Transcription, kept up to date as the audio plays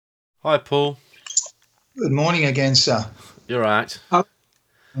Hi, Paul. Good morning again, sir. You're right. I'm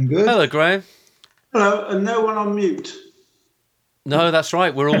good. Hello, Graham. Hello, and no one on mute. No, that's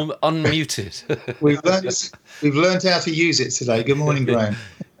right. We're all unmuted. We've learned how to use it today. Good morning, Graham.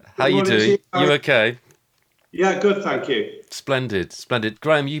 How you doing? You okay? Yeah, good, thank you. Splendid, splendid.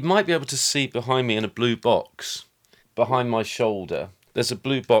 Graham, you might be able to see behind me in a blue box, behind my shoulder. There's a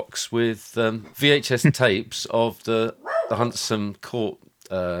blue box with VHS tapes of the Huntsome Court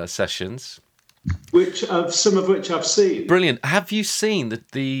sessions. Some of which I've seen. Brilliant. Have you seen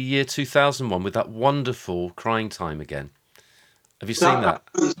the year 2000 one with that wonderful crying time again? Have you seen that?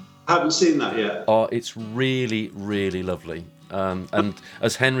 I haven't seen that yet. Oh, it's really, really lovely. And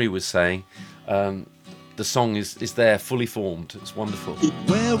as Henry was saying, the song is there, fully formed. It's wonderful.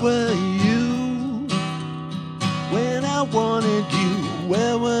 Where were you when I wanted you?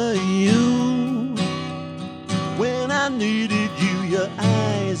 Where were you when I needed you? Your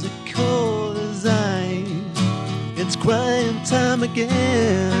eyes are cold as ice. It's crying time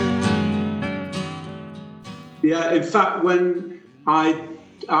again. Yeah, in fact, when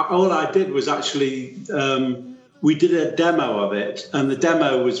all I did was actually we did a demo of it, and the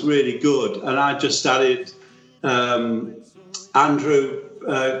demo was really good. And I just added Andrew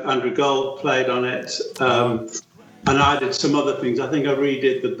Gold played on it, and I did some other things. I think I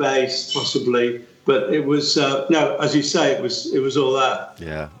redid the bass possibly, but it was no, as you say, it was all there.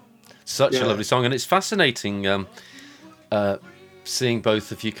 Yeah, such a lovely song, and it's fascinating seeing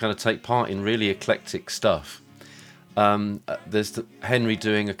both of you kind of take part in really eclectic stuff. There's Henry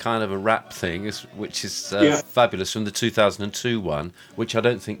doing a kind of a rap thing, which is fabulous, from the 2002 one, which I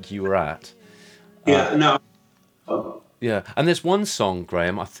don't think you were at. No. Yeah, and there's one song,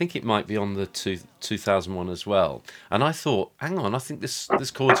 Graham, I think it might be on the 2001 as well. And I thought, hang on, I think this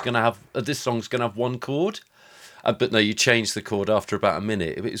chord's going to have this song's going to have one chord, but no, you changed the chord after about a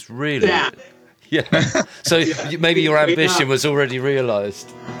minute. It's really, So maybe your ambition was already realised.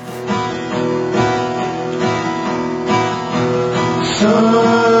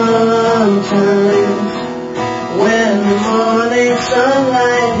 Sometimes when the morning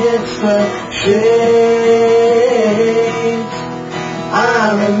sunlight hits the shades,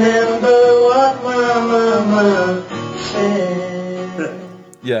 I remember what my mama said.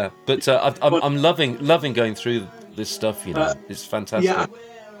 Yeah, but I'm loving going through this stuff. You know, it's fantastic. Yeah,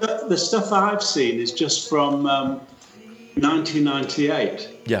 the stuff I've seen is just from 1998.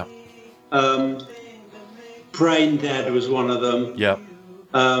 Yeah. Brain Dead was one of them. Yeah.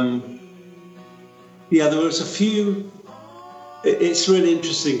 There was a few. It's really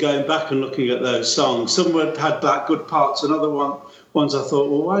interesting going back and looking at those songs. Some had that good parts, and other ones I thought,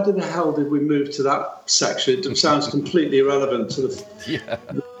 well, why the hell did we move to that section? It sounds completely irrelevant to the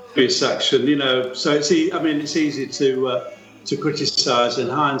previous section, you know. So it's easy to criticise in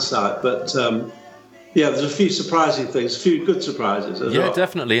hindsight, but there's a few surprising things, a few good surprises as well. Yeah,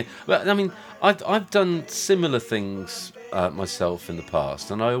 definitely. But I mean, I've done similar things myself in the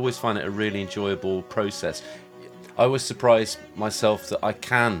past, and I always find it a really enjoyable process. I always surprise myself that I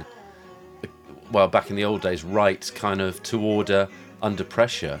can, well, back in the old days, write kind of to order under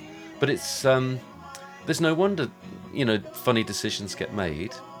pressure. But it's there's no wonder, you know, funny decisions get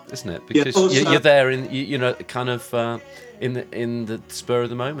made, isn't it? Because you're there in kind of in the spur of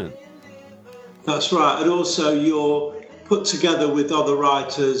the moment. That's right, and also you're put together with other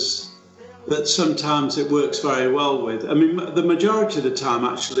writers that sometimes it works very well with. I mean, the majority of the time,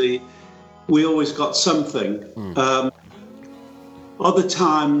 actually, we always got something. Other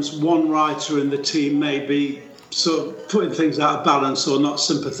times, one writer in the team may be sort of putting things out of balance or not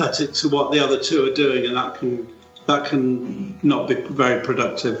sympathetic to what the other two are doing, and that can not be very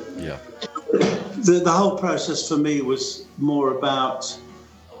productive. Yeah. The whole process for me was more about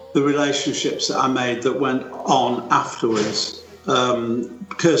the relationships that I made that went on afterwards.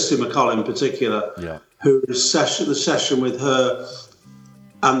 Kirsty McColl in particular, the session with her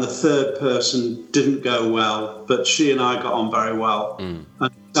and the third person didn't go well, but she and I got on very well, and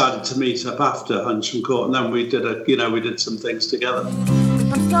decided to meet up after Huntsome Court, and then we did some things together.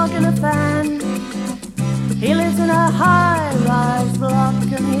 I'm stalking a fan. He lives in a high-rise block,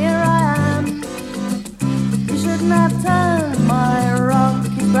 and here I am. He shouldn't have turned my rock.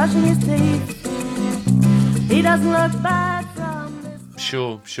 He's brushing his teeth. He doesn't look bad from this.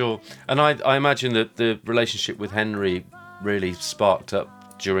 Sure. And I imagine that the relationship with Henry really sparked up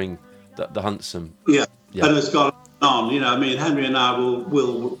during the Huntsome. Yeah, and it's gone on. You know, I mean, Henry and I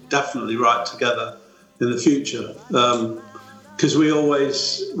will definitely write together in the future, because we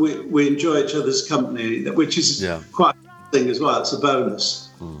enjoy each other's company, which is quite a thing as well. It's a bonus.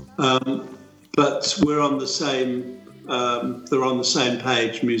 But we're on the same they're on the same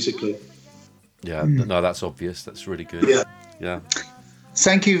page musically. Yeah, no, that's obvious. That's really good. Yeah.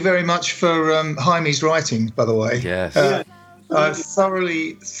 Thank you very much for Jaime's writing, by the way. Yes. I've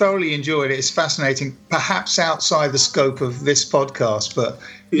thoroughly enjoyed it. It's fascinating, perhaps outside the scope of this podcast, but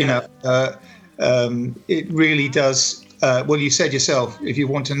you know, it really does. Well, you said yourself, if you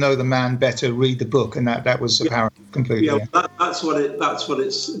want to know the man better, read the book, and that was apparent completely. Yeah, that's what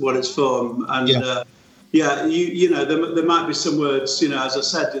it's for, and you know, there might be some words, you know, as I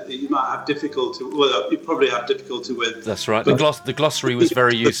said, that you might have difficulty. Well, you probably have difficulty with. That's right. The glossary was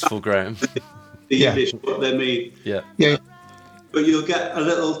very useful, Graham. The Yiddish, what they mean. Yeah. But you'll get a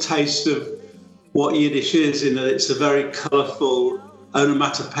little taste of what Yiddish is in that it's a very colourful,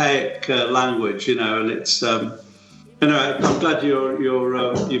 onomatopoeic language, you know, and it's. Anyway, I'm glad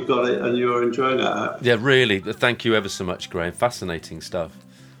you've got it and you're enjoying it. Yeah, really. Thank you ever so much, Graham. Fascinating stuff.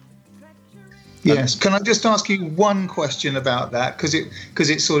 Yes. Can I just ask you one question about that? Because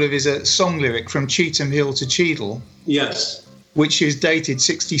it sort of is a song lyric from Cheetham Hill to Cheadle. Yes. Which is dated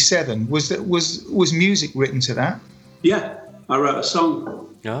 1967. Was music written to that? Yeah, I wrote a song.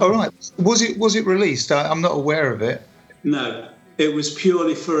 Oh. All right. Was it released? I'm not aware of it. No, it was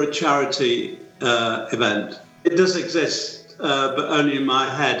purely for a charity event. It does exist, but only in my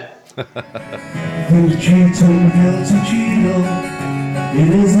head. From Cheetham Hill to Cheadle, it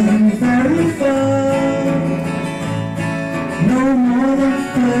isn't very far. No more than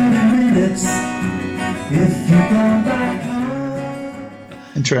 30 minutes if you go back home.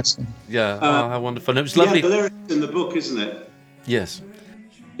 Interesting. Yeah, how wonderful. And it was lovely. Yeah, the lyrics in the book, isn't it? Yes.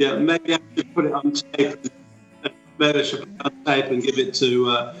 Yeah, maybe I should put it on tape. Maybe I should put it on tape and give it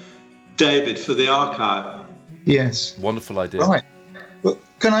to David for the archive. Yes. Wonderful idea. Right. Well,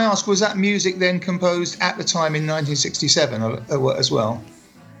 can I ask, was that music then composed at the time in 1967 as well?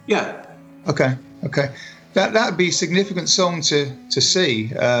 Yeah. Okay. That'd be a significant song to see,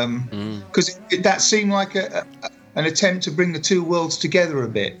 because that seemed like an attempt to bring the two worlds together a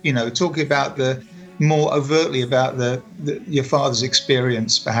bit. You know, talking about more overtly about your father's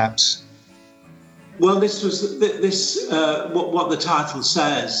experience, perhaps. Well, this was what the title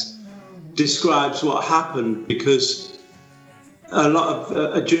says describes what happened, because a lot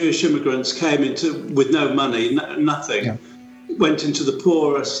of Jewish immigrants came with no money, nothing, went into the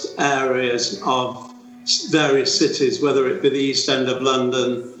poorest areas of various cities, whether it be the East End of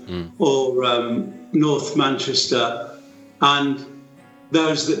London or North Manchester, and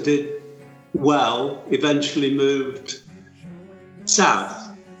those that did well eventually moved south.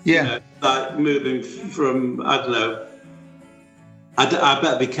 Yeah. You know, like moving from, I don't know, I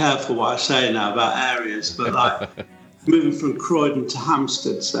better be careful what I say now about areas, but like moving from Croydon to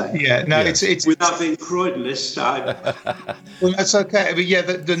Hampstead, say. Yeah, no, it's without being Croydonist. Well, that's okay. But yeah,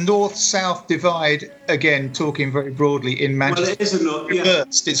 the north-south divide, again, talking very broadly in Manchester. Well, it is a north.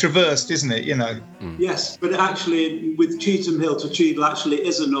 Reversed. It's reversed, isn't it? You know. Yes, but actually, with Cheetham Hill to Cheadle, actually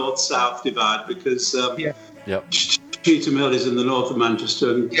is a north-south divide, because Cheetham Hill is in the north of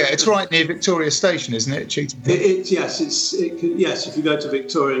Manchester. And it's right near Victoria Station, isn't it, Cheetham Hill? Yes. If you go to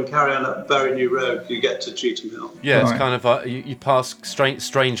Victoria and carry on up Bury New Road, you get to Cheetham Hill. Yeah, it's kind of you pass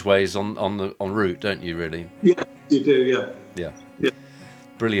strange ways on route, don't you? Really? Yeah, you do. Yeah.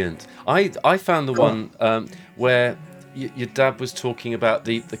 Brilliant. I found the one where your dad was talking about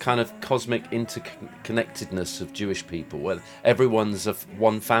the kind of cosmic interconnectedness of Jewish people, where everyone's of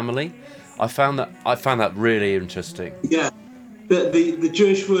one family. I found that really interesting. Yeah, the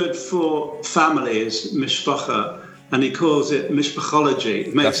Jewish word for family is mishpacha, and he calls it mishpachology.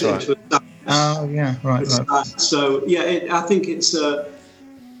 It makes it into a Oh yeah, right. So I think it's.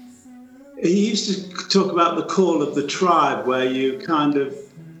 He used to talk about the call of the tribe, where you kind of.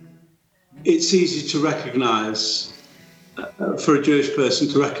 It's easy to recognise for a Jewish person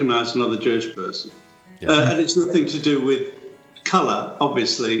to recognise another Jewish person, and it's nothing to do with colour,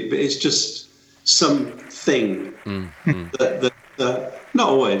 obviously, but it's just something that not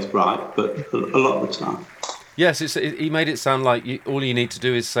always right, but a lot of the time. Yes, he made it sound like all you need to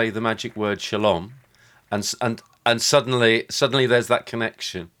do is say the magic word shalom, and suddenly there's that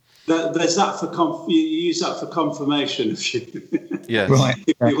connection. There's that you use that for confirmation if you right.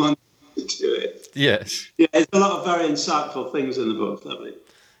 if you want to do it. Yes. Yeah, there's a lot of very insightful things in the book, lovely.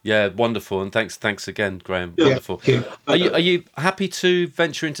 Yeah, wonderful, and thanks again, Graham. Yeah. Wonderful. Are you happy to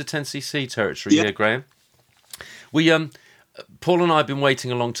venture into 10cc territory here, Graham? We Paul and I have been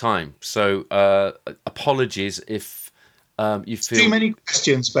waiting a long time, so apologies if you feel too many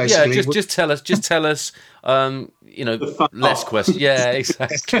questions. Basically, yeah. Just tell us. Less questions. Yeah,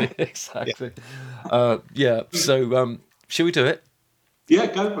 exactly. Yeah. So, shall we do it? Yeah,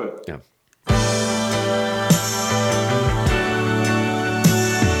 go for it. Yeah.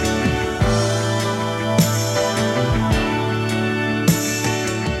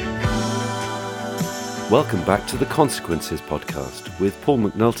 Welcome back to the Consequences podcast with Paul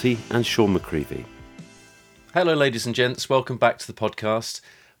McNulty and Sean McCreevy. Hello, ladies and gents. Welcome back to the podcast.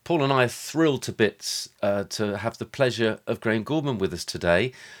 Paul and I are thrilled to bits to have the pleasure of Graham Gouldman with us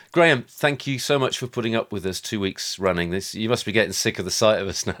today. Graham, thank you so much for putting up with us 2 weeks running this. You must be getting sick of the sight of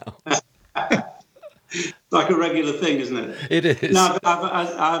us now. Like a regular thing, isn't it? It is. No,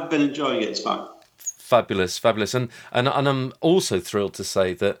 I've been enjoying it. It's fun. Fabulous. And I'm also thrilled to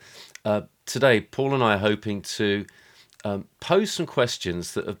say that today, Paul and I are hoping to pose some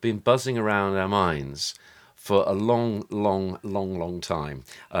questions that have been buzzing around our minds for a long time,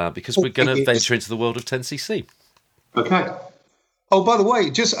 because we're going to venture into the world of 10cc. Okay. Oh, by the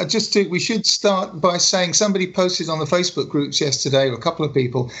way, we should start by saying somebody posted on the Facebook groups yesterday, or a couple of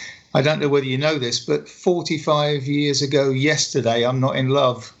people. I don't know whether you know this, but 45 years ago yesterday, I'm Not in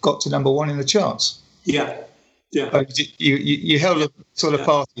Love got to number 1 in the charts. Yeah. Yeah. Oh, you held a sort of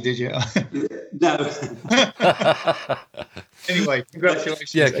party, did you? No. Anyway,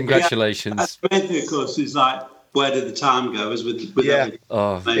 congratulations. Yeah, congratulations. The main thing, of course, is like, where did the time go? As with everything.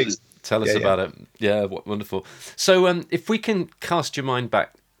 Oh, tell us about it. Yeah, wonderful. So, if we can cast your mind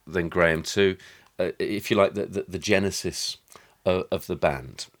back, then, Graham, to, if you like, the genesis of the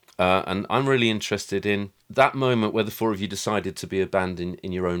band. And I'm really interested in that moment where the four of you decided to be a band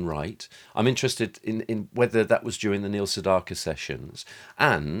in your own right. I'm interested in whether that was during the Neil Sedaka sessions.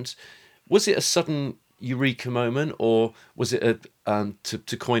 And was it a sudden eureka moment, or was it,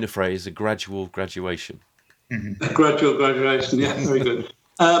 to coin a phrase, a gradual graduation? Mm-hmm. A gradual graduation, yeah, very good.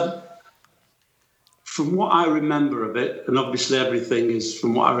 From what I remember of it, and obviously everything is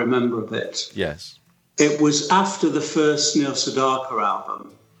from what I remember of it. Yes. It was after the first Neil Sedaka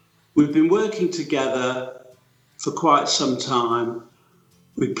album. We've been working together for quite some time.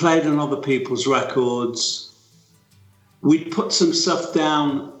 We played on other people's records. We'd put some stuff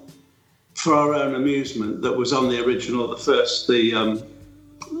down for our own amusement that was on the original, the 10cc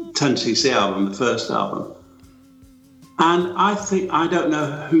album, the first album. And I don't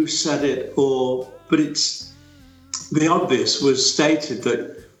know who said it, but it's the obvious was stated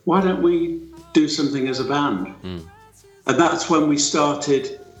that why don't we do something as a band? Mm. And that's when we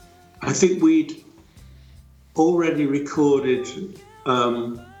started. I think we'd already recorded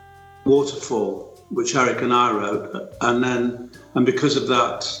Waterfall, which Eric and I wrote, and because of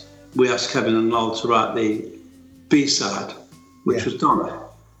that, we asked Kevin and Lowell to write the B-side, which was Donna,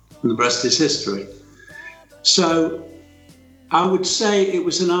 and the rest is history. So I would say it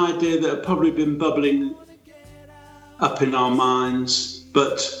was an idea that had probably been bubbling up in our minds,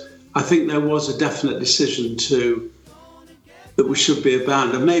 but I think there was a definite decision that we should be a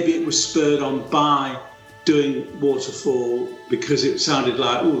band, and maybe it was spurred on by doing Waterfall because it sounded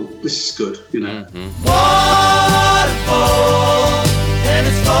like, oh, this is good, you know. Mm-hmm. Waterfall, and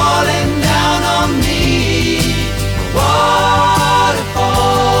it's falling down on me.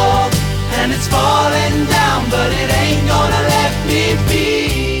 Waterfall, and it's falling down, but it ain't gonna let me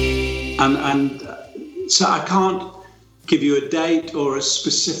be. And so I can't give you a date or a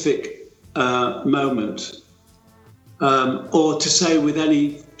specific moment. Or to say with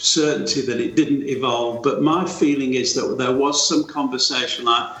any certainty that it didn't evolve, but my feeling is that there was some conversation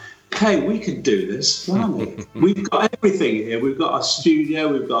like, hey, we could do this, can't we? We've got everything here. We've got a studio,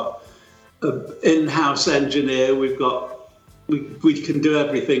 we've got an in-house engineer, we can do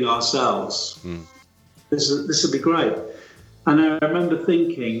everything ourselves. Mm. This will be great. And I remember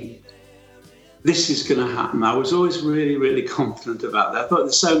thinking, this is going to happen. I was always really, really confident about that. I thought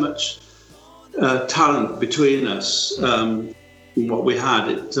there's so much talent between us and what we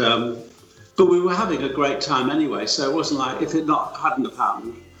had. But we were having a great time anyway, so it wasn't like if it hadn't have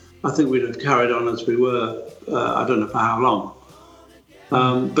happened, I think we'd have carried on as we were. I don't know for how long.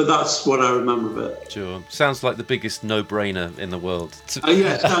 But that's what I remember of it. Sure. Sounds like the biggest no-brainer in the world.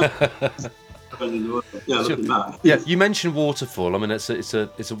 Looking back. Yeah, you mentioned Waterfall. I mean, it's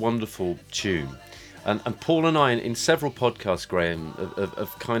a wonderful tune. And Paul and I, in several podcasts, Graham,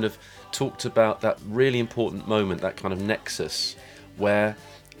 have kind of talked about that really important moment, that kind of nexus, where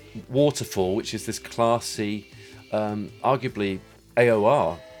Waterfall, which is this classy, arguably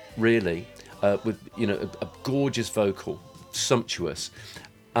AOR, really, with a gorgeous vocal, sumptuous,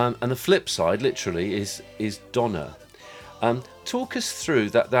 and the flip side, literally, is Donna. Talk us through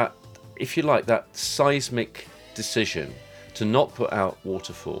that, if you like, that seismic decision to not put out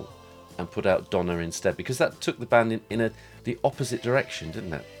Waterfall and put out Donna instead, because that took the band in the opposite direction,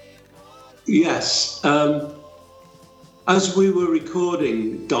 didn't it? Yes. As we were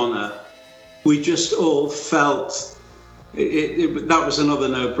recording Donna, we just all felt that was another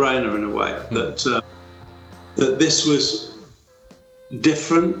no-brainer in a way, that this was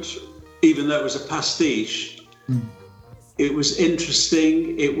different, even though it was a pastiche, it was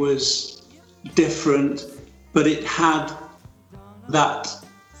interesting, it was different, but it had that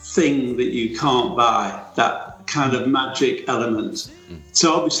thing that you can't buy, that kind of magic element.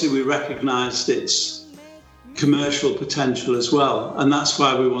 So obviously we recognised its commercial potential as well, and that's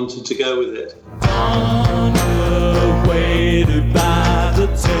why we wanted to go with it. Waited by the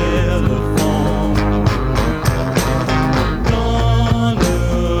telephone.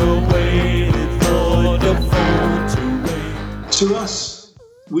 Waited for the phone to ring. To us,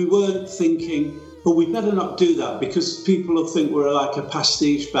 we weren't thinking, well, we better not do that because people will think we're like a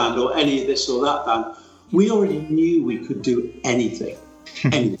pastiche band or any of this or that band. We already knew we could do anything.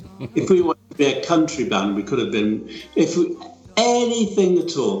 Anything. If we wanted to be a country band, we could have been. Anything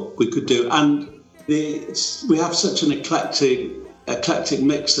at all, we could do. And we have such an eclectic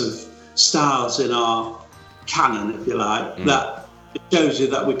mix of styles in our canon, if you like, that it shows you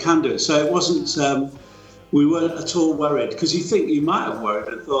that we can do it. So it wasn't. We weren't at all worried, because you might have worried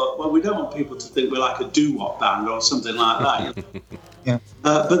and thought, well, we don't want people to think we're like a doo-wop band or something like that. Yeah.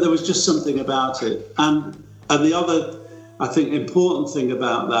 But there was just something about it. And the other, I think, important thing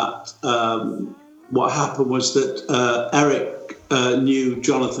about that, what happened was that Eric knew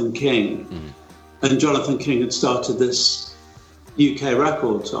Jonathan King, and Jonathan King had started this UK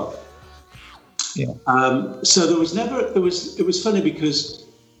Records off. Yeah. So it was funny because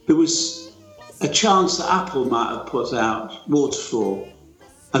there was a chance that Apple might have put out Waterfall,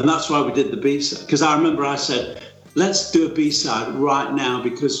 and that's why we did the B-side. Because I remember I said, let's do a B-side right now,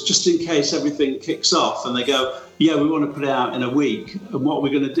 because just in case everything kicks off and they go, yeah, we want to put it out in a week, and what are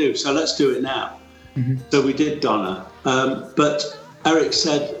we going to do? So let's do it now. So we did Donna. But Eric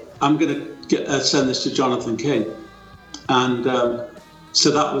said, I'm going to send this to Jonathan King. And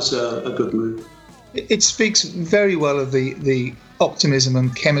so that was a good move. It speaks very well of the optimism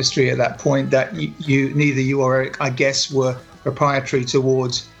and chemistry at that point, that neither you or Eric, I guess, were proprietary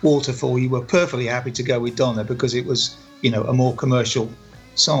towards Waterfall. You were perfectly happy to go with Donna because it was, a more commercial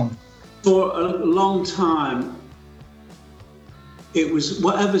song. For a long time, it was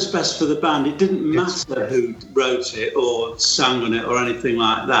whatever's best for the band. It didn't matter who wrote it or sang on it or anything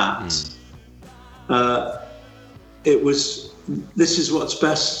like that. It was, this is what's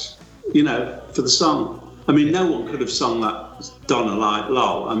best, for the song. I mean, no one could have sung that Donna like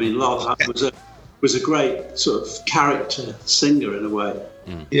Lol. I mean, Lol was a great sort of character singer in a way.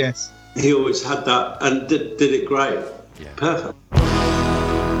 Yes. He always had that and did it great. Yeah. Perfect.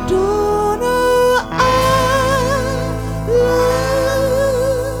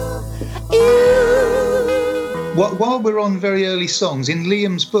 While we're on very early songs, in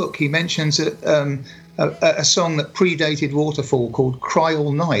Liam's book, he mentions a song that predated Waterfall called Cry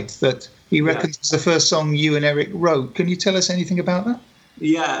All Night, that he reckons is the first song you and Eric wrote. Can you tell us anything about that?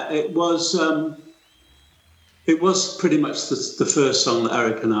 Yeah, it was pretty much the first song that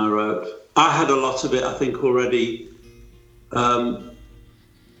Eric and I wrote. I had a lot of it, I think, already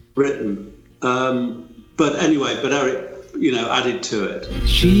written. But Eric, added to it.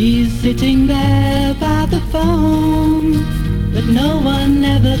 She's sitting there by the phone, but no one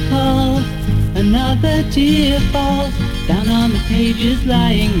ever calls. Another tear falls down on the pages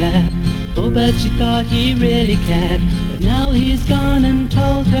lying there. Oh, but she thought he really cared, but now he's gone and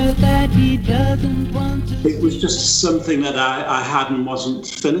told her that he doesn't want to. It was just something that I had and wasn't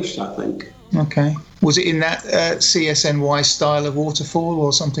finished, I think. Okay. Was it in that CSNY style of Waterfall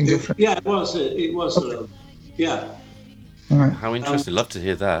or something different? Yeah, it was. It was a little. Yeah. All right. How interesting. Love to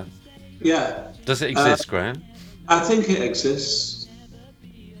hear that. Yeah. Does it exist, Graham? I think it exists.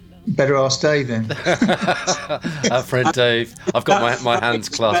 Better ask Dave then. Our friend Dave. I've got my hands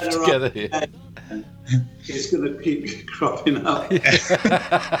clasped together here. It's going to keep cropping up.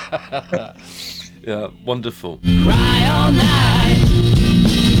 Yeah, wonderful. Cry all night,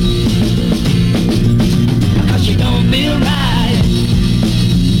 'cause she don't feel right.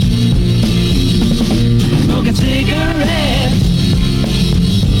 Smoking cigarettes,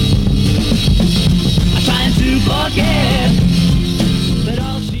 I'm trying to forget.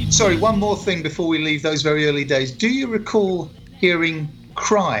 Sorry, one more thing before we leave those very early days. Do you recall hearing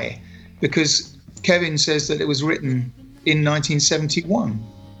Cry? Because Kevin says that it was written in 1971.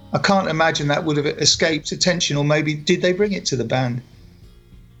 I can't imagine that would have escaped attention, or maybe did they bring it to the band?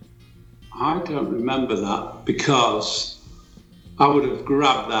 I don't remember that, because I would have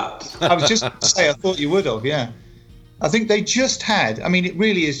grabbed that. I was just going to say, I thought you would have, yeah. I think they just had, I mean, it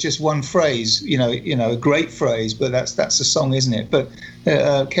really is just one phrase, a great phrase, but that's a song, isn't it? But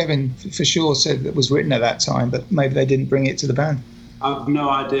Kevin for sure said it was written at that time, but maybe they didn't bring it to the band. I have no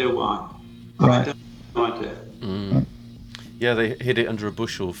idea why. Right. I have no idea. Yeah, they hid it under a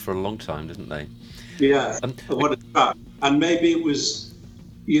bushel for a long time, didn't they? Yeah, what a track. And maybe it was,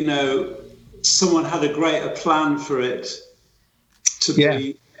 you know, someone had a greater plan for it to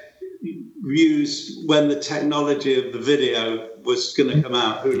be used when the technology of the video was going to come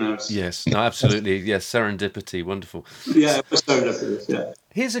out. Who knows? Yes, no, absolutely. Yes, serendipity, wonderful. Yeah, it was serendipity, yeah.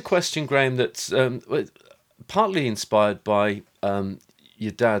 Here's a question, Graham, that's partly inspired by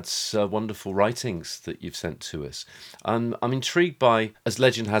your dad's wonderful writings that you've sent to us. I'm intrigued by, as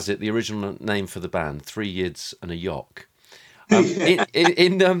legend has it, the original name for the band, 3 Yids and a Yock. In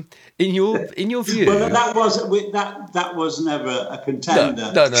your view, well, that was never a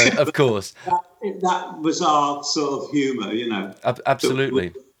contender. No, of course. that was our sort of humour, you know.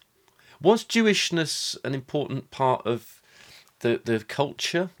 Absolutely. Was Jewishness an important part of the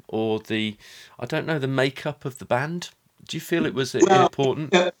culture, or the makeup of the band? Do you feel it was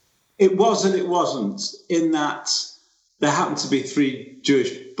important? It was and it wasn't. In that there happened to be 3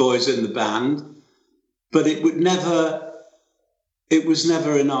 Jewish boys in the band, but it was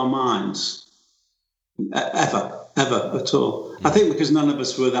never in our minds, ever at all. I think because none of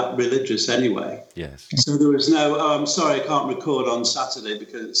us were that religious anyway. Yes. So there was no, I'm sorry, I can't record on Saturday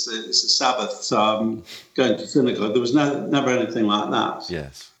because it's the Sabbath, so I'm going to synagogue. There was never anything like that.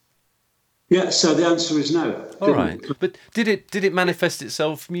 Yes. Yeah, so the answer is no. All right, but did it manifest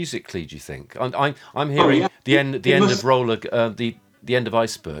itself musically? Do you think? I'm hearing the end the end of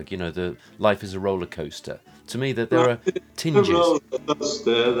Iceberg. You know, the life is a roller coaster. To me, that there are tinges. The roller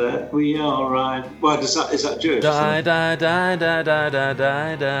coaster that we all ride. Why is that Jewish? Die, die, die, die, die, die,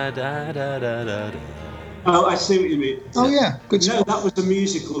 die, die, die, die, die. Oh, I see what you mean. Oh yeah, good. No, that was a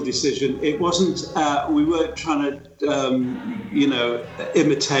musical decision. It wasn't. We weren't trying to,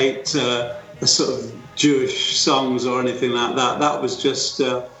 imitate a sort of Jewish songs or anything like that. That was just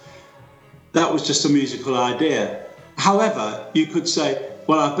a musical idea. However, you could say,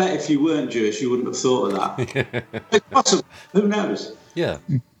 well, I bet if you weren't Jewish, you wouldn't have thought of that. It's possible. Who knows? Yeah.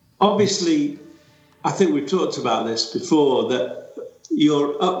 Obviously, I think we've talked about this before, that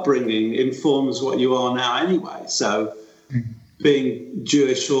your upbringing informs what you are now anyway. So being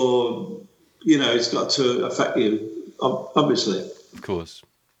Jewish it's got to affect you, obviously. Of course.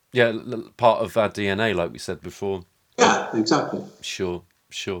 Yeah, part of our DNA, like we said before. Yeah, exactly. Sure.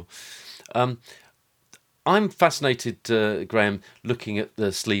 I'm fascinated, Graham, looking at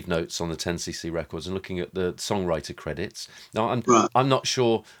the sleeve notes on the 10cc records and looking at the songwriter credits. Now, I'm not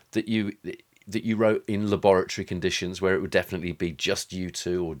sure that you wrote in laboratory conditions where it would definitely be just you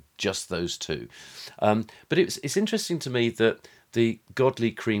two or just those two. But it's interesting to me that the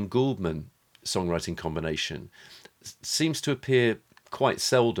Godley Cream Gouldman songwriting combination seems to appear quite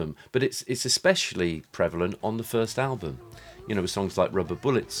seldom, but it's especially prevalent on the first album. You know, with songs like Rubber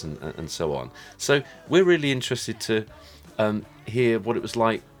Bullets and so on. So we're really interested to hear what it was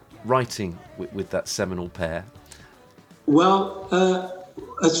like writing with that seminal pair. Well,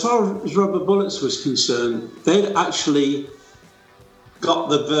 as far as Rubber Bullets was concerned, they'd actually got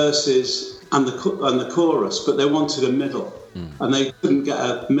the verses and the chorus, but they wanted a middle, and they couldn't get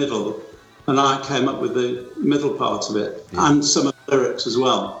a middle, and I came up with the middle part of it, and some of the lyrics as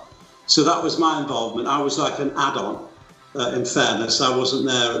well. So that was my involvement. I was like an add-on. In fairness, I wasn't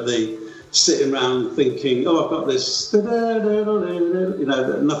there at the sitting around thinking, I've got this, nothing like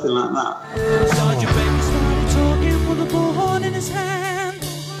that. Sergeant Baker started talking with a bullhorn in his hand.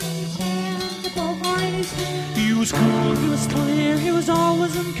 He was cool, he was clear, he was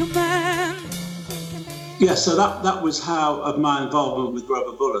always in command. Yeah, so that was how of my involvement with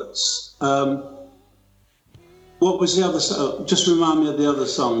Rubber Bullets. What was the other song? Just remind me of the other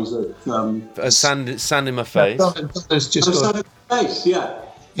songs that. Sand in My Face. Sand in My Face.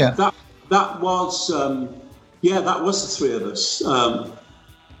 Yeah. That was that was the 3 of us.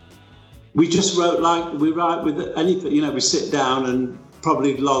 We just we write with anything. You know, we sit down and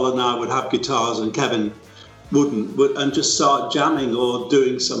probably Lol and I would have guitars and Kevin wouldn't, and just start jamming or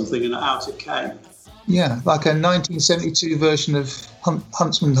doing something, and out it came. Yeah, like a 1972 version of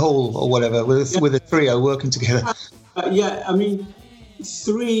Huntsman Hall or whatever, with a trio working together. I mean,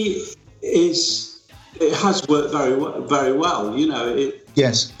 3 has worked very, very well. You know,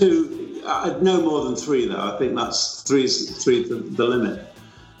 yes. 2, no more than 3 though. I think that's 3 the limit.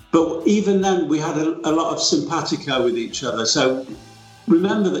 But even then, we had a lot of simpatico with each other. So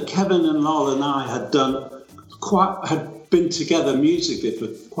remember that Kevin and Lol and I had been together musically for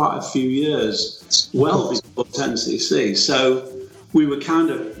quite a few years, well before 10cc. So we were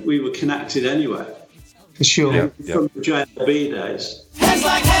connected anyway. For sure. From the JLB days. Hands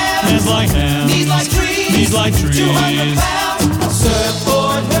like hands, knees like trees, 200 pounds,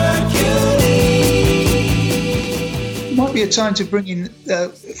 surfboard Hercules. Might be be a time to bring in,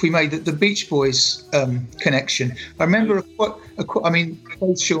 if we made the Beach Boys connection. I remember I mean,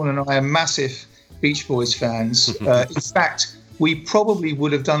 both Sean and I are massive Beach Boys fans. In fact, we probably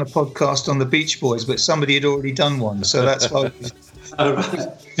would have done a podcast on the Beach Boys, but somebody had already done one, so that's why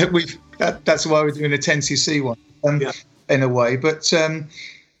that's why we're doing a 10cc one in a way. But I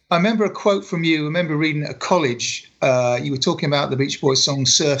remember a quote from you. I remember reading at college. You were talking about the Beach Boys song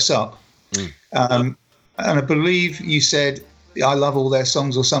 "Surf's Up," and I believe you said, "I love all their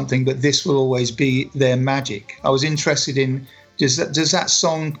songs" or something, but this will always be their magic. I was interested in does that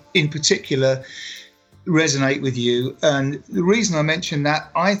song in particular resonate with you? And the reason I mention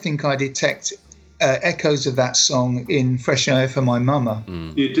that, I think I detect echoes of that song in "Fresh Air for My Mama."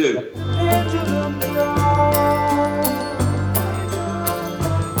 You do.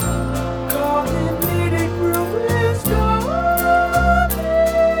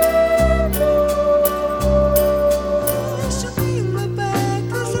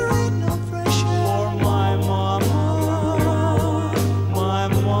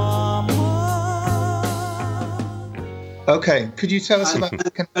 Okay, could you tell us about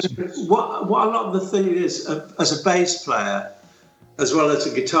that connection? What a lot of the thing is, as a bass player, as well as a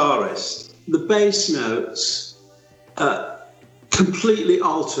guitarist, the bass notes completely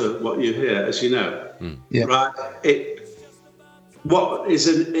alter what you hear, as you know. Right? If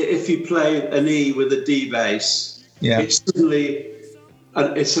you play an E with a D bass, it's suddenly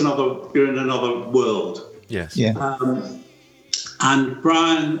you're in another world. Yes. Yeah. And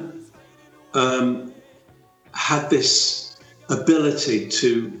Brian had this ability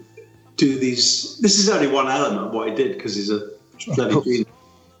to do these. This is only one element of what he did, because he's a bloody genius.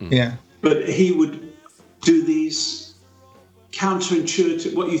 Yeah. But he would do these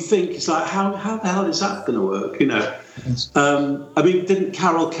counterintuitive. What you think is like, how the hell is that going to work? You know. Yes. I mean, didn't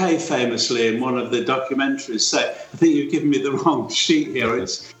Carol Kay famously in one of the documentaries say, "I think you've given me the wrong sheet here.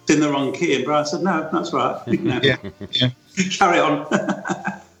 It's in the wrong key." And Brian said, "No, that's right." You know. Yeah. Carry on.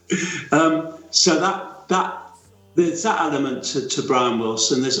 So that there's that element to Brian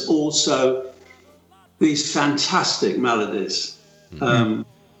Wilson. There's also these fantastic melodies,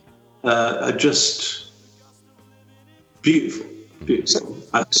 are just beautiful.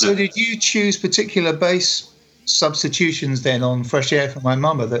 So did you choose particular bass substitutions then on "Fresh Air for My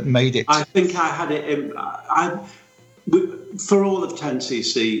Mama" that made it? I think I had it in. For all of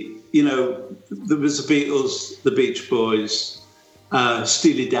 10cc, you know, there was the Beatles, the Beach Boys,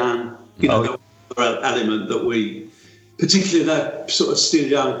 Steely Dan. You know, the other element that we, particularly their sort of Steely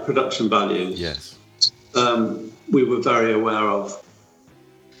Dan production values. Yes. We were very aware of.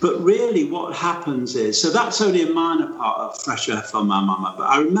 But really, what happens is, so that's only a minor part of "Fresh Air for My Mama." But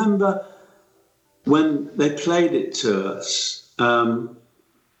I remember when they played it to us.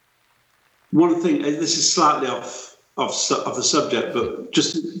 One thing, this is slightly off the subject, but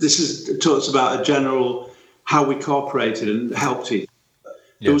it talks about a general how we cooperated and helped each other.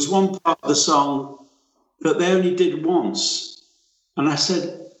 Yeah. There was one part of the song that they only did once, and I said,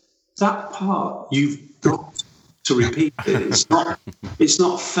 "That part you've got to repeat it. It's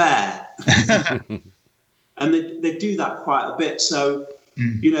not fair." And they do that quite a bit. So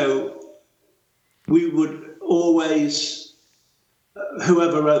you know, we would always,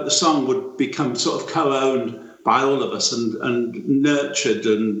 whoever wrote the song would become sort of co-owned by all of us and nurtured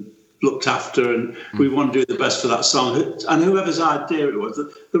and looked after, and we want to do the best for that song. And whoever's idea it was,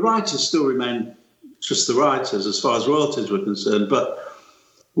 the writers still remain just the writers as far as royalties were concerned. But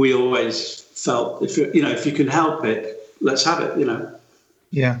we always felt, if you can help it, let's have it. You know.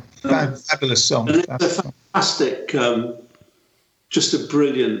 Yeah, fabulous song. And it's a fantastic, just a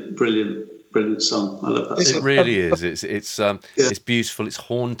brilliant song. I love that. It really is. It's beautiful. It's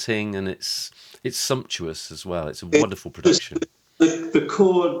haunting, and it's sumptuous as well. It's a wonderful production. The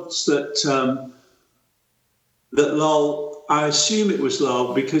chords that Lol, I assume it was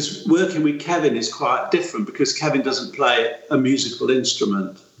Lol, because working with Kevin is quite different, because Kevin doesn't play a musical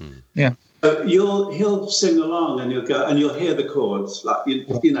instrument. Yeah. He'll sing along, and you'll hear the chords, like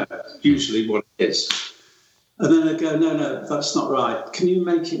you know, usually what it is. And then they go, no, that's not right. Can you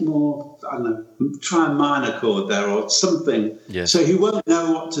make it more, I don't know, try a minor chord there or something? Yes. So he won't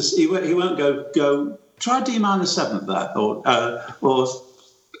know what to, he won't go, try D minor 7th there, or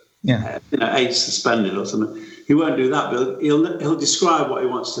A suspended or something. He won't do that, but he'll describe what he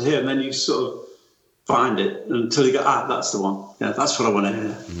wants to hear, and then you sort of find it until you go, that's the one. Yeah, that's what I want to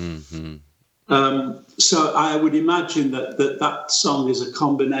hear. Mm-hmm. So I would imagine that song is a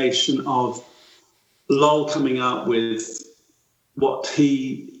combination of Lol coming out with what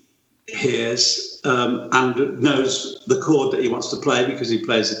he hears and knows the chord that he wants to play, because he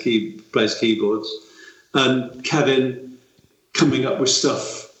plays keyboards, and Kevin coming up with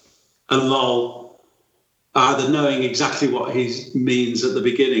stuff and Lol either knowing exactly what he means at the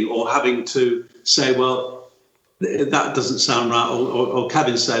beginning or having to say, well, that doesn't sound right, or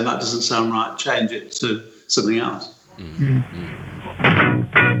Kevin saying that doesn't sound right, change it to something else.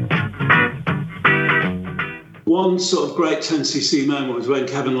 One sort of great 10cc moment was when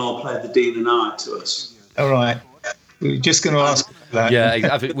Kevin Lol played the Dean and I to us. All right. We were just going to ask that. Yeah,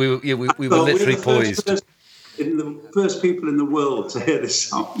 I think we were literally poised. The first people in the world to hear this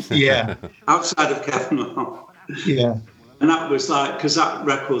song. Yeah. Outside of Kevin Lol. Yeah. And that was like, because that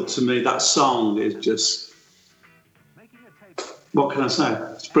record to me, that song is just, what can I say?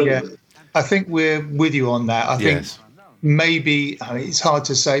 It's brilliant. Yeah. I think we're with you on that. I think maybe, it's hard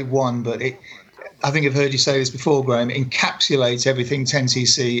to say one, but I think I've heard you say this before, Graham, it encapsulates everything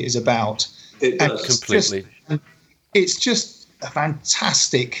 10cc is about. It does. Completely. It's just a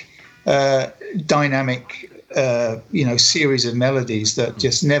fantastic, dynamic, series of melodies that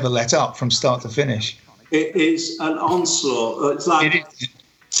just never let up from start to finish. It is an onslaught. It's like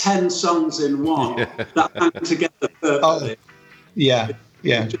 10 songs in one that hang together perfectly. Yeah.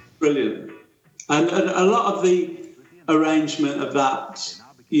 It's just brilliant. And a lot of the arrangement of that,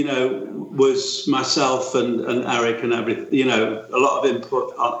 was myself and Eric and everything, a lot of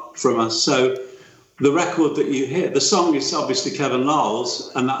input from us. So the record that you hear, the song is obviously Kevin Lol's,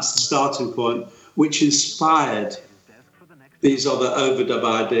 and that's the starting point, which inspired these other overdub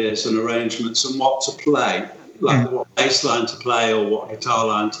ideas and arrangements and what to play, like what bass line to play or what guitar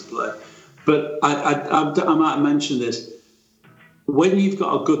line to play. But I might mention this. When you've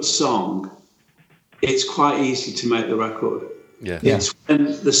got a good song, it's quite easy to make the record. Yeah. It's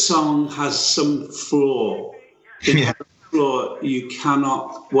when the song has some flaw. Flaw, you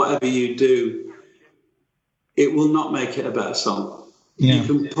cannot, whatever you do, it will not make it a better song. Yeah. You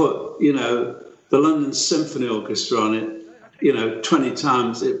can put, the London Symphony Orchestra on it, 20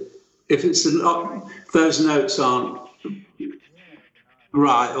 times. If those notes aren't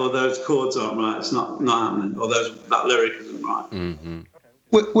right or those chords aren't right, it's not happening. Or that lyric isn't right. Mm-hmm.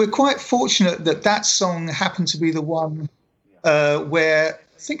 We're quite fortunate that song happened to be the one where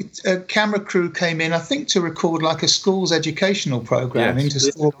I think a camera crew came in, I think, to record like a school's educational program into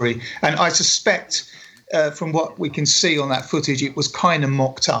Strawberry. And I suspect, from what we can see on that footage, it was kind of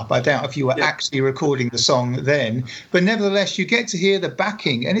mocked up. I doubt if you were actually recording the song then. But nevertheless, you get to hear the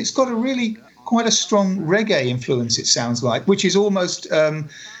backing, and it's got quite a strong reggae influence, it sounds like, which is almost...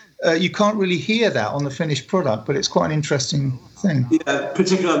 you can't really hear that on the finished product, but it's quite an interesting thing. Yeah,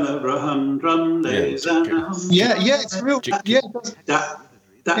 particularly on the drum days. It's real.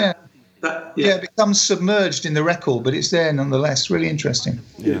 It becomes submerged in the record, but it's there nonetheless. Really interesting.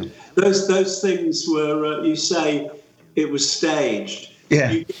 Yeah, those things were you say it was staged.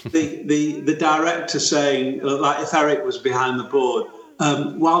 Yeah, the director saying, like, if Eric was behind the board,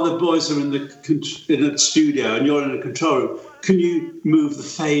 while the boys are in the studio and you're in the control room, can you move the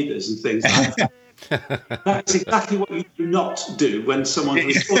faders and things like that? That's exactly what you do not do when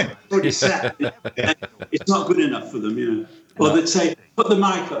someone's already set. It's not good enough for them, Or they'd say, put the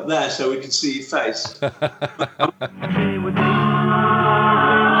mic up there so we can see your face.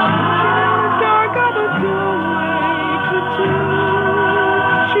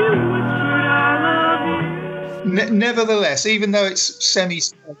 Nevertheless, even though it's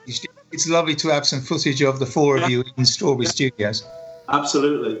semi-staged, it's lovely to have some footage of the four of you in Strawberry Studios.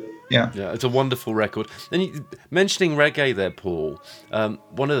 Absolutely. Yeah, it's a wonderful record. And mentioning reggae there, Paul,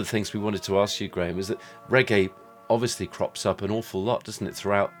 one of the things we wanted to ask you, Graham, is that reggae obviously crops up an awful lot, doesn't it,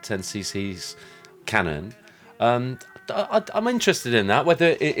 throughout 10cc's canon. I'm interested in that,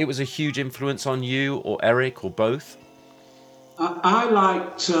 whether it was a huge influence on you or Eric or both. I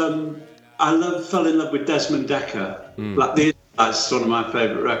liked... fell in love with Desmond Dekker. Like that's one of my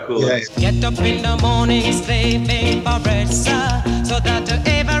favourite records. Yeah. Get up in the morning, slaving for bread, sir, so that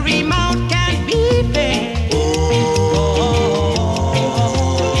every mouth can be fed.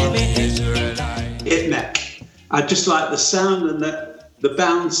 I just like the sound and the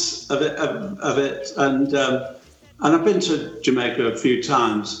bounce of it, and I've been to Jamaica a few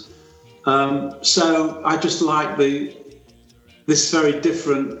times, so I just like this very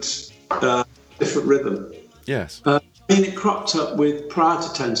different rhythm. Yes. It cropped up prior to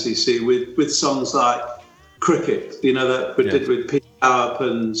 10cc with songs like Cricket, that we did with Pete Harp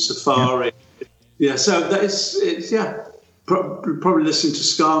and Safari. Yeah, so that it's probably listening to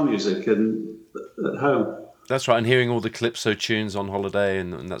ska music and at home. That's right, and hearing all the Calypso tunes on holiday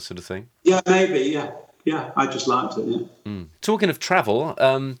and that sort of thing. Yeah, maybe, yeah. I just liked it, yeah. Talking of travel,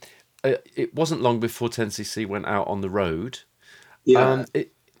 it wasn't long before 10cc went out on the road. Yeah.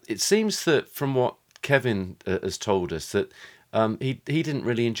 It seems that from what Kevin has told us, that he didn't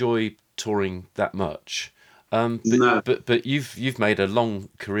really enjoy touring that much. No. But you've made a long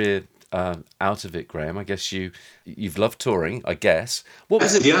career out of it, Graham. I guess you've loved touring. I guess. What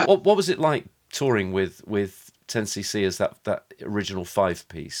was it? Yeah. What was it like touring with 10cc as that original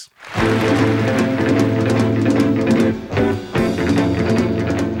 5-piece?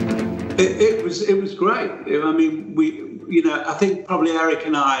 It was great. I mean, I think probably Eric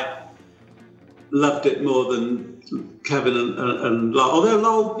and I loved it more than Kevin and Lol. Although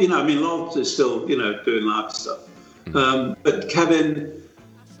Lol, Lol is still, doing live stuff. But Kevin,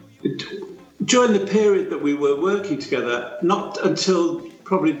 during the period that we were working together, not until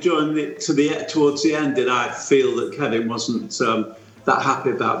probably towards the end did I feel that Kevin wasn't that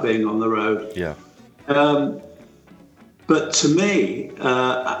happy about being on the road. Yeah. But to me, and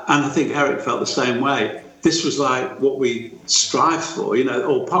I think Eric felt the same way, this was like what we strive for,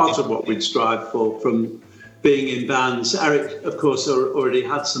 or part of what we'd strive for from being in bands. Eric, of course, already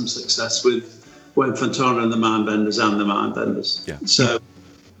had some success with Wayne Fontana and the Mindbenders and the Mindbenders. Yeah. So,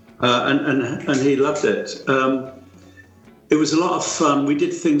 and he loved it. It was a lot of fun. We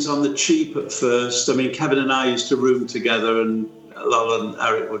did things on the cheap at first. I mean, Kevin and I used to room together, and Lola and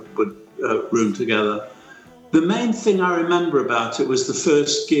Eric would room together. The main thing I remember about it was the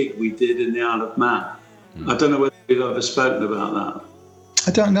first gig we did in the Isle of Man. I don't know whether we've ever spoken about that.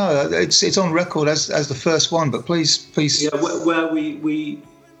 I don't know. It's on record as the first one, but please. Yeah, where we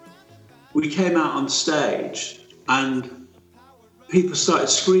came out on stage and people started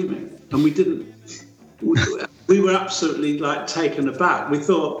screaming, and we didn't. We were absolutely taken aback. We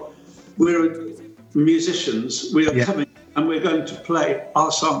thought we're musicians. We are coming and we're going to play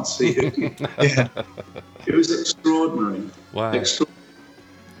our songs for you. Yeah. It was extraordinary. Wow.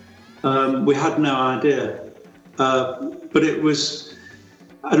 We had no idea. But it was...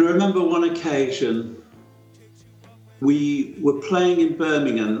 I remember one occasion we were playing in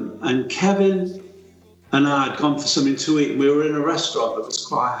Birmingham and Kevin and I had gone for something to eat, and we were in a restaurant that was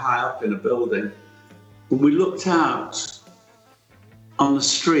quite high up in a building. And we looked out on the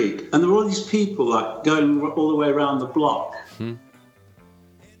street and there were all these people going all the way around the block. I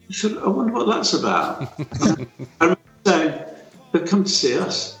said, I wonder what that's about. I remember saying, they've come to see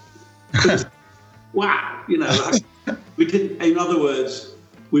us. Wow, we didn't, in other words,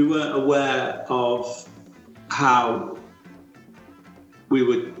 we weren't aware of how we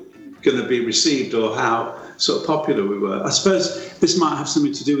were going to be received or how sort of popular we were. I suppose this might have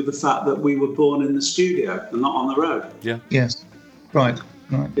something to do with the fact that we were born in the studio and not on the road. Yeah. Yes. Right.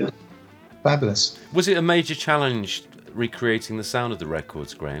 Yeah. Fabulous. Was it a major challenge recreating the sound of the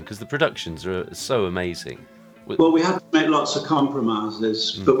records, Graham? Because the productions are so amazing. Well, we had to make lots of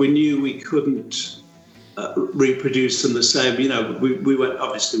compromises, but we knew we couldn't reproduce them the same. We went,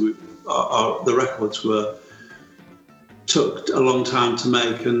 obviously, the records took a long time to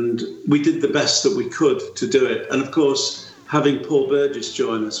make, and we did the best that we could to do it. And of course, having Paul Burgess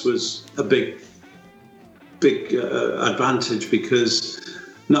join us was a big advantage, because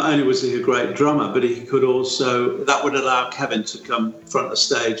not only was he a great drummer, but he could also, that would allow Kevin to come front of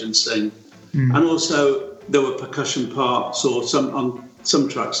stage and sing. And also there were percussion parts, or on some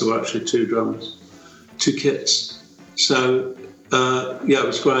tracks there were actually 2 drummers, 2 kits. So it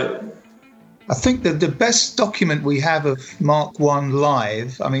was great. I think that the best document we have of Mark I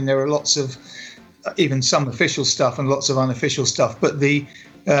live, I mean, there are lots of, even some official stuff and lots of unofficial stuff, but the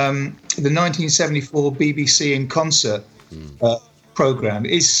 1974 BBC in concert program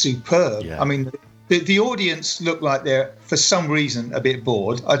is superb. Yeah. I mean, the audience look like they're, for some reason, a bit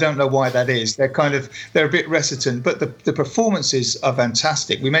bored. I don't know why that is. They're a bit reticent, but the performances are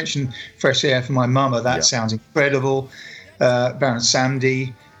fantastic. We mentioned Fresh Air for My Mama. That sounds incredible. Baron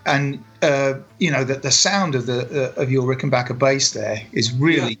Samedi. And the sound of your Rickenbacker bass there is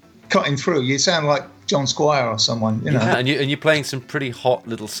really cutting through. You sound like John Squire or someone, Yeah, and you're playing some pretty hot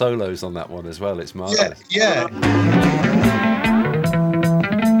little solos on that one as well. It's marvelous. Yeah.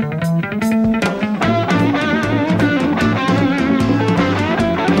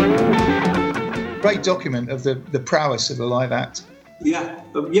 Great document of the prowess of the live act. Yeah,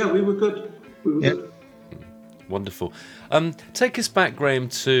 we were good. Good. Wonderful. Take us back, Graham,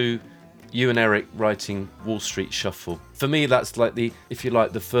 to you and Eric writing Wall Street Shuffle. For me, that's like the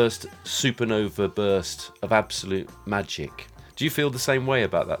first supernova burst of absolute magic. Do you feel the same way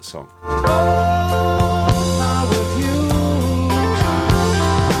about that song?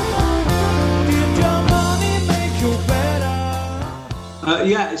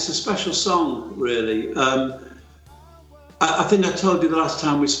 It's a special song, really. I think I told you the last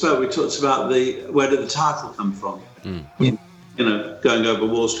time we spoke, we talked about where did the title come from? Going over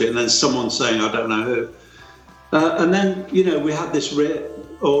Wall Street, and then someone saying, I don't know who. And then, we had this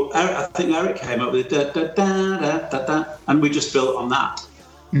I think Eric came up with da da da da da da, and we just built on that.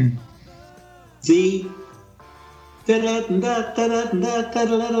 Mm. The da da da da da da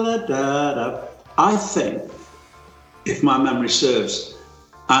da da da. I think, if my memory serves,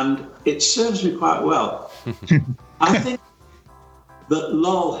 and it serves me quite well, I think that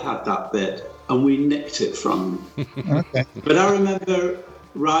Lol had that bit and we nicked it from him. Okay. But I remember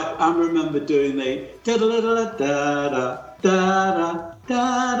doing the da da da da da da da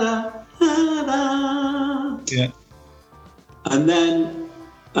da da. Yeah. And then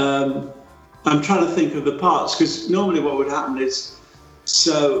I'm trying to think of the parts, because normally what would happen is,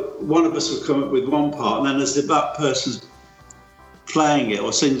 so one of us would come up with one part, and then as the back person's playing it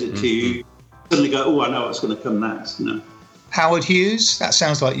or sings it to you, you suddenly go, oh, I know what's going to come next. Howard Hughes, that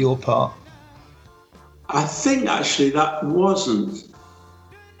sounds like your part. I think actually that wasn't.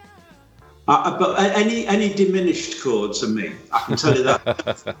 But any diminished chords are me, I can tell you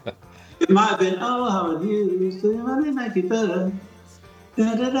that. It might have been, oh, Howard Hughes, do you make it better?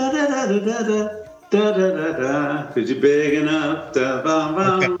 Da da da da da da da. Da da da da, because you're big enough. Da, bam,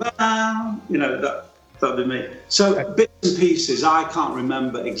 bam, bam. That'd be me. So bits and pieces, I can't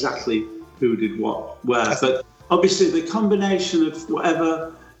remember exactly who did what, where, but obviously the combination of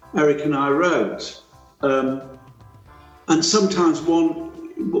whatever Eric and I wrote, and sometimes one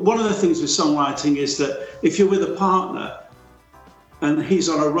of the things with songwriting is that if you're with a partner and he's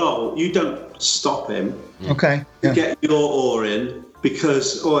on a roll, you don't stop him. Okay. You Yeah. get your oar in.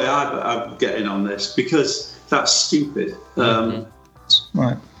 Because, I'm getting on this, because that's stupid. Right.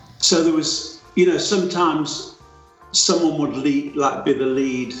 So there was, sometimes someone would be the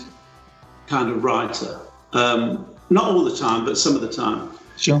lead kind of writer. Not all the time, but some of the time.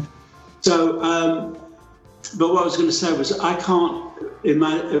 Sure. So, but what I was going to say was, I can't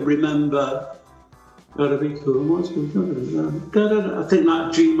remember. Gotta be cool. I think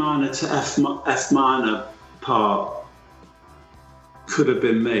that G minor to F minor part could have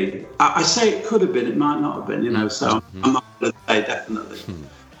been me. I say it could have been, it might not have been, so I'm not going to say definitely.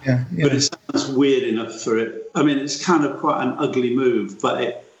 Yeah. But it sounds weird enough for it. I mean, it's kind of quite an ugly move, but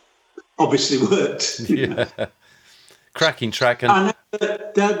it obviously worked. Yeah. Cracking track. And I know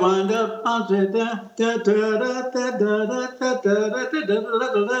that wind up.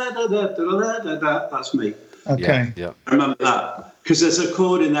 That's me. Okay. Yeah. I remember that. Because there's a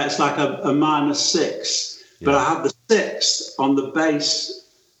chord in there, it's like a minor 6. But I have the 6th on the bass,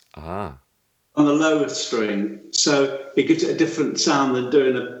 on the lower string, so it gives it a different sound than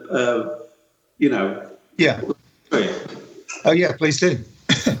doing Yeah. Oh yeah, please do.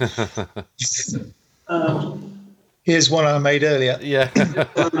 Here's one I made earlier. Yeah.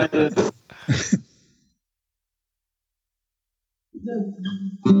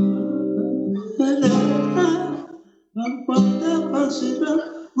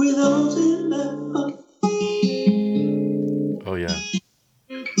 Oh yeah.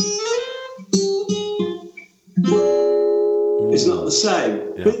 It's not the same.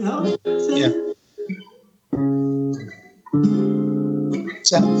 Yeah.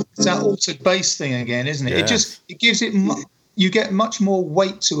 It's that altered bass thing again, isn't it? Yes. It gives it. You get much more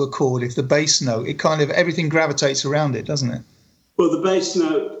weight to a chord if the bass note. It kind of everything gravitates around it, doesn't it? Well, the bass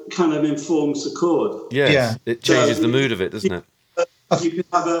note kind of informs the chord. Yes. Yeah. It changes the mood of it, doesn't it? You can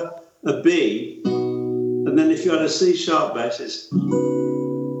have a B, and then if you had a C sharp bass, it's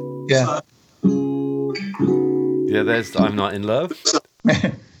Yeah. Yeah. There's I'm Not in Love.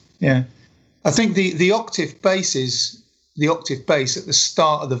 Yeah. I think the octave bass is the octave bass at the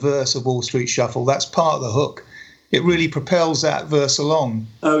start of the verse of Wall Street Shuffle. That's part of the hook. It really propels that verse along.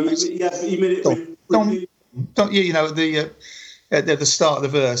 Oh, you mean it at the start of the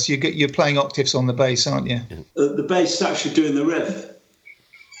verse, you're playing octaves on the bass, aren't you? the bass is actually doing the riff.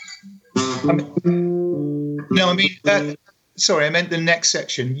 Sorry, I meant the next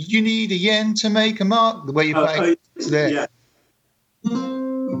section. You need a yen to make a mark. The way you're playing there. Yeah.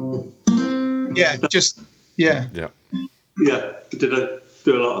 Yeah, Yeah. Yeah, did I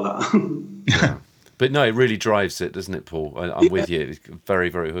do a lot of that? Yeah. But no, it really drives it, doesn't it, Paul? I'm with you. It's very,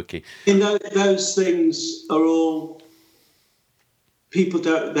 very hooky. Those things are all people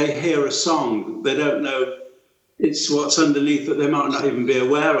they hear a song, they don't know it's what's underneath that they might not even be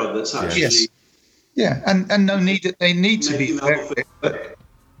aware of. That's actually yeah, and no need that they need to be aware of it, but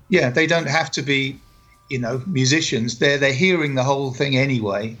they don't have to be, musicians. They're hearing the whole thing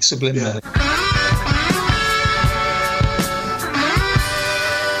anyway, subliminally.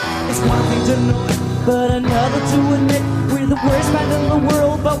 It's one thing to know it, but another to admit we're the worst band in the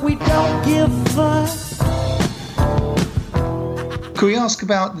world, but we don't give a fuck. Can we ask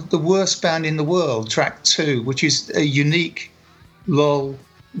about the worst band in the world, track 2, which is a unique Lol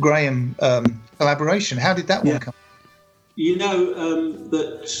Graham collaboration? How did that one come? You know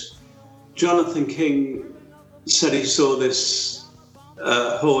that Jonathan King said he saw this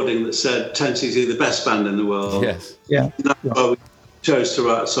hoarding that said Tensies are the best band in the world. Yes. Yeah. That's why we chose to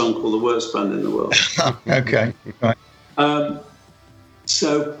write a song called The Worst Band in the World. Okay. Right.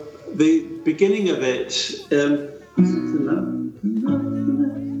 So the beginning of it,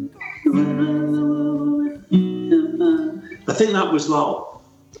 I think that was Lol.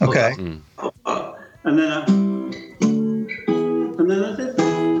 Okay. And then I did,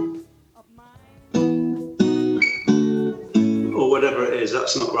 or whatever it is.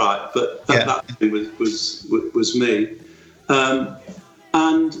 That's not right, but that thing was me. And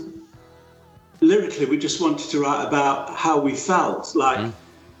lyrically, we just wanted to write about how we felt. Like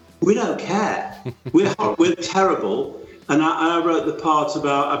we don't care. We're terrible. And I wrote the part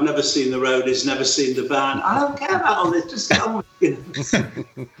about I've never seen the Roadies, never seen the band. I don't care about all this. Just get on with it.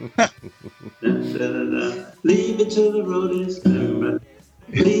 Leave it to the Roadies.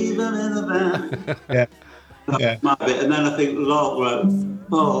 Leave them in the band. Yeah. That's my bit. And then I think Lol wrote,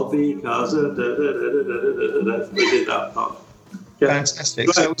 because we did that part. Yeah. Fantastic.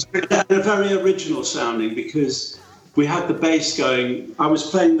 Right. So it was a very original sounding because we had the bass going. I was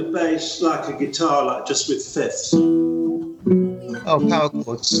playing the bass like a guitar, like just with fifths. power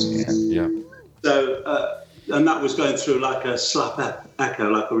chords. Yeah. So, and that was going through like a slap echo,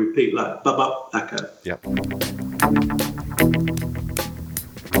 like a repeat, like bub echo. Yeah.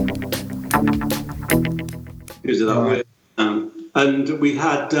 Because of that weird. And we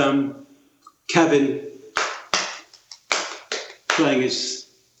had Kevin playing his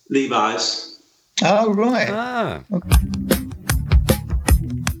Levi's. Oh, right. Ah. Okay.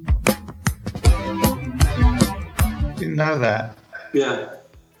 Didn't know that. Yeah,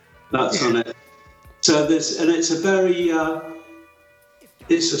 that's on it. So this, and it's a very,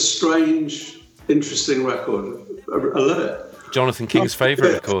 it's a strange, interesting record. I love it. Jonathan King's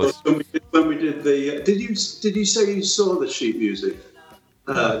favourite, of course. When we did the, did you say you saw the sheet music?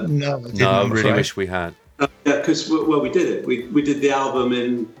 No, I didn't, No, I I'm really afraid. wish we had. Yeah, because we did it. We did the album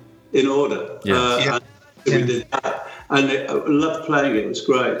in order. Yeah. And we did that, and I loved playing it. It was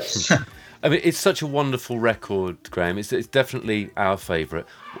great. I mean, it's such a wonderful record, Graham. It's definitely our favourite.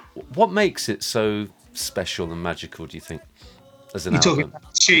 What makes it so special and magical, do you think, as an You're album? talking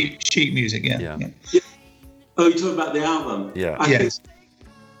about sheet music, yeah. Yeah. Oh, you're talking about the album? Yeah. I think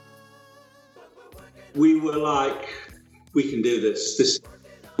we were like, we can do this.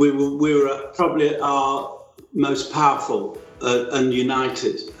 We were probably at our most powerful and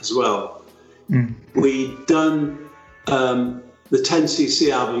united as well. Mm. We'd done the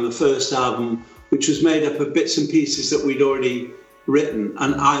 10cc album, the first album, which was made up of bits and pieces that we'd already written,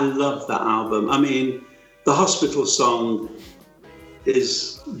 and I love that album. I mean, the Hospital song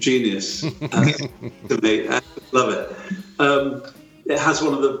is genius to me. I love it. It has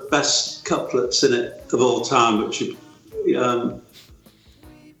one of the best couplets in it of all time, which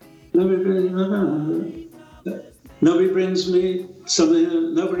nobody brings me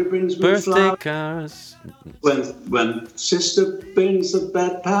something. Nobody brings me Birthday flowers. cards. When sister brings the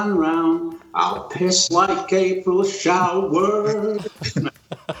bedpan round, I'll piss like April shower.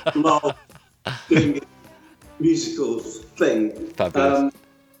 Lol, doing a musical thing. Fabulous.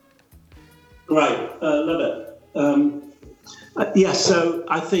 Great, love it. So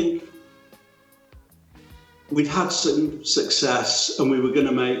I think we'd had some success and we were going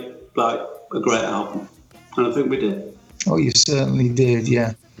to make like a great album, and I think we did. Oh, you certainly did,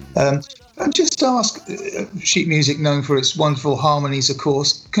 yeah. I'd just ask, sheet music known for its wonderful harmonies, of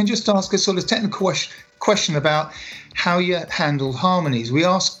course, can just ask a sort of technical question about how you handled harmonies. We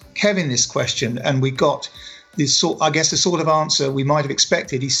asked Kevin this question and we got this sort of answer we might have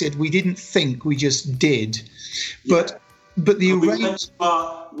expected. He said, we didn't think, we just did. But the arrangement...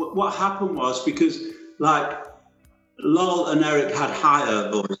 What happened was, because like Lol and Eric had higher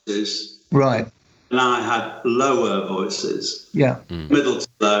voices. Right. And I had lower voices. Yeah. Middle to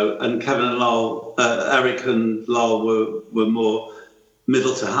low, and Kevin and Lol, Eric and Lol were more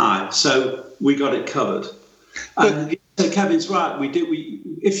middle to high. So we got it covered. And so Kevin's right.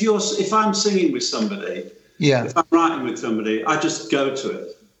 If I'm singing with somebody, if I'm writing with somebody, I just go to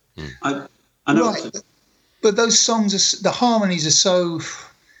it. I know what to do. But those songs, the harmonies are so...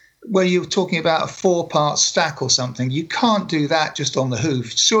 Where you're talking about a 4-part stack or something, you can't do that just on the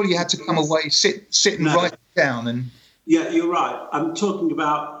hoof. Surely you had to come away, sit and write it down. And yeah, you're right. I'm talking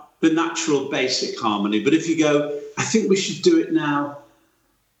about the natural basic harmony. But if you go, I think we should do it now,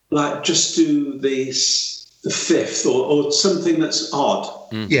 like just do this the fifth or something that's odd.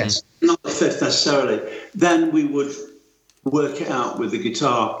 Mm-hmm. Yes. Not the fifth necessarily. Then we would work it out with the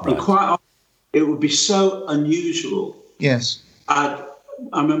guitar. Right. And quite often it would be so unusual. Yes. I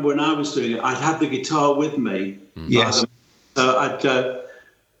remember when I was doing it, I'd have the guitar with me. Yes. So I'd go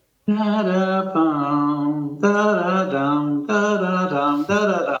da da bum da da dum da da dum da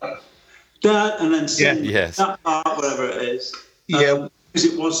da dum da, and then sing that part, whatever it is. Yeah.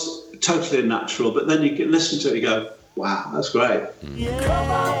 Because it was totally unnatural, but then you can listen to it and go, wow, that's great.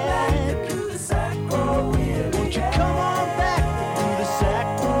 Come on back to the sacro wheel. Won't you come on back to the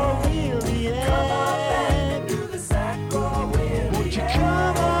sacro wheel? Yeah. Come on back to the sacro wheel. Won't you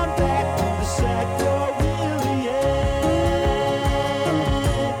come on back to the sacro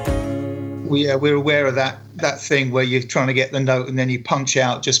wheel? Yeah. We're aware of that thing where you're trying to get the note and then you punch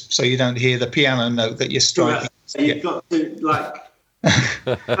out just so you don't hear the piano note that you're striking. And you've got to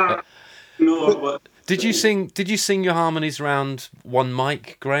Did you sing your harmonies around one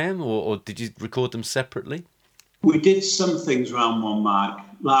mic, Graham, or did you record them separately? We did some things around one mic.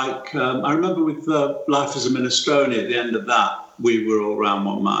 Like I remember with Life as a Minestrone, at the end of that, we were all around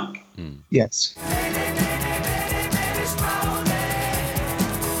one mic. Yes.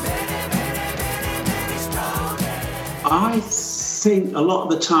 I think a lot of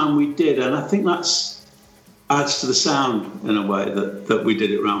the time we did, and I think that's adds to the sound in a way that we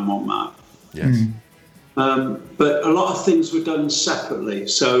did it around one mic. Yes. But a lot of things were done separately,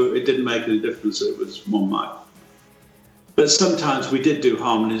 so it didn't make any difference that it was one mic. But sometimes we did do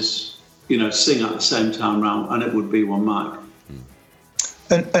harmonies, sing at the same time round, and it would be one mic.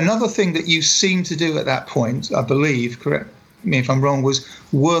 Another thing that you seemed to do at that point, I believe, correct me if I'm wrong, was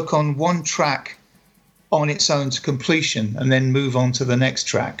work on one track on its own to completion and then move on to the next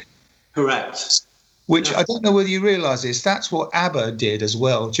track. Correct. Which I don't know whether you realise this, that's what ABBA did as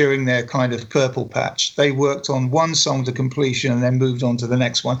well during their kind of purple patch. They worked on one song to completion and then moved on to the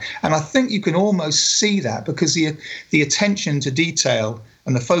next one. And I think you can almost see that because the attention to detail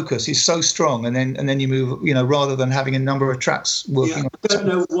and the focus is so strong. And then you move, rather than having a number of tracks working. I don't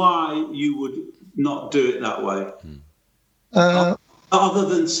know why you would not do it that way. Other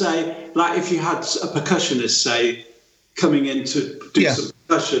than say, like if you had a percussionist, say, coming in to do some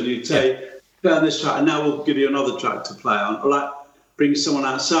percussion, you'd say, play on this track, and now we'll give you another track to play on, or like bring someone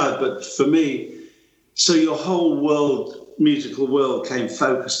outside. But for me, so your whole musical world came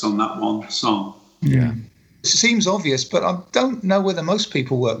focused on that one song. Yeah. It seems obvious, but I don't know whether most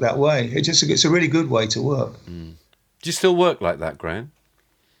people work that way. It's a really good way to work. Do you still work like that, Graham?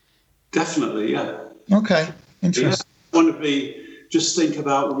 Definitely, yeah. Okay, interesting. I want to just think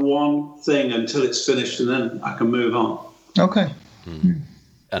about one thing until it's finished, and then I can move on. Okay.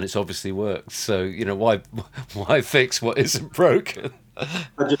 And it's obviously worked. So, why fix what isn't broken?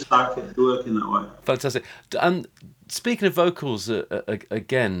 I just like it working that way. Fantastic. Speaking of vocals,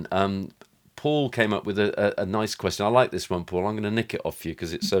 again, Paul came up with a nice question. I like this one, Paul. I'm going to nick it off you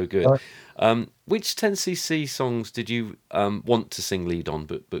because it's so good. Which 10cc songs did you want to sing lead on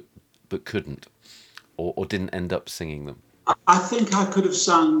but couldn't, or didn't end up singing them? I think I could have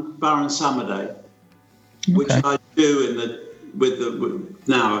sung Baron Samadeh, which I do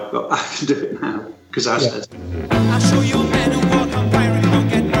now I can do it now because I said. I'll show you a man who walk on fire and don't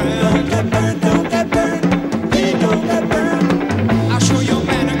get burned. Don't get burned, don't get burned. Hey, don't get burned. I'll show you a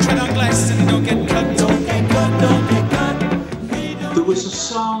man who tread on glass and don't get cut. Don't get cut, don't get cut. There was a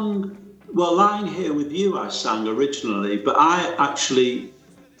song, Lying Here With You I sang originally, but I actually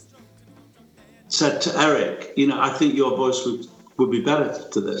said to Eric, I think your voice would be better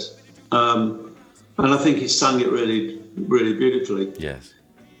to this. And I think he sang it really, really beautifully. Yes.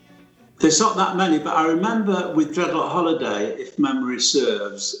 There's not that many, but I remember with Dreadlock Holiday, If Memory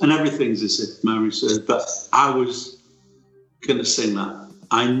Serves, and everything's as if memory serves, but I was going to sing that.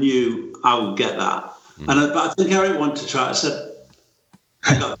 I knew I would get that. But I think Eric wanted to try it. I said,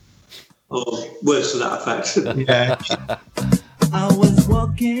 words to that effect. Yeah. I was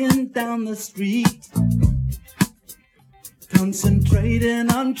walking down the street, concentrating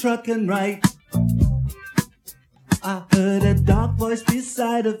on trucking right. I heard a dark voice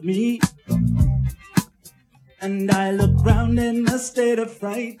beside of me, and I looked round in a state of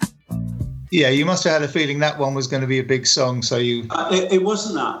fright. Yeah, you must have had a feeling that one was going to be a big song, so you... It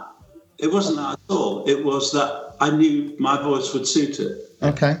wasn't that. It wasn't that at all. It was that I knew my voice would suit it.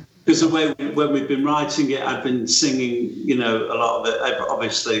 Okay. Because the way when we've been writing it, I've been singing, a lot of it,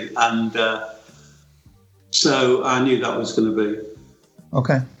 obviously, and so I knew that was going to be.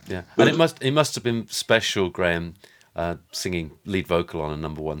 Okay. Yeah, and it must have been special, Graham, singing lead vocal on a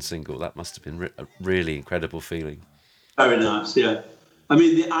 #1 single. That must have been a really incredible feeling. Very nice, yeah. I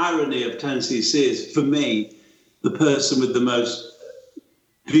mean, the irony of 10cc is, for me, the person with the most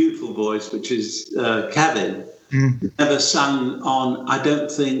beautiful voice, which is Kevin, never sang on, I don't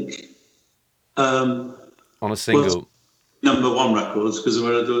think... on a single... number one records, because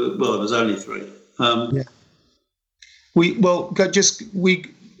there was only 3.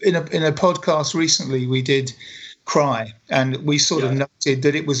 In a podcast recently we did Cry, and we sort of noted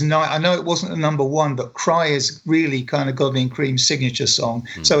that it was I know it wasn't a number one, but Cry is really kind of Godley and Cream's signature song.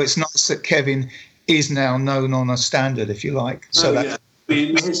 So it's nice that Kevin is now known on a standard, if you like. I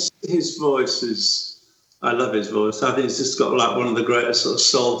mean, his voice is, I love his voice. I think it's just got like one of the greatest sort of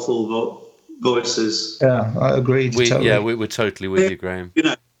soulful voices. Yeah, I agree. We're totally with you, Graham. You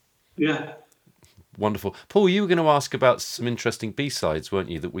know, yeah. Wonderful. Paul, you were going to ask about some interesting B-sides, weren't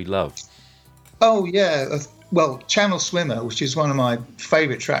you, that we love? Oh, yeah. Well, Channel Swimmer, which is one of my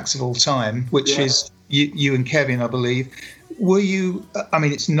favourite tracks of all time, which is you and Kevin, I believe. Were you, I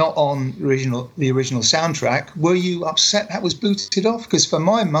mean, it's not on the original soundtrack. Were you upset that was booted off? Because for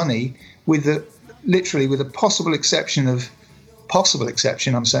my money, with a possible exception,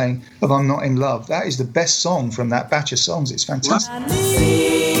 I'm saying, of I'm Not in Love, that is the best song from that batch of songs. It's fantastic.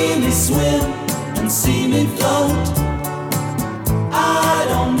 See me swim and see me float. I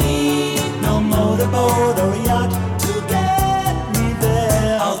don't need no motorboat or yacht to get me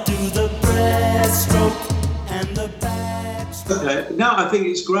there. I'll do the breaststroke and the backstroke. Okay. No, I think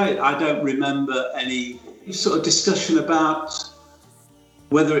it's great. I don't remember any sort of discussion about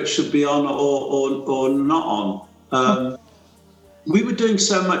whether it should be on or not on. We were doing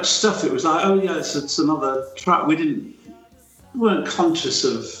so much stuff. It was like, oh yeah, it's another track. We weren't conscious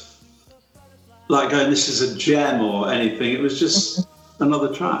of like going, this is a gem or anything. It was just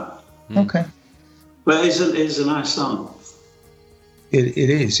another track. Okay. But it is a nice song. It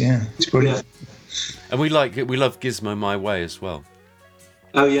is, yeah. It's brilliant. Yeah. And we love Gizmo My Way as well.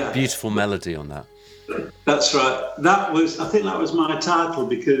 Oh yeah. Beautiful melody on that. That's right. I think that was my title,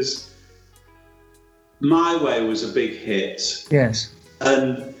 because My Way was a big hit. Yes.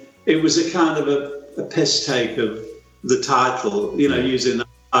 And it was a kind of a piss take of the title, using the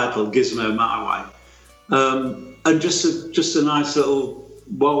title Gizmo My Way. And just a nice little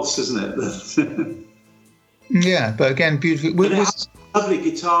waltz, isn't it? Yeah, but again, beautiful. And it has lovely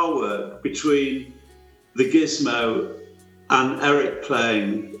guitar work between the Gizmo and Eric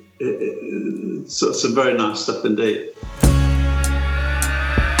playing. Some very nice stuff indeed.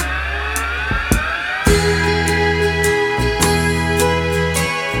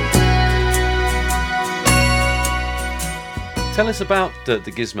 Tell us about the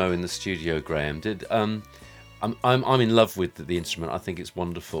Gizmo in the studio, Graham. I'm in love with the instrument. I think it's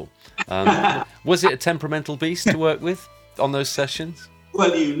wonderful. Was it a temperamental beast to work with on those sessions?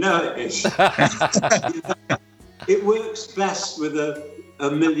 Well, it is. It works best with a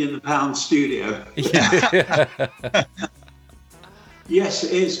 £1 million studio. Yeah. Yes,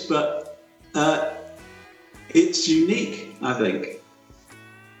 it is, but it's unique, I think.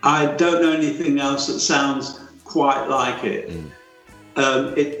 I don't know anything else that sounds quite like it.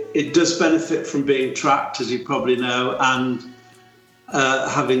 It does benefit from being tracked, as you probably know, and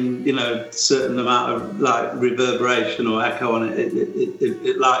having certain amount of like reverberation or echo on it.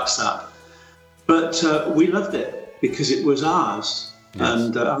 It likes that. But we loved it because it was ours. Yes.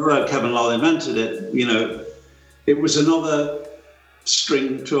 And although Kevin Lowell invented it, it was another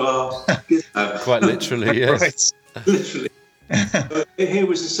string to our guitar. Quite literally, yes. Right. Literally. Here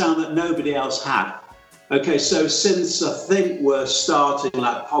was a sound that nobody else had. Okay, so synths, I think, were starting,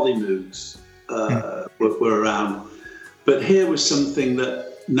 like Polymoogs were around. But here was something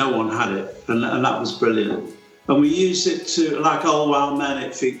that no one had it, and that was brilliant. And we used it to, like Old Wild Men,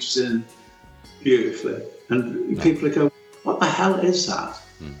 it features in beautifully. And people go, what the hell is that?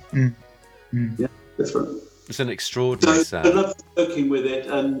 Yeah, different. It's an extraordinary sound. I love working with it,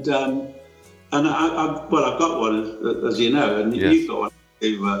 and I've got one, as you know, and yes. You've got one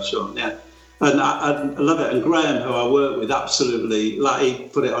too, Sean, yeah. And I love it. And Graham, who I work with, absolutely, like, he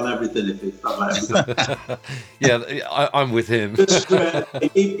put it on everything if he felt like it. Yeah, I'm with him.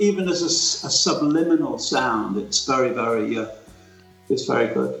 Even as a subliminal sound, it's very, very, it's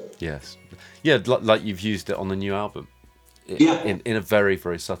very good. Yes. Yeah, like you've used it on the new album. In a very,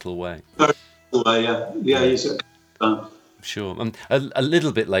 very subtle way. Very subtle way, yeah. Yeah, use it. Sure. A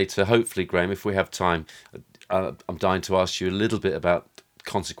little bit later, hopefully, Graham, if we have time, I'm dying to ask you a little bit about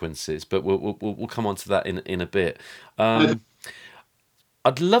Consequences, but we'll come on to that in a bit. I'd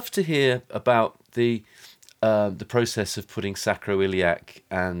love to hear about the the process of putting Sacroiliac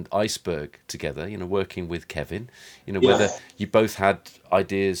and Iceberg together, working with Kevin, whether you both had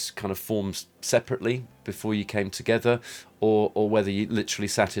ideas kind of formed separately before you came together, or whether you literally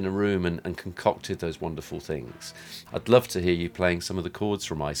sat in a room and concocted those wonderful things. I'd love to hear you playing some of the chords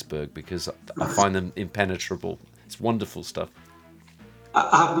from Iceberg, because I find them impenetrable. It's wonderful stuff.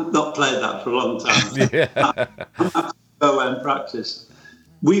 I have not played that for a long time. Yeah. I have to go and practice.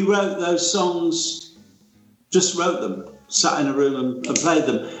 We wrote those songs. Just wrote them, sat in a room and played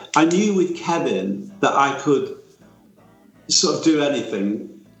them. I knew with Kevin that I could sort of do anything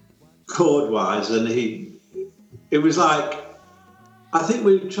chord-wise, and it was like, I think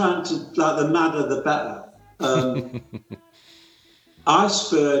we were trying to, like, the madder the better.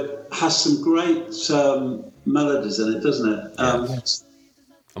 Iceberg has some great melodies in it, doesn't it?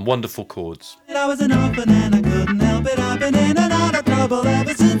 And wonderful chords. I was an orphan and I couldn't help it. I've been in and out of trouble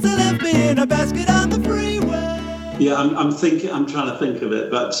ever since I left me in a basket on the freeway. Yeah, I'm trying to think of it,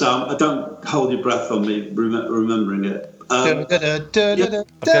 but don't hold your breath on me remembering it. I've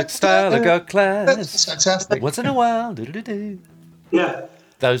got style, I've got class. That's fantastic. Once in a while, Yeah.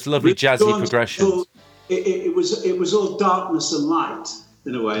 Those lovely jazzy progressions. It was all darkness and light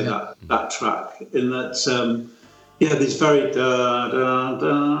in a way, that track, in that these very da da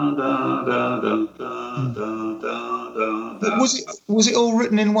da da da da da da da. Was it all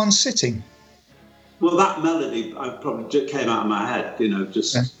written in one sitting? Well, that melody probably just came out of my head,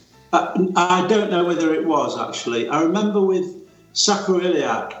 just. Yeah. I don't know whether it was, actually. I remember with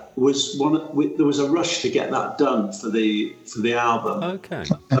Sacroiliac there was a rush to get that done for the album. Okay.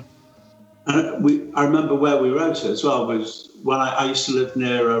 And I remember where we wrote it as well. Was when I used to live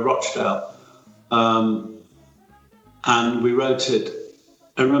near Rochdale, and we wrote it.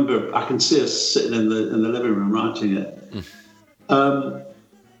 I remember I can see us sitting in the living room writing it.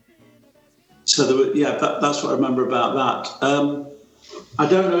 So that's what I remember about that. I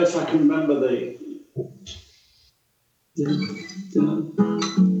don't know if I can remember the.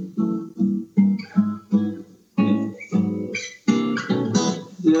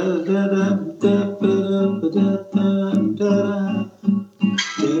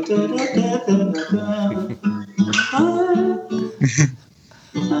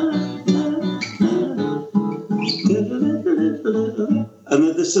 And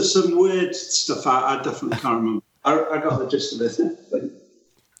there's just some weird stuff I definitely can't remember. I got the gist of it.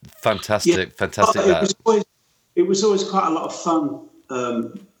 Fantastic. It was always quite a lot of fun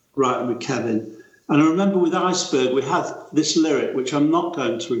writing with Kevin. And I remember with Iceberg, we had this lyric, which I'm not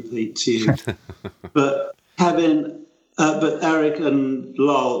going to repeat to you, but Eric and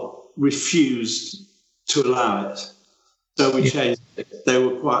Lol refused to allow it. So we changed it. They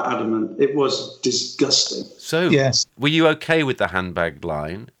were quite adamant. It was disgusting. So, yes. Were you okay with the handbag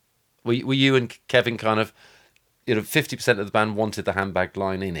line? Were you and Kevin kind of, 50% of the band wanted the handbag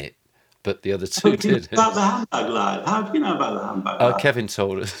line in it, but the other two didn't? About the handbag line? How do you know about the handbag line? Kevin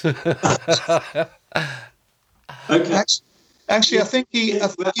told us. Okay. Actually, I think I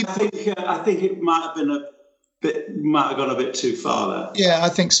think it might have been might have gone a bit too far there. Yeah, I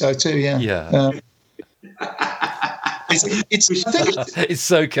think so too. Yeah. Yeah. It's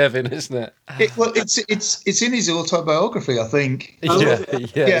so Kevin, isn't it? It's in his autobiography, I think. Yeah,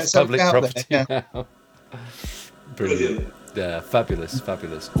 it's public property now. Brilliant. Yeah, fabulous.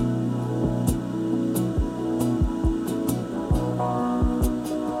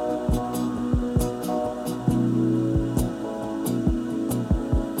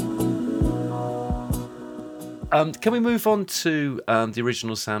 Can we move on to the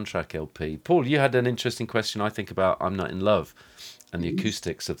original soundtrack LP? Paul, you had an interesting question, I think, about I'm Not in Love and the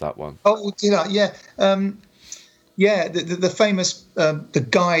acoustics of that one. Oh, yeah. The famous the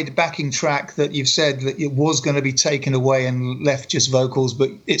guide backing track that you've said that it was going to be taken away and left just vocals,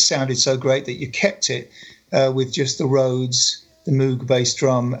 but it sounded so great that you kept it with just the Rhodes, the Moog bass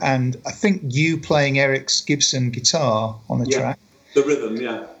drum, and I think you playing Eric's Gibson guitar on the track. The rhythm,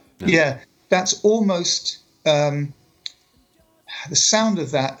 yeah. Yeah, that's almost... the sound of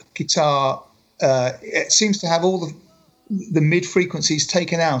that guitar, it seems to have all the mid frequencies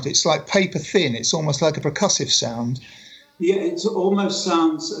taken out. It's like paper thin. It's almost like a percussive sound. Yeah, it almost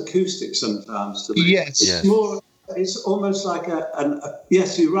sounds acoustic sometimes to me. Yes. It's almost like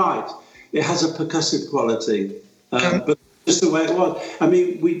yes, you're right. It has a percussive quality, but just the way it was. I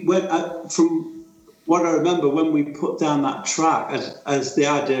mean, we went from what I remember when we put down that track, as the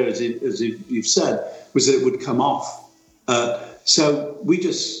idea, as you've said, was that it would come off. So we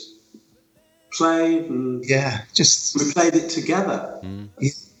just played and we played it together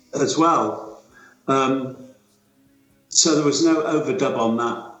as well. So there was no overdubs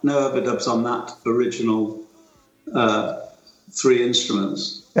on that original three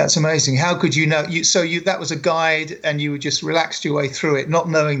instruments. That's amazing. How could you know? That was a guide, and you just relaxed your way through it, not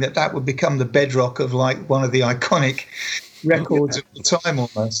knowing that would become the bedrock of like one of the iconic records of the time,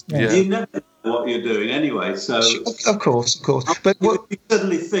 almost. Yeah. You never know what you're doing anyway. So of course. But what you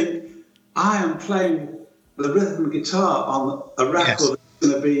suddenly think, I am playing the rhythm guitar on a record that's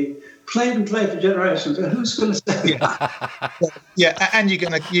going to be played and played for generations. Who's going to say that? Yeah, and you're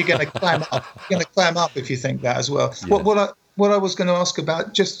gonna clam up. You're gonna clam up if you think that as well. Yeah. What I was going to ask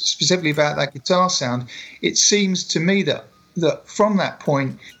about, just specifically about that guitar sound, it seems to me that from that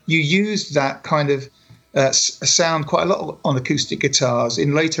point you used that kind of sound quite a lot on acoustic guitars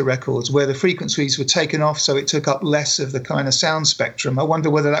in later records, where the frequencies were taken off, so it took up less of the kind of sound spectrum. I wonder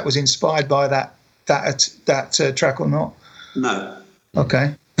whether that was inspired by that track or not. No.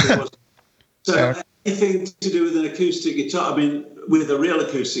 Okay. So anything to do with an acoustic guitar, I mean, with a real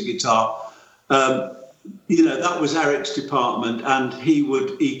acoustic guitar, that was Eric's department, and he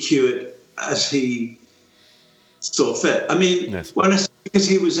would EQ it as he saw fit. I mean, because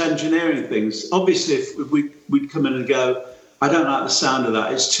he was engineering things, obviously if we'd come in and go, I don't like the sound of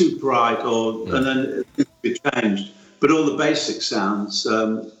that, it's too bright, and then it would be changed. But all the basic sounds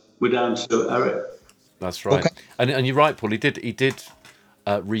were down to Eric. That's right. Okay. And you're right, Paul, he did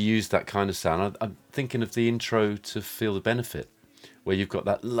reuse that kind of sound. I'm thinking of the intro to Feel the Benefit, where you've got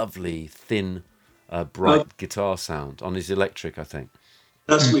that lovely, thin, bright guitar sound on his electric, I think.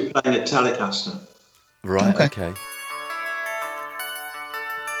 That's me playing a Telecaster. Right, okay.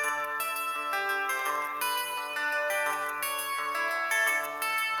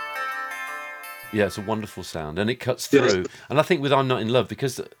 Yeah, it's a wonderful sound, and it cuts through. And I think with I'm Not in Love,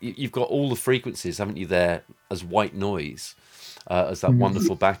 because you've got all the frequencies, haven't you, there as white noise, as that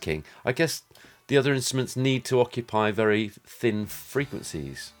wonderful backing. I guess the other instruments need to occupy very thin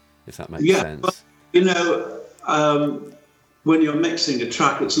frequencies, if that makes sense. But, when you're mixing a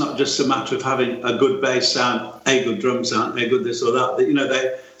track, it's not just a matter of having a good bass sound, a good drum sound, a good this or that.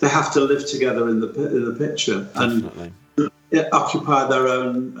 They have to live together in the picture. Definitely. And occupy their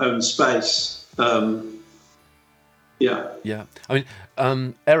own space. Yeah. I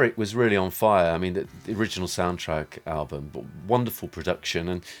mean, Eric was really on fire. I mean, the original soundtrack album, but wonderful production,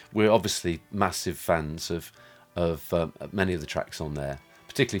 and we're obviously massive fans of many of the tracks on there.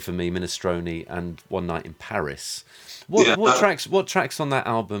 Particularly for me, Minestrone and One Night in Paris. What tracks on that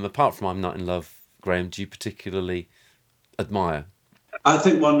album, apart from I'm Not in Love, Graham, do you particularly admire? I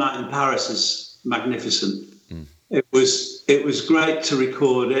think One Night in Paris is magnificent. It was great to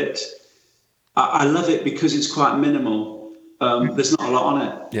record it. I love it because it's quite minimal. There's not a lot on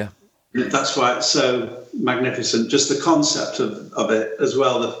it. Yeah. That's why it's so magnificent. Just the concept of it as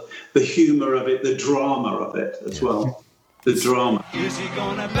well, the humour of it, the drama of it as well. The drama. Is he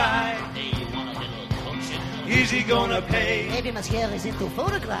gonna buy? Hey, you want a little coaching? Is he gonna pay? Maybe Monsieur is into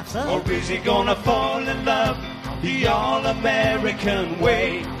photographs, huh? Or is he gonna fall in love the all-American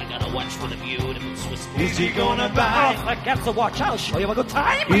way? I got a watch with a beautiful Swiss. Is he gonna buy? Oh, forget the watch, I'll show you a good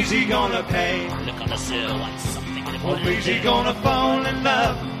time. Is he gonna pay? Look on the sill, want something in the Or is he gonna fall in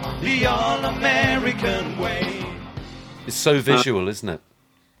love the all-American way? It's so visual, isn't it?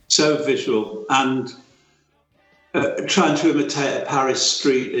 So visual, and trying to imitate a Paris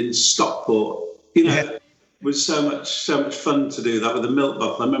street in Stockport, was so much fun to do that with a milk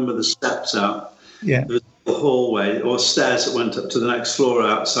bottle. I remember the steps out, the hallway or stairs that went up to the next floor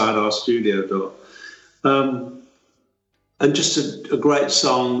outside our studio door, and just a great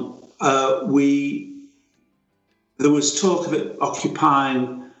song. There was talk of it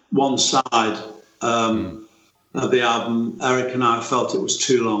occupying one side of the album. Eric and I felt it was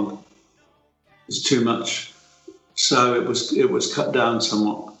too long. It was too much. So it was cut down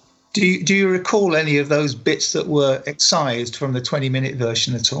somewhat. Do you recall any of those bits that were excised from the 20-minute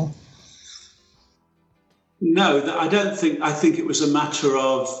version at all? No, I don't think. I think it was a matter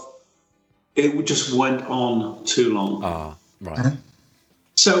of it just went on too long. Ah, right.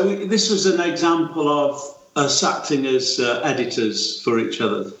 So this was an example of us acting as editors for each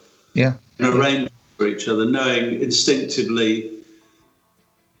other. Yeah. Arranging for each other, knowing instinctively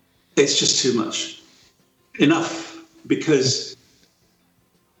it's just too much. Enough, because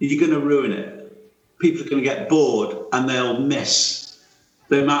you're going to ruin it. People are going to get bored and they'll miss.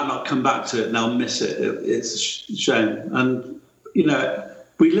 They might not come back to it and they'll miss it. It's a shame. And,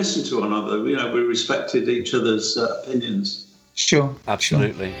 we listened to one another. We respected each other's opinions. Sure.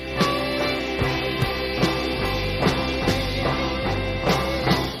 Absolutely.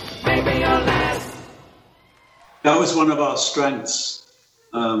 That was one of our strengths,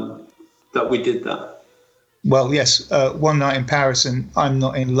 that we did that. Well, yes, One Night in Paris and I'm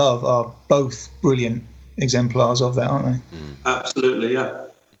Not in Love are both brilliant exemplars of that, aren't they? Absolutely, yeah.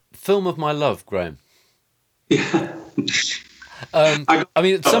 Film of my love, Graham. Yeah. I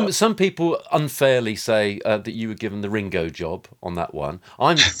mean, some people unfairly say that you were given the Ringo job on that one.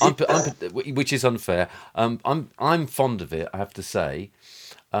 I'm which is unfair. I'm fond of it, I have to say.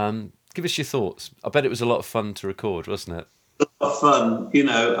 Give us your thoughts. I bet it was a lot of fun to record, wasn't it? A lot of fun. You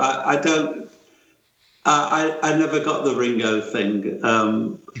know, I never got the Ringo thing,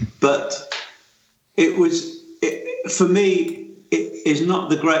 but for me, it is not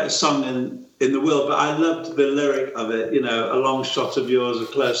the greatest song in the world, but I loved the lyric of it, you know, a long shot of yours, a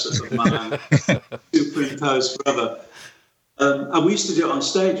close-up of mine, superimposed forever. And we used to do it on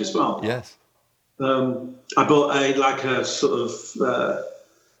stage as well. Yes. I bought a sort of,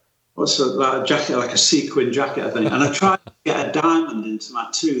 a jacket, like a sequin jacket, I think. And I tried to get a diamond into my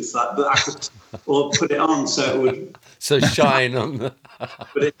tooth, but I could, or put it on so it would... So shine on the...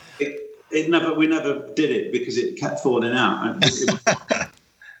 But we never did it because it kept falling out.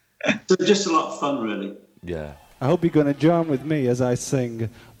 So just a lot of fun, really. Yeah. I hope you're going to join with me as I sing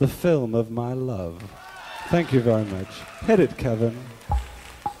The Film of My Love. Thank you very much. Hit it, Kevin.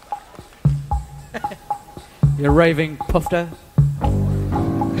 You're raving pufter.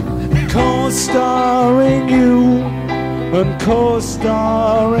 Co-starring you and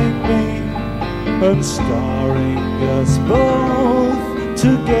co-starring me and starring us both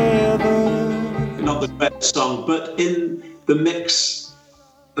together. Not the best song, but in the mix,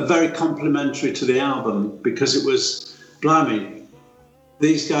 very complimentary to the album, because it was, blimey,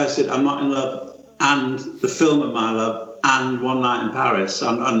 these guys did I'm Not in Love and The Film of My Love and One Night in Paris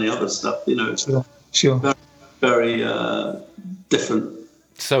and the other stuff, you know. It's Sure. very, very different.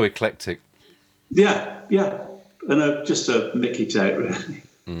 So eclectic. Yeah. And just a Mickey take, really.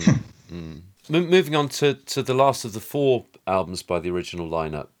 Moving on to the last of the 4 albums by the original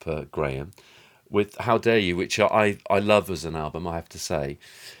lineup, Graham, with How Dare You, which I love as an album, I have to say.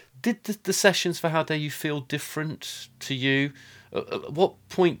 Did the sessions for How Dare You feel different to you? At what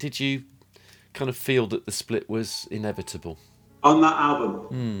point did you kind of feel that the split was inevitable? On that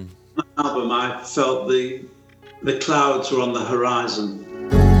album, I felt the clouds were on the horizon.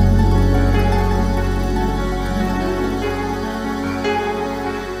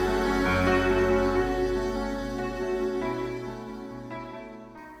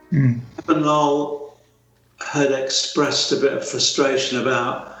 Kevin Lowell had expressed a bit of frustration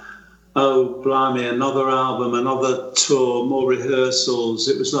about, oh, blimey, another album, another tour, more rehearsals.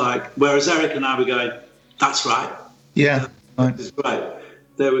 It was like, whereas Eric and I were going, that's right. Yeah. It's great.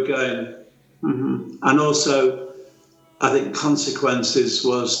 They were going, And also, I think Consequences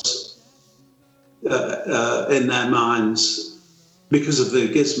was in their minds because of the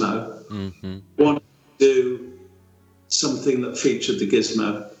gizmo. Wanted to do something that featured the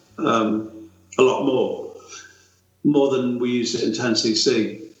gizmo a lot more than we use it in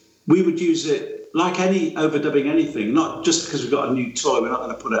 10cc. We would use it like any overdubbing anything, not just because we've got a new toy, we're not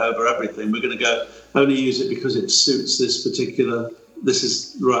going to put it over everything. We're going to go only use it because it suits this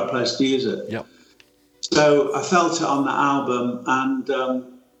is the right place to use it. Yep. So I felt it on the album, and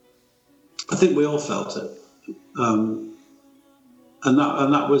I think we all felt it. And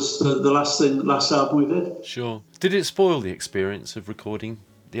that was the last album we did. Sure. Did it spoil the experience of recording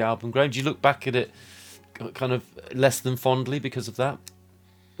the album, Graham? Do you look back at it kind of less than fondly because of that?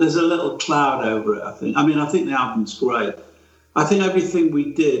 There's a little cloud over it, I think. I mean, I think the album's great. I think everything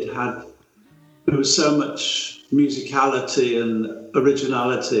we did there was so much musicality and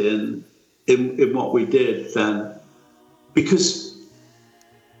originality in what we did then, because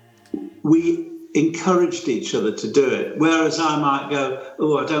we encouraged each other to do it. Whereas I might go,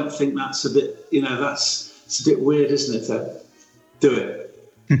 oh, I don't think that's a bit, it's a bit weird, isn't it? Do it.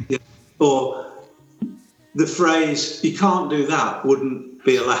 Yeah. Or the phrase, you can't do that, wouldn't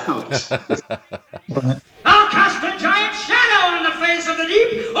be allowed. I'll cast a giant shadow on the face of the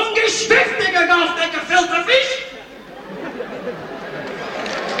deep, ungeschäftiger Golfdecker Filterfisch.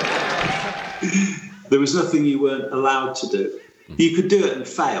 There was nothing you weren't allowed to do. You could do it and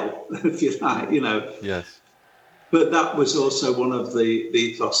fail, if you like, Yes. But that was also one of the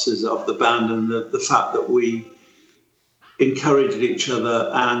ethoses of the band, and the fact that we encouraged each other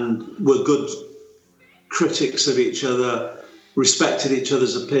and were good critics of each other, respected each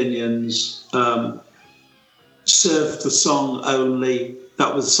other's opinions, served the song only.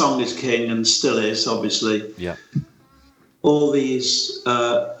 That was Song is King and still is, obviously. Yeah. All these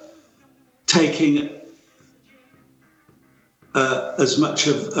taking as much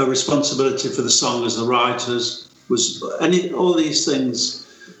of a responsibility for the song as the writers all these things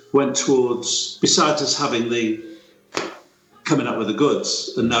went towards, besides us having coming up with the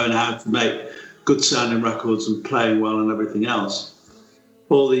goods and knowing how to make good sounding records and playing well and everything else.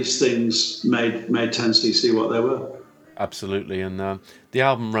 All these things made 10cc what they were. Absolutely, and the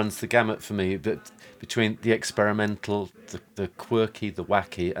album runs the gamut for me, but between the experimental, the quirky, the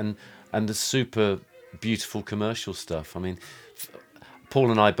wacky, and the super beautiful commercial stuff. I mean,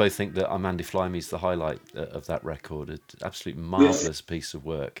 Paul and I both think that Mandy Fly Me's the highlight of that record. An absolute marvellous piece of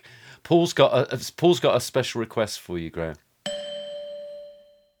work. Paul's got a special request for you, Graham.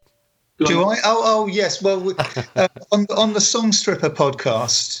 Do I? Oh, yes. Well, on the Song Stripper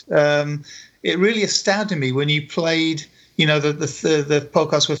podcast, it really astounded me when you played, the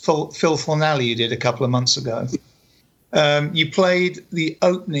podcast with Phil Fornelli you did a couple of months ago. You played the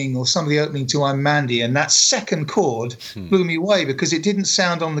opening or some of the opening to I'm Mandy, and that second chord blew me away because it didn't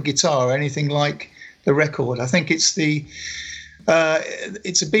sound on the guitar or anything like the record. I think it's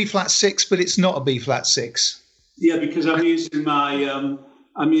it's a B flat 6, but it's not a B flat 6. Yeah, because I'm using my.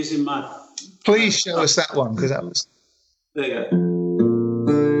 Please show us that one, because that was. There you go.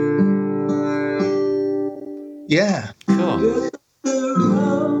 Yeah. Cool.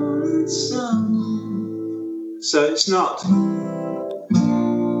 So it's not.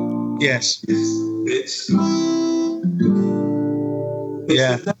 Yes. It's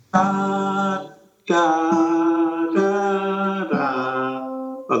yeah. Da, da, da, da.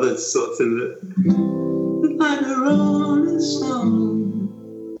 Oh, that's sort of thing that. Like a rolling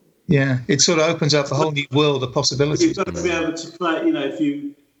stone. Yeah, it sort of opens up a whole new world of possibilities. You've got to be able to play.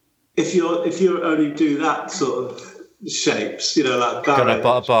 If you only do that sort of shapes, like got a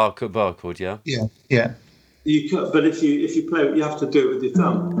bar chord, yeah. Yeah. You could, but if you play, you have to do it with your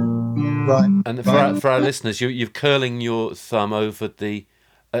thumb. Right. And for our listeners, you're curling your thumb over the.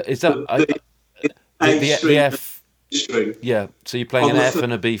 Is that the F string? Yeah. So you're playing an F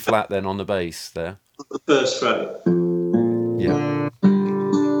and a B flat then on the bass there. The first fret. Yeah.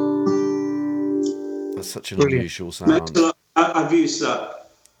 That's such an unusual sound. I've used that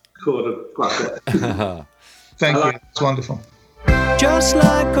chord quite a bit. Thank you. It's wonderful. Just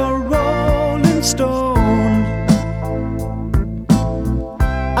like a rolling stone,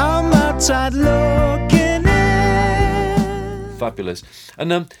 I'm outside looking in. Fabulous.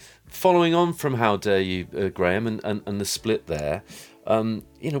 And following on from How Dare You, Graham, and the split there,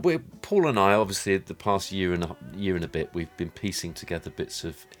 Paul and I, obviously, the past year and a bit, we've been piecing together bits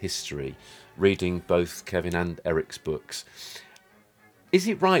of history, reading both Kevin and Eric's books. Is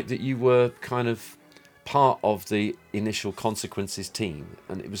it right that you were kind of part of the initial Consequences team,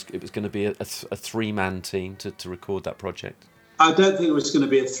 and it was going to be a three-man team to record that project? I don't think it was going to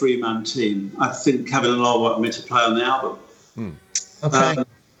be a three-man team. I think Kevin and Lowell wanted me to play on the album. Okay.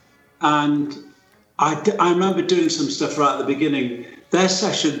 And I remember doing some stuff right at the beginning. Their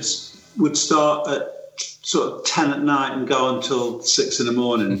sessions would start at sort of 10 at night and go until 6 in the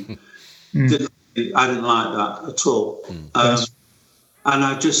morning. I didn't like that at all. And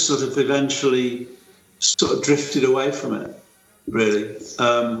I just sort of eventually sort of drifted away from it, really.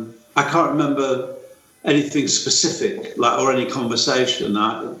 I can't remember anything specific, or any conversation.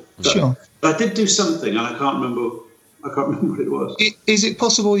 Sure. But I did do something, and I can't remember what it was. Is it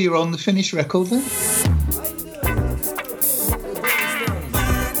possible you're on the finished record then?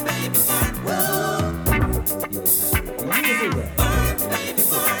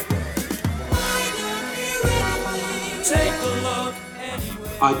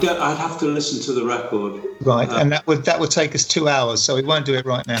 I'd have to listen to the record. Right, and that would take us 2 hours, so we won't do it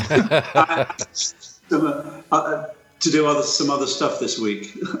right now. To do some other stuff this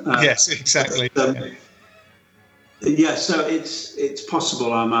week. Yes, exactly. Yeah, so it's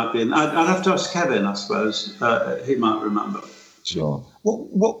possible I might be. I'd have to ask Kevin, I suppose. He might remember. Sure.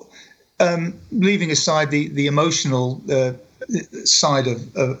 What leaving aside the emotional side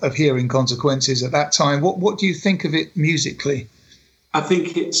of hearing Consequences at that time, what do you think of it musically? I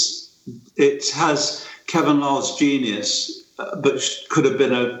think it has Kevin Lowell's genius, but could have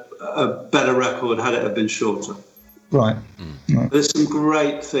been a better record had it have been shorter. Right. There's some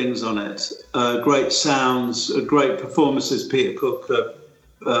great things on it, great sounds, great performances. Peter Cook,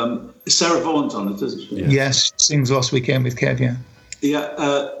 Sarah Vaughan's on it, isn't she? Yeah. Yes, sings Last Weekend with Kev, yeah.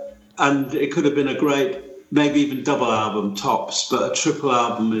 Yeah, and it could have been a great, maybe even double album tops, but a triple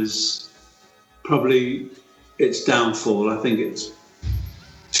album is probably its downfall. I think it's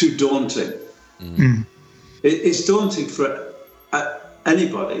too daunting. It's daunting for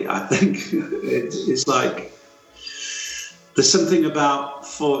anybody, I think. It's like there's something about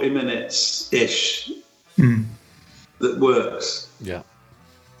 40 minutes-ish that works. Yeah.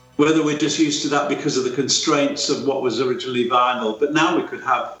 Whether we're just used to that because of the constraints of what was originally vinyl, but now we could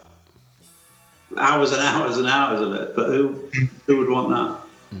have hours and hours and hours of it. But who would want that?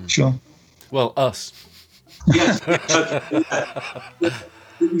 Sure. Well, us. Yes. Okay. Yeah.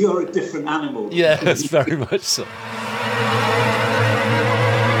 You're a different animal. Yes, very much so.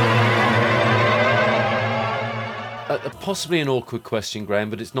 Possibly an awkward question, Graham,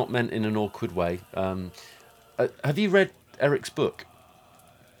 but it's not meant in an awkward way. Have you read Eric's book?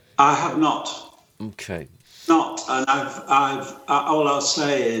 I have not. Okay. Not, and I've. All I'll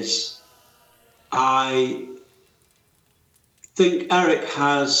say is, I think Eric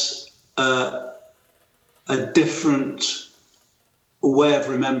has a different way of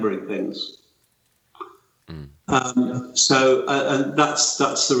remembering things. So, and that's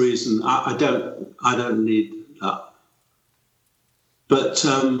the reason I don't need that. But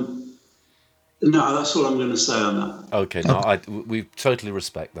no, that's all I'm going to say on that. Okay, no, we totally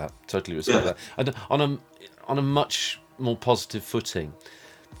respect that. Totally respect that. And on a much more positive footing,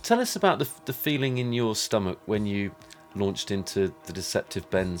 tell us about the feeling in your stomach when you launched into the Deceptive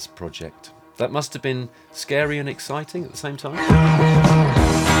Bends project. That must have been scary and exciting at the same time.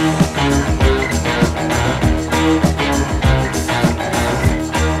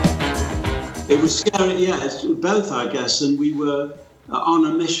 It was scary, yeah, it's both, I guess, and we were on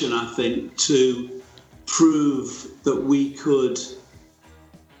a mission, I think, to prove that we could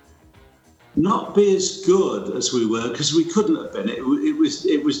not be as good as we were, because we couldn't have been.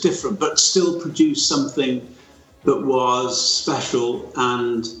 It was different, but still produce something that was special,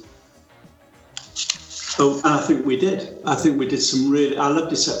 and I think we did. I think we did some really. I love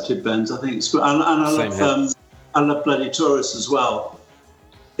Deceptive Bends. I think it's good, and I love Bloody Taurus as well,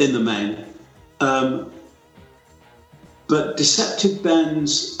 in the main. But Deceptive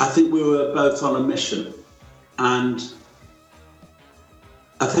Bends, I think we were both on a mission, and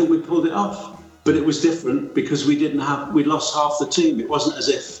I think we pulled it off. But it was different because we lost half the team. It wasn't as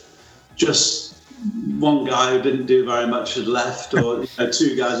if just one guy who didn't do very much had left, or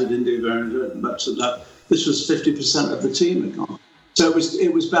two guys who didn't do very much had left. This was 50% of the team had gone. So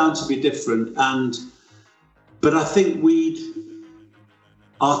it was bound to be different. But I think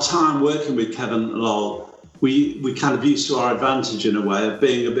our time working with Kevin Lowell, we kind of used to our advantage in a way of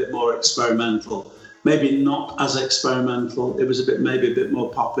being a bit more experimental. Maybe not as experimental. It was maybe a bit more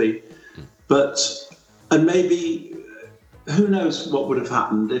poppy, and maybe who knows what would have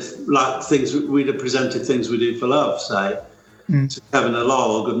happened if, like, we'd have presented Things We Do for Love, say, to Kevin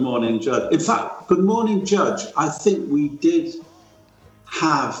Lowell or Good Morning Judge. In fact, Good Morning Judge, I think we did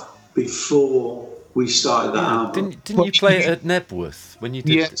have before we started that album. Didn't you play it at Nebworth when you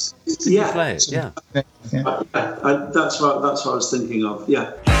did? Yes. Did you play it? Yeah. That's what I was thinking of.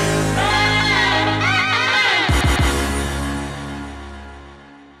 Yeah.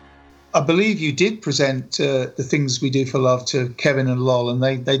 I believe you did present the Things We Do for Love to Kevin and Lol, and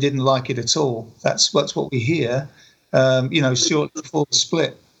they didn't like it at all. That's what we hear. Shortly before the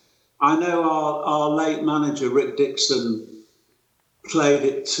split. I know our late manager Rick Dixon played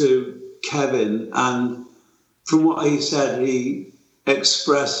it to Kevin, and from what he said, he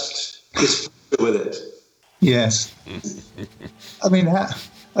expressed displeasure with it. Yes. I mean,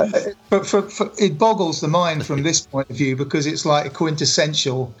 but it boggles the mind from this point of view, because it's like a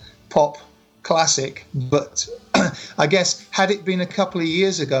quintessential pop classic. But I guess had it been a couple of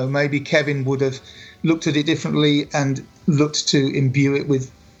years ago, maybe Kevin would have looked at it differently and looked to imbue it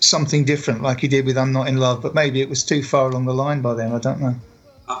with something different, like he did with I'm Not in Love. But maybe it was too far along the line by then. I don't know.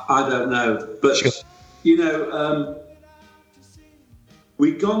 I don't know, but sure.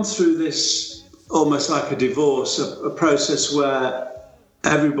 We'd gone through this almost like a divorce, a process where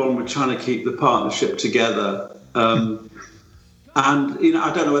everyone were trying to keep the partnership together. And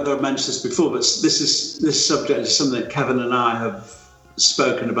I don't know whether I've mentioned this before, but this subject is something that Kevin and I have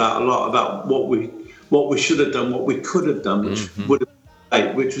spoken about a lot, about what we should have done, what we could have done, which would have been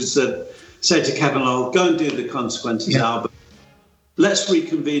great, which was say to Kevin, I'll go and do the Consequences album. Let's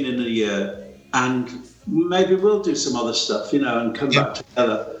reconvene in a year and maybe we'll do some other stuff, and come back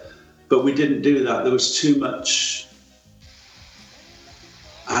together. But we didn't do that. There was too much,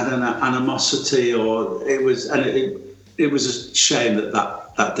 I don't know, animosity, or it was a shame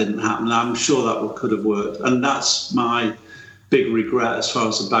that didn't happen. I'm sure that could have worked. And that's my big regret as far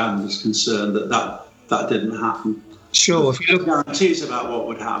as the band is concerned, that didn't happen. Sure. There's no guarantees about what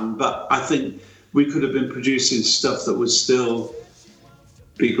would happen, but I think we could have been producing stuff that would still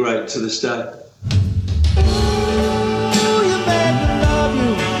be great to this day.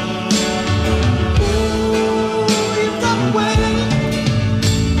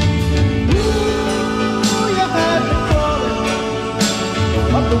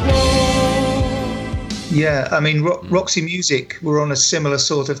 Yeah, I mean, Roxy Music were on a similar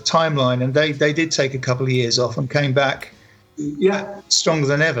sort of timeline, and they did take a couple of years off and came back stronger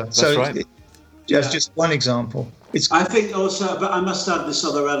than ever. That's right. as just one example. I think also, but I must add this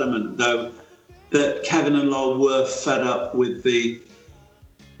other element though, that Kevin and Lol were fed up with the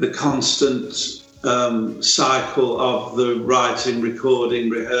constant cycle of the writing, recording,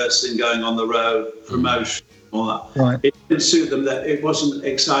 rehearsing, going on the road, promotion, all that. Right. It didn't suit them. That it wasn't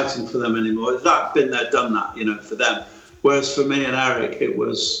exciting for them anymore. That been there, done that, for them. Whereas for me and Eric, it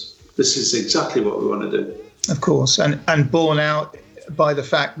was, this is exactly what we want to do. Of course, and borne out by the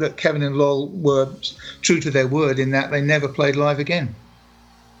fact that Kevin and Lol were true to their word in that they never played live again.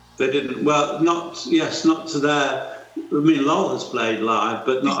 They didn't. Well, not to their. I mean, Lol has played live,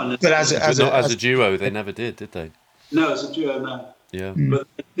 but not as a duo. They never did they? No, as a duo, no. Yeah. But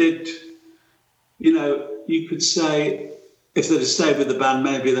they did. You could say if they'd have stayed with the band,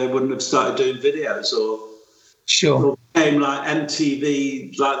 maybe they wouldn't have started doing videos or became like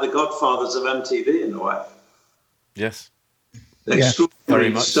MTV, like the godfathers of MTV in a way. Yes. Very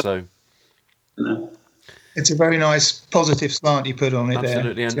much so. It's a very nice positive slant you put on it.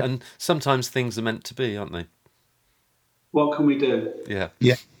 Absolutely, there. and sometimes things are meant to be, aren't they? What can we do? Yeah.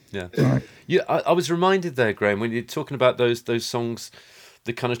 Right. Yeah, I was reminded there, Graham, when you're talking about those songs,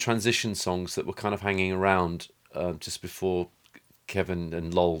 the kind of transition songs that were kind of hanging around just before Kevin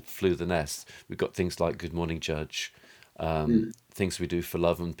and Lol flew the nest. We've got things like Good Morning Judge, Things We Do for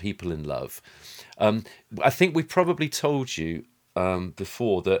Love and People in Love. I think we probably told you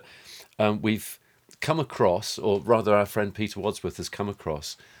before that we've come across, or rather our friend Peter Wadsworth has come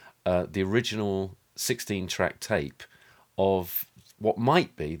across, the original 16-track tape of what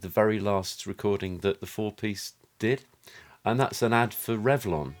might be the very last recording that the four-piece did, and that's an ad for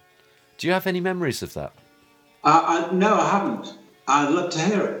Revlon. Do you have any memories of that? No, I haven't. I'd love to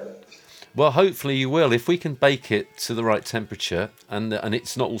hear it. Well, hopefully you will. If we can bake it to the right temperature and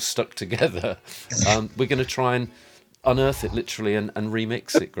it's not all stuck together, we're going to try and unearth it literally and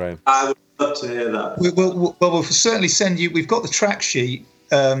remix it, Graham. I would love to hear that. We'll certainly send you. We've got the track sheet.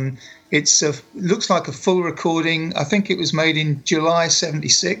 It looks like a full recording. I think it was made in July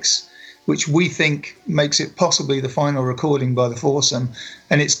 '76, which we think makes it possibly the final recording by the foursome.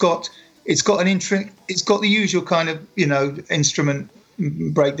 And it's got the usual kind of instrument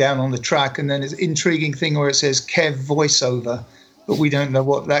breakdown on the track, and then it's an intriguing thing where it says Kev voiceover, but we don't know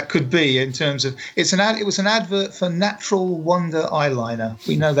what that could be in terms of. It was an advert for Natural Wonder eyeliner.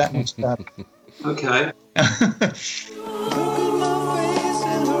 We know that much about it. Okay.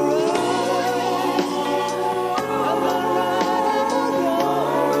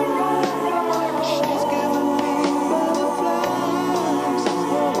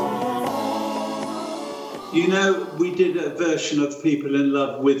 We did a version of People in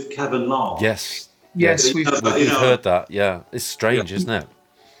Love with Kevin Lol. Yes, we've heard that. Yeah, it's strange, isn't it?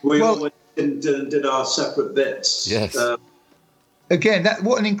 We always did our separate bits. Yes. Again,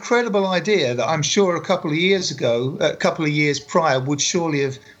 what an incredible idea that I'm sure a couple of years prior would surely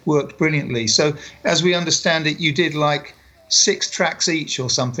have worked brilliantly. So, as we understand it, you did like 6 tracks each or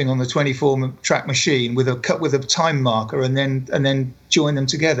something on the 24-track machine with a time marker, and then join them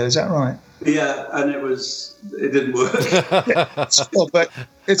together. Is that right? Yeah, and it didn't work. But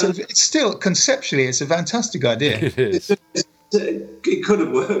it's still conceptually it's a fantastic idea. It is. It could have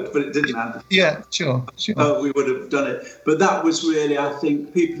worked, but it didn't happen. Yeah, sure. We would have done it. But that was really, I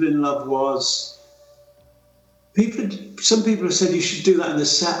think, People in Love was. Some people have said you should do that in the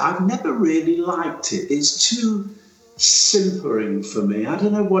set. I've never really liked it. It's too simpering for me. I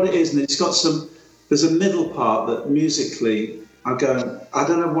don't know what it is, and it's got there's a middle part that musically I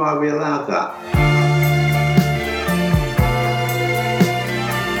don't know why we allowed that.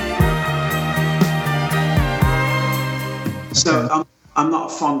 So I'm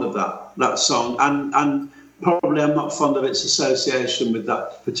not fond of that song, and probably I'm not fond of its association with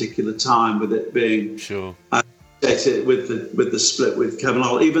that particular time, with it being associated with the split with Kevin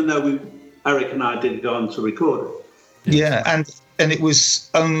Lol, even though Eric and I did go on to record it. Yeah, and it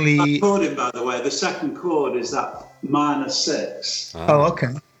was only. That chording, by the way, the second chord is that minor 6. Oh,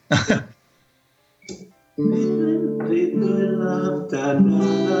 okay.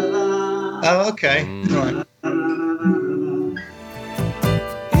 Oh, okay. Right.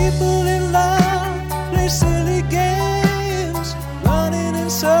 People in love play silly games, running in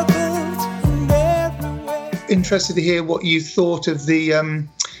circles and everywhere. Interested to hear what you thought of the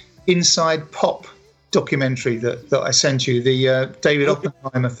Inside Pop documentary that I sent you, the David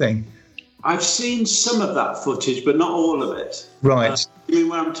Oppenheimer thing. I've seen some of that footage, but not all of it. Right. You mean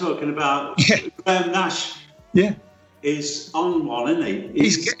where I'm talking about? Yeah. Graham Nash is on one, isn't he?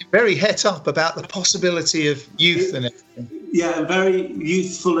 He's getting very het up about the possibility of youth and everything. Yeah, very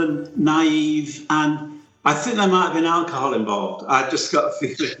youthful and naive, and I think there might have been alcohol involved. I just got a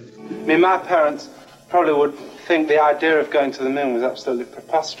feeling. I mean, my parents probably would think the idea of going to the moon was absolutely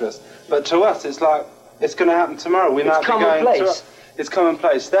preposterous. But to us, it's like, it's going to happen tomorrow. We might be going to... It's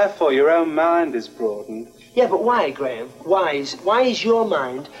commonplace. Therefore, your own mind is broadened. Yeah, but why, Graham? Why is your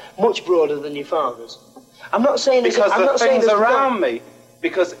mind much broader than your father's? I'm not saying... Because the things around me,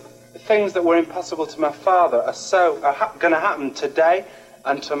 because things that were impossible to my father are going to happen today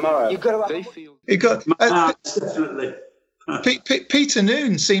and tomorrow. You've got to... Definitely. Peter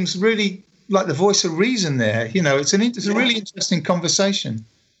Noon seems really like the voice of reason there. You know, it's a really interesting conversation.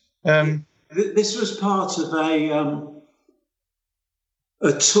 This was part of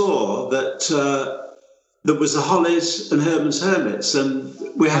a tour that was the Hollies and Herman's Hermits, and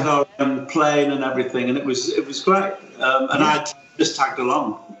we had our own plane and everything, and it was great. And I just tagged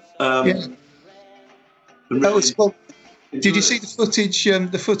along. That was well. Did you see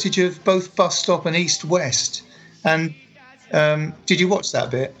the footage of both Bus Stop and East West? And did you watch that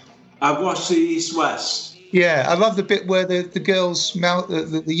bit? I watched the East West. Yeah, I love the bit where the girls mouth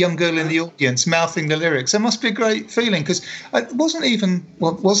the young girl in the audience mouthing the lyrics. That must be a great feeling, because it wasn't even.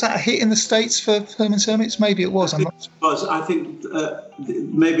 Well, was that a hit in the States for Herman's Hermits? Maybe it was. I think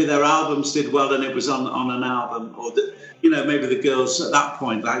maybe their albums did well, and it was on an album, or maybe the girls at that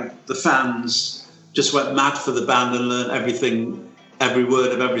point, like the fans, just went mad for the band and learned every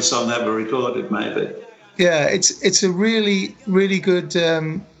word of every song they ever recorded. Maybe. Yeah, it's a really, really good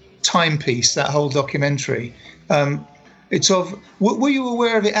timepiece, that whole documentary. Were you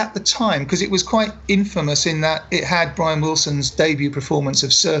aware of it at the time? Because it was quite infamous in that it had Brian Wilson's debut performance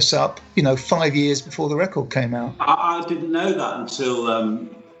of Surf's Up, 5 years before the record came out. I didn't know that until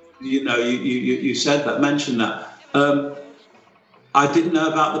you said that, mentioned that. I didn't know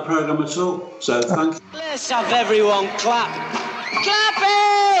about the programme at all, so thank you. Let's have everyone clap.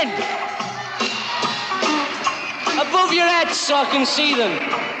 Clapping! Above your heads so I can see them.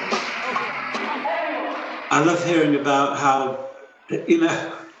 I love hearing about how, in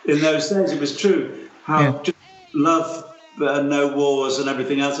those days it was true, how just love, no wars and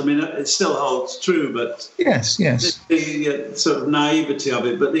everything else. I mean, it still holds true, but yes, the sort of naivety of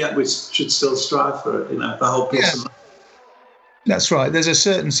it, but yet we should still strive for it, the whole piece of life. That's right. There's a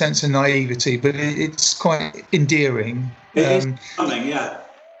certain sense of naivety, but it's quite endearing. It is something, yeah.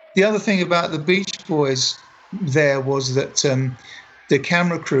 The other thing about the Beach Boys there was that the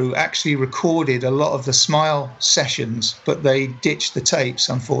camera crew actually recorded a lot of the Smile sessions, but they ditched the tapes,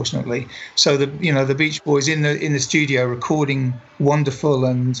 unfortunately. So the Beach Boys in the studio recording Wonderful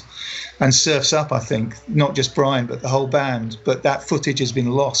and Surf's Up, I think, not just Brian but the whole band. But that footage has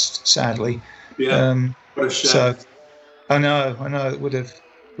been lost, sadly. Yeah. What a shame. So I know it would have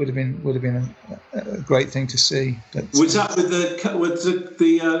been a great thing to see. But, was that with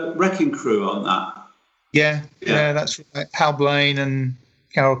the Wrecking Crew on that? Yeah, that's right. Hal Blaine and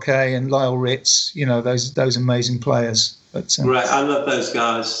Carol Kay and Lyle Ritz, those amazing players. But right, I love those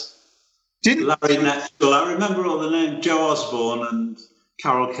guys. Larry Netchell, I remember all the names. Joe Osborne and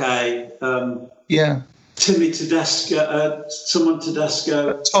Carol Kay. Timmy Tedesco, Tommy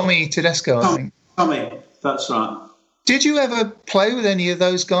Tedesco, I think. Tommy, that's right. Did you ever play with any of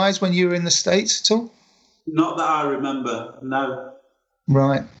those guys when you were in the States at all? Not that I remember, no.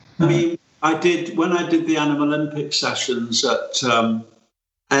 Right. I mean, I did when I did the Animal Olympic sessions at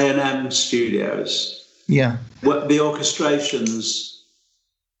A&M Studios. Yeah. The orchestrations.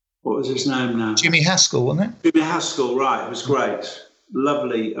 What was his name now? Jimmy Haskell, wasn't it? Jimmy Haskell, right? It was great.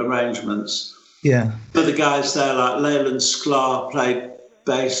 Lovely arrangements. Yeah. Other guys there like Leyland Sklar played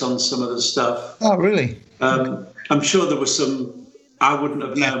bass on some of the stuff. Oh, really? I'm sure there was some I wouldn't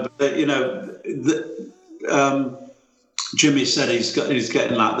have known, but Jimmy said he's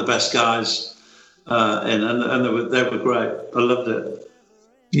getting like the best guys in, and they were great. I loved it.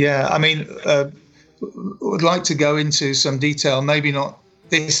 Yeah, I mean, would like to go into some detail, maybe not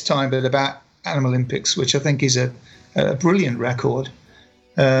this time, but about Animal Olympics, which I think is a brilliant record.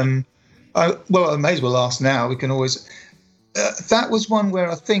 I may as well ask now. We can always. That was one where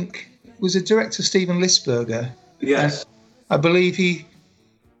I think it was a director, Steven Lisberger. Yes, I believe he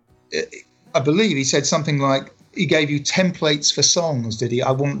said something like he gave you templates for songs. Did he?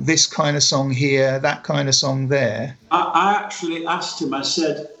 I want this kind of song here, that kind of song there. I actually asked him. I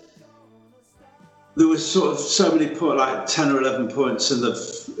said there was sort of so many like 10 or 11 points in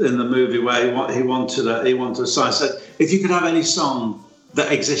the movie where he wanted a song. I said, if you could have any song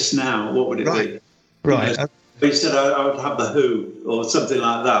that exists now, what would it be? Right. He said I would have The Who or something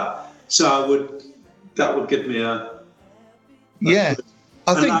like that. So that would give me a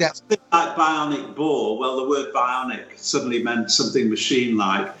I think that's like Bionic Ball. Well, the word bionic suddenly meant something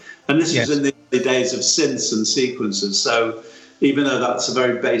machine-like, And this was in the early days of synths and sequencers. So even though that's a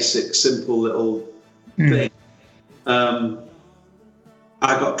very basic, simple little thing, I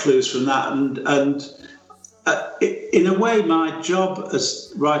got clues from that. And in a way, my job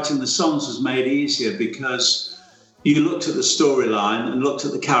as writing the songs was made easier because you looked at the storyline and looked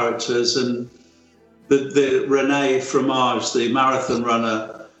at the characters, and the Renee Fromage, the marathon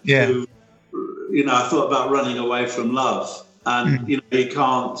runner, who, I thought about running away from love. And, you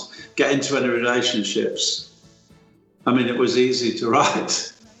can't get into any relationships. I mean, it was easy to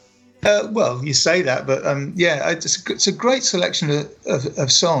write. Well, you say that, but it's a great selection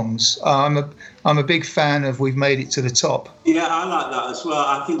of songs. I'm a big fan of "We've Made It to the Top." Yeah, I like that as well.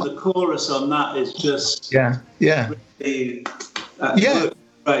 I think the chorus on that is just really,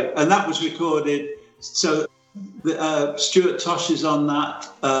 great. And that was recorded. So Stuart Tosh is on that.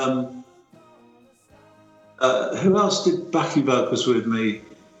 Who else did backing vocals with me?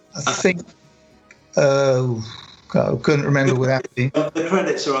 I think. I couldn't remember without the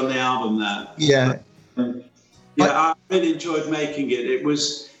credits are on the album there. Yeah. I really enjoyed making it. It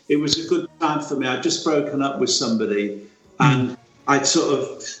was a good time for me. I'd just broken up with somebody, and I'd sort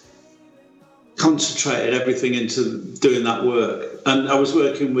of concentrated everything into doing that work. And I was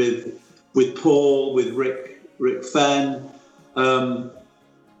working with Paul, with Rick Fenn.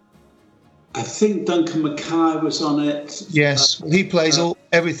 I think Duncan Mackay was on it. Yes, he plays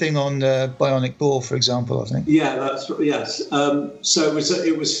everything on Bionic Ball, for example, I think. Yeah, that's yes. So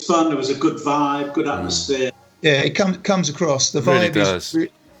it was fun. There was a good vibe, good atmosphere. Yeah, it comes across. The vibe does.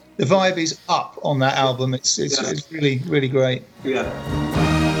 The vibe is up on that album. It's really, really great. Yeah.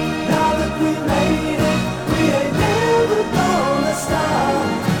 Now that we made it, we ain't never gonna stop.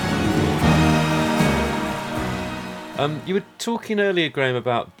 You were talking earlier, Graham,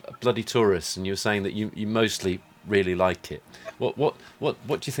 about Bloody Taurus, and you were saying that you mostly really like it. What do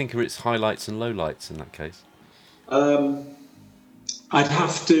you think are its highlights and lowlights in that case? I'd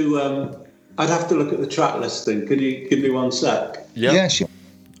have to look at the track listing. Can you give me one sec? Yeah, sure.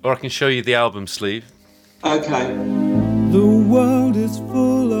 Or I can show you the album sleeve. Okay. The world is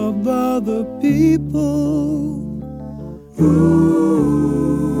full of other people.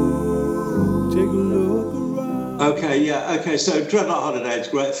 Take a look around. Okay, so Dreadlock Holiday is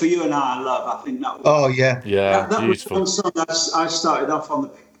great. For You and I Love, I think that was... Oh, yeah. Yeah, that beautiful. was one song I started off on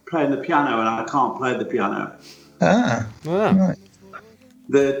playing the piano, and I can't play the piano. Right.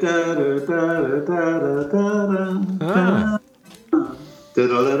 The da-da-da-da-da-da-da-da.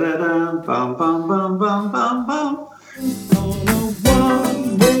 Da-da-da-da-da, bam, bam, bam, bam, bam, bam. On a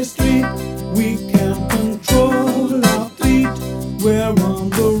one-way street, we can't control our feet. We're on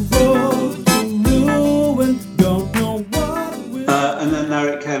the road to ruin, don't know what we're... And then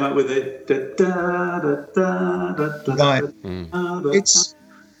Eric came up with it. Right.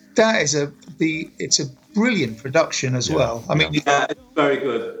 It's a brilliant production as well. I mean, yeah, it's very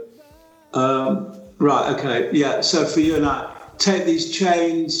good. Right, okay, yeah. So For You and I, Take These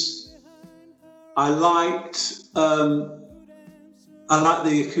Chains. I liked the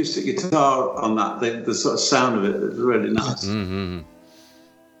acoustic guitar on that. The sort of sound of it was really nice. Mm-hmm.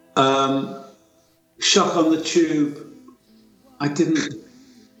 Shock on the Tube. I think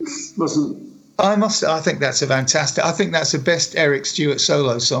that's a fantastic. I think that's the best Eric Stewart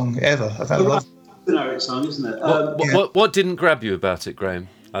solo song ever. I love an Eric song, isn't it? What didn't grab you about it, Graham?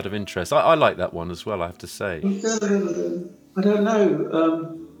 Out of interest, I like that one as well. I have to say. I don't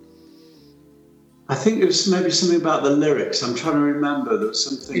know. I think it was maybe something about the lyrics. I'm trying to remember. There was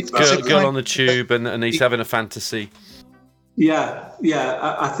something. Girl on the tube, and he's having a fantasy. Yeah.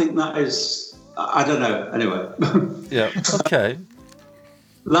 I think that is. I don't know. Anyway. Yeah. Okay.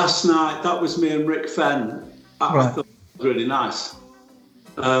 Last Night, that was me and Rick Fenn. I thought it was really nice.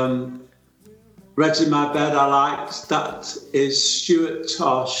 Red's in My Bed, I liked. That is Stuart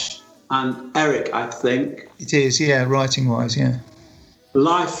Tosh and Eric, I think. It is, yeah, writing-wise, yeah.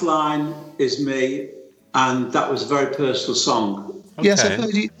 Lifeline is me, and that was a very personal song. Okay. Yes,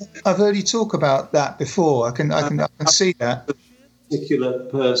 I've heard you talk about that before. I can see that. A particular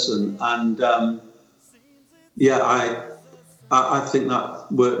person, and I think that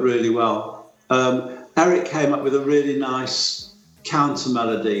worked really well. Eric came up with a really nice counter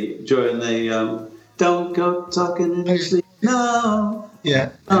melody during the "Don't Go Talking in Your Sleep." No. Yeah.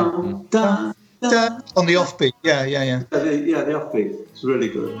 On the offbeat. Yeah. The offbeat. It's really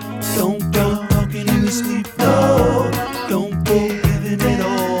good. Don't go talking in your sleep. No. Don't go giving it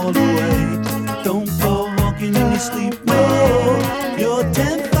all away. Don't go walking in your sleep. No. You're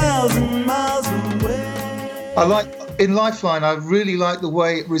 10,000 miles away. In Lifeline, I really like the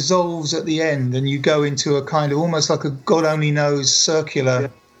way it resolves at the end, and you go into a kind of almost like a God only knows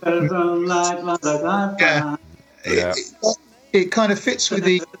circular It kind of fits with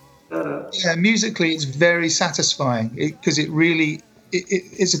the musically. It's very satisfying because it really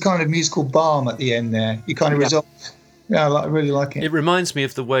it's a kind of musical balm at the end there. You kind of resolve. Yeah, I really like it. It reminds me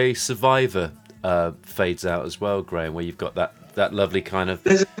of the way Survivor fades out as well, Graham, where you've got that lovely kind of...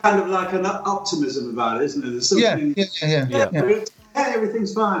 There's a kind of like an optimism about it, isn't there? There's something... Yeah.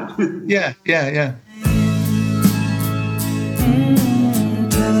 Everything's fine. Yeah.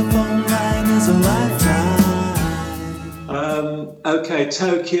 Telephone line is a lifetime. Okay,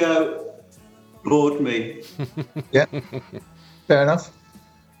 Tokyo bored me. Yeah, fair enough.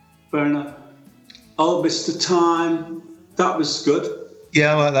 Oh, Mr. Time, that was good.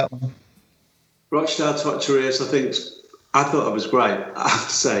 Yeah, I like that one. Rochdale to Watch Your Ears, I thought that was great, I have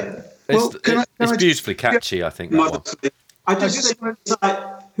to say. It's beautifully catchy, I think, that one. I just think it's like,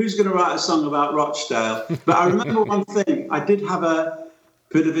 who's going to write a song about Rochdale? But I remember one thing, I did have a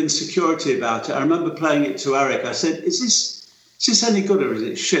bit of insecurity about it. I remember playing it to Eric. I said, is this any good or is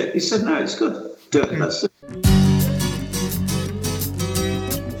it shit? He said, no, it's good. Do it. That's it.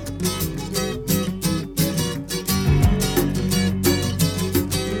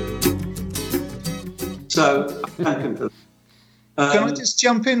 So, I thank him for that. Can I just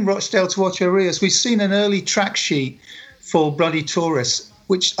jump in, Rochdale to Watch Your Ears? We've seen an early track sheet for Bloody Taurus,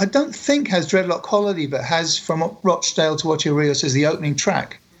 which I don't think has Dreadlock Holiday, but has From Rochdale to Watch Your Ears as the opening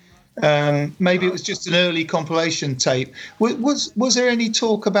track. Maybe it was just an early compilation tape. Was there any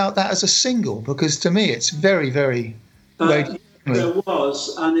talk about that as a single? Because to me, it's very, very... there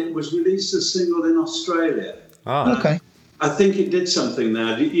was, and it was released as a single in Australia. Okay. I think it did something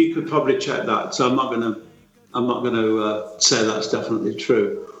there. You could probably check that. So I'm not going to say that's definitely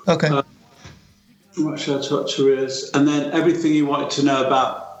true. Okay. Rochdale to Watch Your Ears, and then Everything You Wanted to Know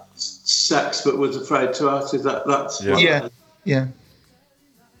About Sex but Was Afraid to Ask. Is that's yeah.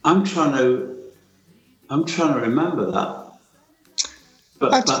 I'm trying to remember that.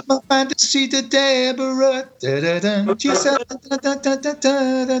 But I took my fantasy to Deborah. She said,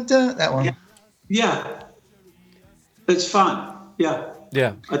 that one. Yeah. It's fine. Yeah.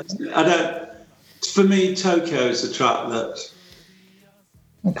 Yeah. I don't. For me, Tokyo is the track that.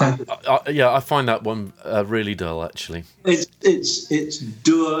 Okay. I find that one really dull, actually. It's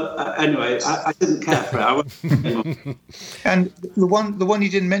dour. Anyway, I didn't care for it. And the one you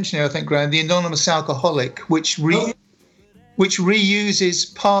didn't mention here, I think, Graham, the Anonymous Alcoholic, which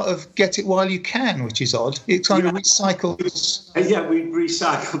reuses part of Get It While You Can, which is odd. It kind of recycles. Yeah, we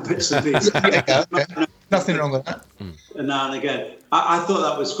recycle bits and pieces. Okay. Nothing wrong with that. And now and again, I thought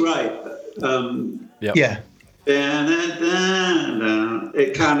that was great. Yeah.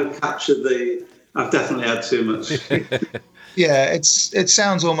 It kind of captured the. I've definitely had too much. Yeah, it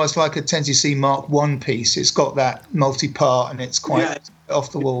sounds almost like a 10cc Mark I piece. It's got that multi-part and it's quite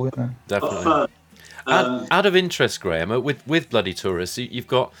off the wall. You know? Definitely. Out of interest, Graham, with Bloody Taurus, you've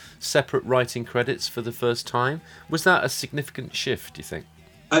got separate writing credits for the first time. Was that a significant shift, do you think?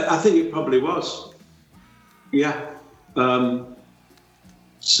 I think it probably was. Yeah.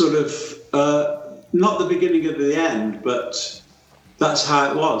 Sort of, not the beginning of the end, but that's how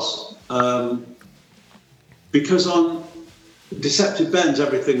it was. Because on Deceptive Bends,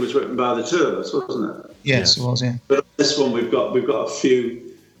 everything was written by the two of us, wasn't it? Yes, it was, yeah. But on this one, we've got a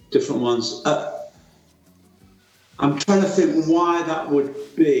few different ones. I'm trying to think why that would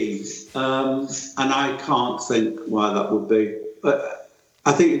be, and I can't think why that would be. But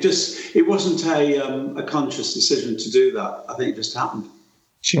I think it wasn't a conscious decision to do that. I think it just happened.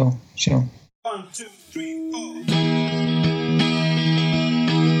 Sure. 1, 2, 3, 4.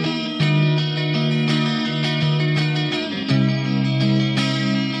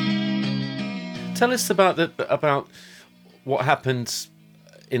 Tell us about what happens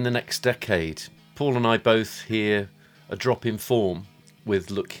in the next decade. Paul and I both hear a drop in form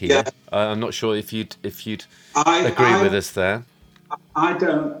with Look Here. Yeah. I'm not sure if you'd agree with us there. I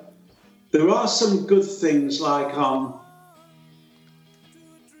don't. There are some good things like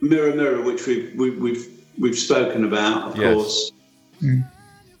Mirror Mirror, which we've spoken about, of course. Mm.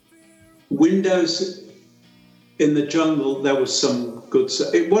 Windows in the Jungle, there was some good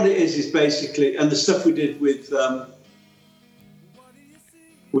stuff. What it is basically, and the stuff we did with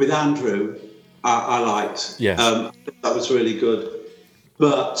Andrew, I liked. Yes. That was really good.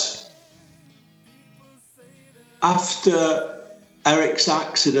 But after Eric's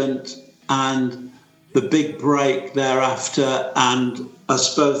accident and the big break thereafter, and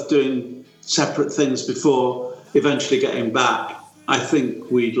us both doing separate things before eventually getting back, I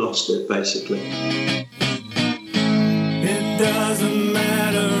think we'd lost it, basically. It doesn't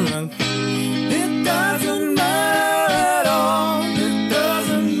matter. It doesn't matter at all. It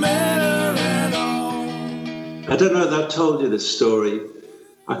doesn't don't know if I've told you this story.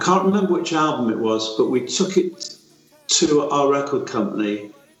 I can't remember which album it was, but we took it to our record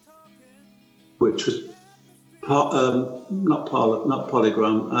company, which was not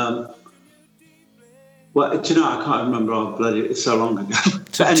Polygram. Well, do you know, I can't remember. It's so long ago.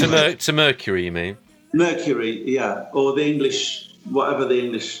 Anyway, to Mercury, you mean? Mercury, yeah, or the English, whatever the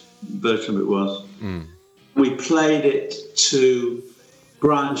English version of it was. Mm. We played it to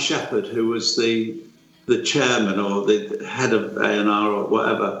Brian Shepherd, who was the chairman or the head of A&R or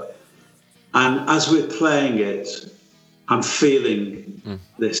whatever. And as we're playing it, I'm feeling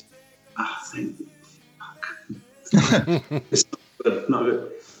this. I think, it's not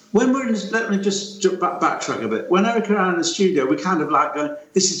good. When we're in this, let me just backtrack a bit. When Eric and I are in the studio, we're kind of like going,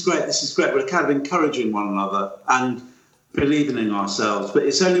 this is great. We're kind of encouraging one another and believing in ourselves. But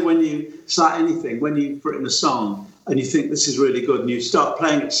it's only when it's like anything, when you've written a song and you think this is really good and you start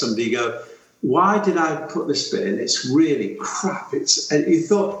playing it to somebody, you go, why did I put this bit in? It's really crap. And you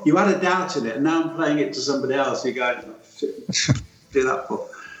thought you had a doubt in it, and now I'm playing it to somebody else. You go, do that for.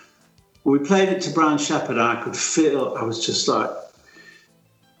 We played it to Brian Shepherd, and I could feel, I was just like,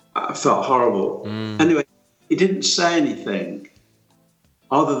 I felt horrible. Anyway, he didn't say anything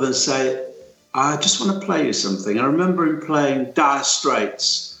other than say, I just want to play you something. I remember him playing Dire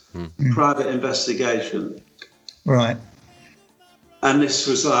Straits, Private Investigation. Right. And this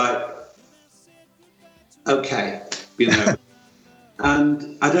was like, okay, you know.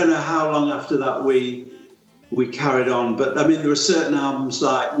 And I don't know how long after that we carried on, but I mean, there were certain albums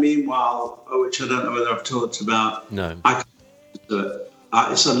like Meanwhile, which I don't know whether I've talked about. No. I can't do it.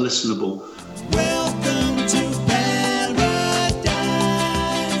 It's unlistenable. Welcome to paradise.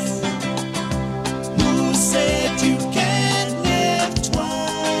 Who said you can't live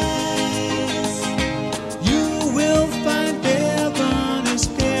twice? You will find heaven is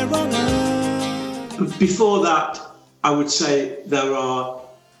here on earth. Before that, I would say there are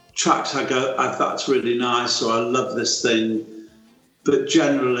tracks I go, that's really nice, or I love this thing, but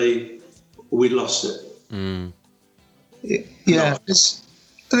generally we lost it. Yeah, there's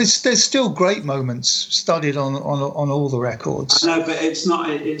still great moments studied on all the records. I know, but it's not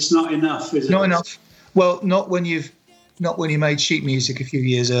enough, is it? Not enough. Well, not when you made sheet music a few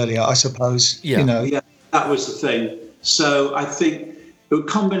years earlier, I suppose. Yeah. You know. Yeah, that was the thing. So I think a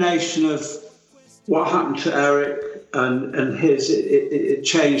combination of what happened to Eric and his, it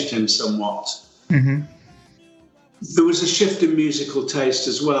changed him somewhat. Mm-hmm. There was a shift in musical taste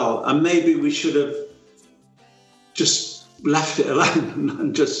as well, and maybe we should have just left it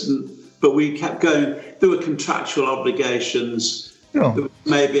alone but we kept going. There were contractual obligations. Yeah. There was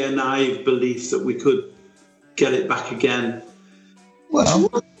maybe a naive belief that we could get it back again. Well,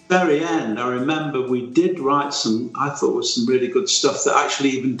 towards the very end, I remember we did write some really good stuff that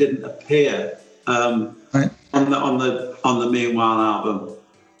actually even didn't appear right. on the Meanwhile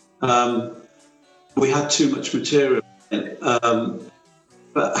album. We had too much material in it.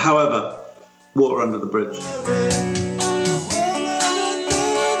 But however, water under the bridge.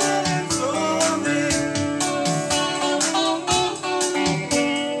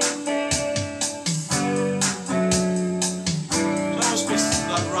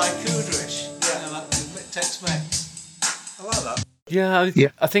 Yeah,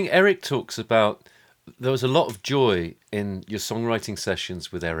 I think Eric talks about there was a lot of joy in your songwriting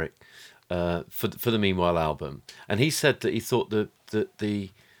sessions with Eric for the Meanwhile album, and he said that he thought that the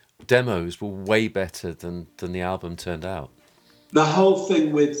demos were way better than the album turned out. The whole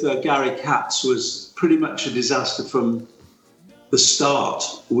thing with Gary Katz was pretty much a disaster from the start.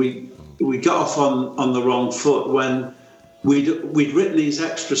 We got off on the wrong foot when we'd written these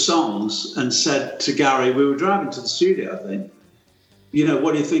extra songs and said to Gary, we were driving to the studio, I think, you know,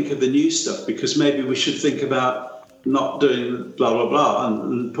 what do you think of the new stuff? Because maybe we should think about not doing blah, blah, blah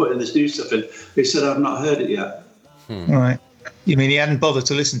and putting this new stuff in. He said, I've not heard it yet. Right. You mean he hadn't bothered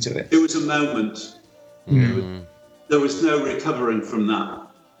to listen to it? It was a moment. There was no recovering from that.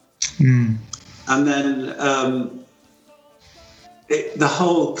 And then the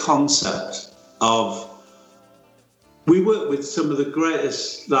whole concept of, we worked with some of the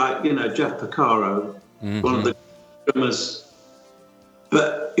greatest, like, you know, Jeff Porcaro, one of the drummers,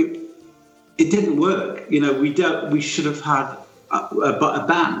 but it didn't work. You know, we should have had a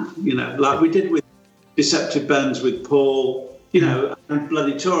band, you know, like we did with Deceptive Bends with Paul, you know, and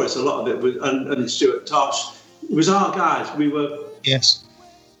bloody Taurus, a lot of it was, and Stuart Tosh. It was our guys. We were. Yes.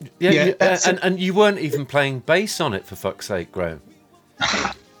 Yeah, and you weren't even playing bass on it, for fuck's sake, Graham.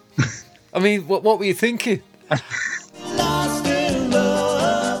 I mean, what were you thinking? Lost in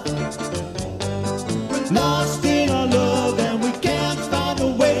love, lost in our love, and we can't find a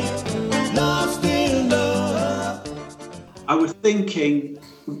way. Lost in love. thinking,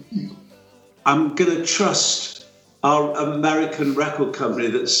 I'm going to trust our American record company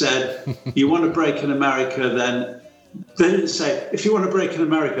that said, you want to break in America, then they didn't say, if you want to break in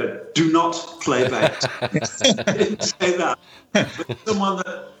America, do not play bass. They didn't say that. But someone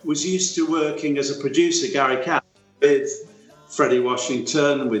that was used to working as a producer, Gary Catt, with Freddie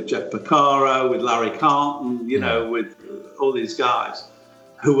Washington, with Jeff Porcaro, with Larry Carlton, with all these guys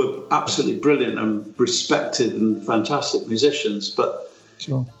who were absolutely brilliant and respected and fantastic musicians, but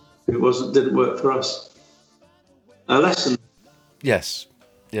sure. It didn't work for us. A lesson. Yes.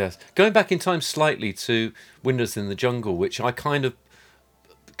 Going back in time slightly to Windows in the Jungle, which I kind of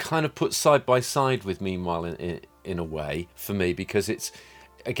put side by side with Meanwhile in a way for me, because it's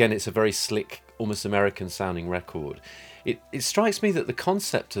a very slick, almost American sounding record. It strikes me that the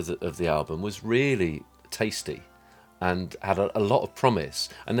concept of the album was really tasty and had a lot of promise,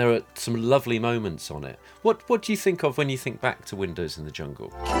 and there are some lovely moments on it. What do you think of when you think back to Windows in the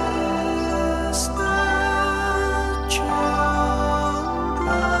Jungle?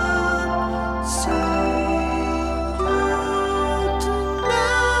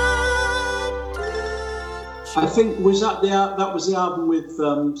 I think that was the album with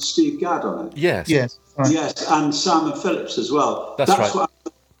Steve Gadd on it. Yes. Right. Yes, and Simon Phillips as well. That's right. What I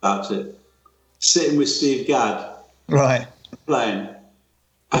love about it. Sitting with Steve Gadd, right, playing.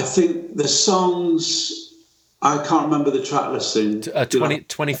 I think the songs, I can't remember the track listing.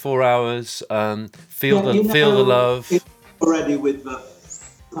 24 Hours. Feel the Love. Already with the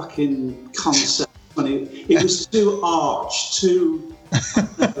fucking concept. It was too arch, too.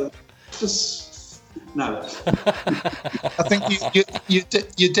 Just. No. I think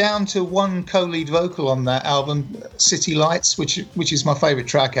you're down to one co-lead vocal on that album, City Lights, which is my favourite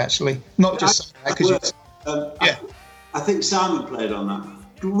track actually. Not just because I think Simon played on that.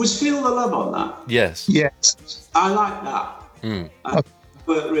 Was Feel the Love on that? Yes. I like that. It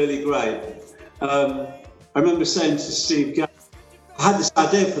worked really great. I remember saying to Steve Gadd, I had this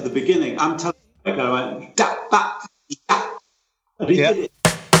idea for the beginning. I'm telling you, I went, da, and he did it.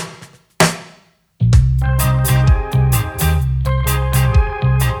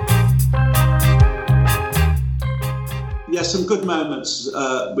 Yeah, some good moments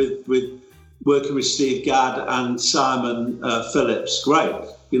with working with Steve Gadd and Simon Phillips. Great,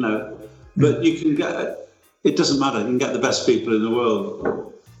 But you can get. It doesn't matter. You can get the best people in the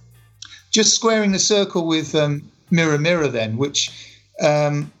world. Just squaring the circle with Mirror Mirror, then, which,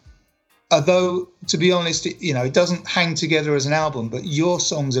 although to be honest, it doesn't hang together as an album, but your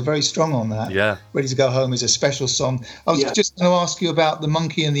songs are very strong on that. Yeah. Ready to Go Home is a special song. I was just going to ask you about The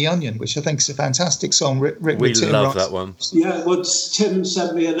Monkey and the Onion, which I think is a fantastic song written with Tim. We love that one. Yeah, well, Tim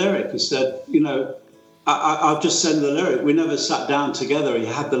sent me a lyric. He said, I'll just send the lyric. We never sat down together. He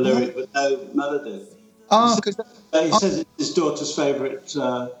had the lyric but no melody. He says it's his daughter's favourite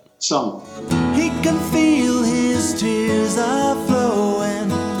song. He can feel his tears are flowing,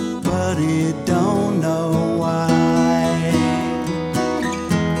 but he don't know why.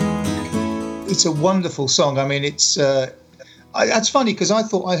 It's a wonderful song. I mean, it's funny because I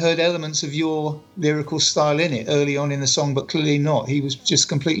thought I heard elements of your lyrical style in it early on in the song, but clearly not. He was just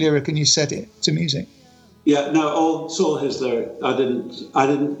complete lyric and you set it to music. Yeah, no, it's all his lyric. I don't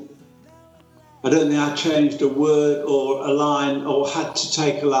think I changed a word or a line or had to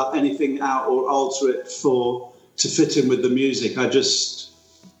take anything out or alter it to fit in with the music. I just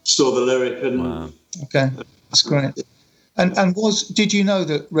saw the lyric and. Wow. Okay, that's great. And did you know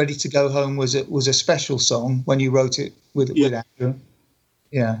that Ready to Go Home was a special song when you wrote it with Andrew?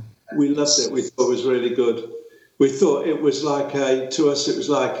 Yeah. We loved it. We thought it was really good. We thought it was like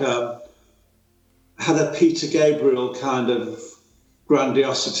had a Peter Gabriel kind of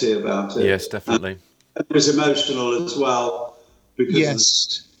grandiosity about it. Yes, definitely. And it was emotional as well.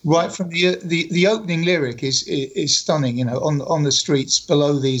 Because right from the opening lyric is stunning. On the streets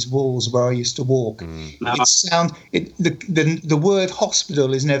below these walls where I used to walk. The word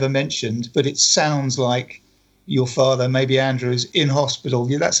hospital is never mentioned, but it sounds like your father, maybe Andrew, is in hospital.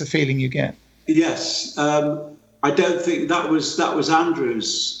 Yeah, that's a feeling you get. Yes, I don't think that was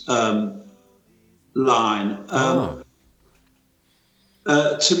Andrew's line.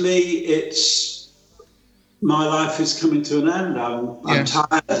 To me, it's my life is coming to an end. I'm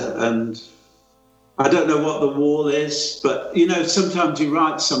tired, and I don't know what the wall is. But sometimes you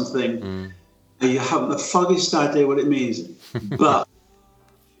write something and you haven't the foggiest idea what it means, but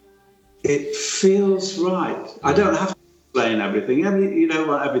it feels right. I don't have to explain everything.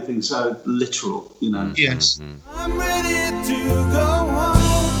 Everything's so literal. Yes. I'm ready to go home.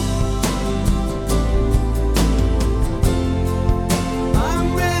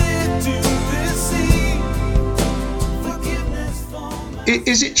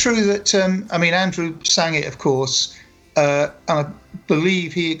 Is it true that Andrew sang it, of course, and I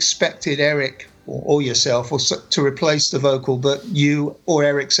believe he expected Eric or yourself to replace the vocal, but you or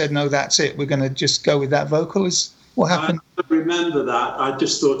Eric said, no, that's it, we're going to just go with that vocal? Is what happened? I don't remember that. I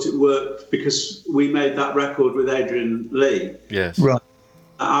just thought it worked because we made that record with Adrian Lee. Yes. Right.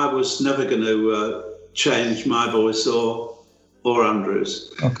 I was never going to change my voice or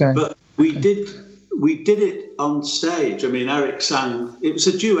Andrew's. Okay. But we did it on stage. I mean, Eric sang. It was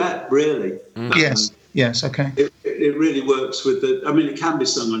a duet, really. Yes. Okay. It really works with the. I mean, it can be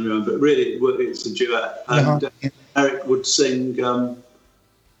sung on your own, but really, it's a duet. And Eric would sing.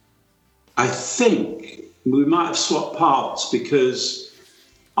 I think we might have swapped parts because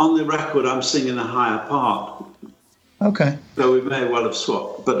on the record I'm singing a higher part. Okay. So we may well have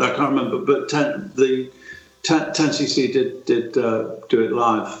swapped, but I can't remember. But 10cc did do it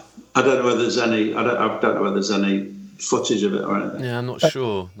live. I don't know whether there's any. I don't know whether there's any footage of it or anything. Yeah, I'm not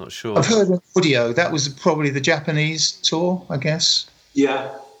sure. I've heard an audio. That was probably the Japanese tour, I guess.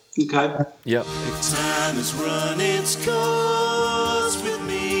 Yeah. Okay. Yep. Time has run its course with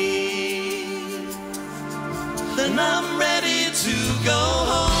me, then I'm ready to go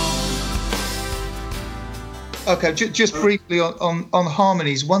home. Okay, just briefly on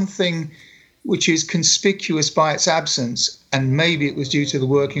harmonies, one thing which is conspicuous by its absence, and maybe it was due to the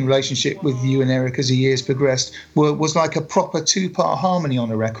working relationship with you and Eric as the years progressed, was like a proper two-part harmony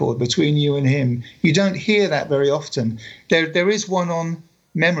on a record between you and him. You don't hear that very often. There is one on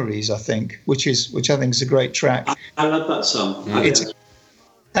Memories, I think, which I think is a great track. I love that song.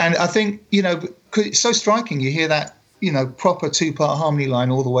 And I think, cause it's so striking, you hear that, proper two-part harmony line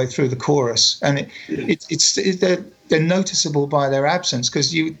all the way through the chorus, and they're noticeable by their absence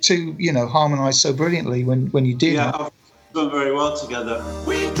because you two, harmonise so brilliantly when you did. Yeah, I've done very well together.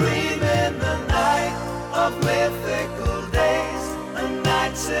 We dream in the night of mythical days and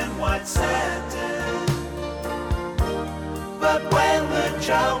nights in white satin. But when the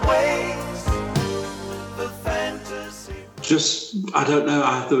child wakes, the fantasy. Just, I don't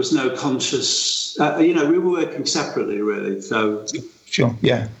know. There was no conscious. We were working separately, really. So sure,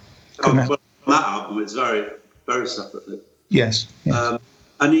 yeah. On that album, it's very, very separately. Yes. And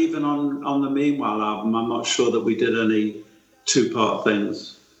even on the Meanwhile album, I'm not sure that we did any two-part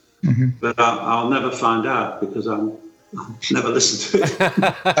things. Mm-hmm. But I'll never find out because I've never listened to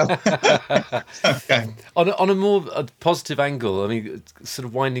it. Okay. On a more positive angle, I mean, sort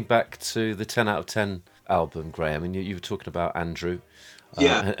of winding back to the 10 out of 10 album, Graham, and you were talking about Andrew,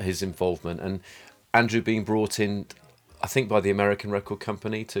 his involvement, and Andrew being brought in, I think, by the American record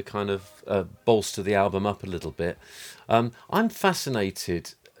company to kind of bolster the album up a little bit. I'm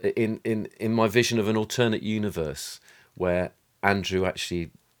fascinated in my vision of an alternate universe where Andrew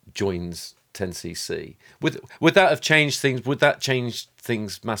actually joins 10cc. Would that have changed things? Would that change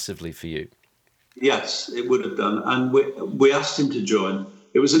things massively for you? Yes, it would have done. And we asked him to join.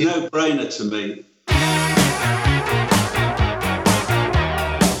 It was a no-brainer to me.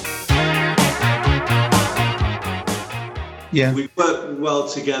 Yeah. We worked well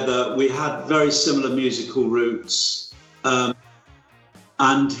together. We had very similar musical roots.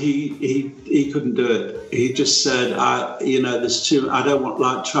 And he couldn't do it. He just said, there's too. I don't want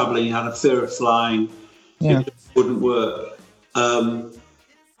like traveling. He had a fear of flying. Yeah. It just wouldn't work. And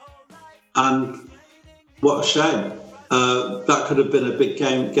what a shame. That could have been a big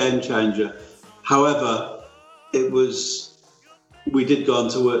game changer. However, we did go on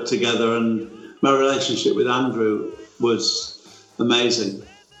to work together, and my relationship with Andrew was amazing.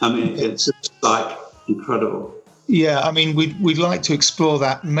 I mean, it's just like incredible. Yeah, I mean, we'd like to explore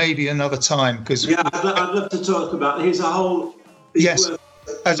that maybe another time because I'd love to talk about it. As a whole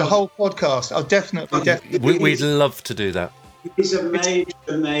podcast. I'll definitely. We'd love to do that. He's a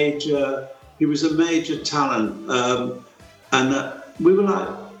major. He was a major talent, and we were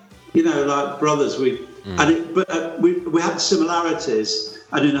like brothers. We had similarities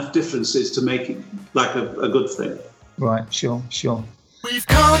and enough differences to make it like a good thing. Right. Sure. We've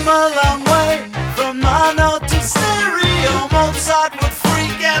come a long way from mono to stereo. Mozart would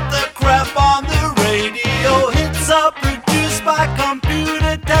freak at the crap on the radio. Hits are produced by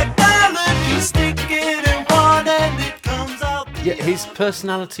computer technology. Stick it in one and it comes out. Yeah, his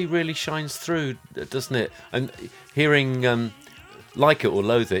personality really shines through, doesn't it? And hearing, like it or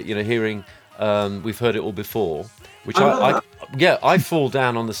loathe it, hearing We've Heard It All Before, which I fall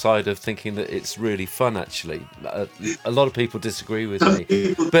down on the side of thinking that it's really fun. Actually, a lot of people disagree with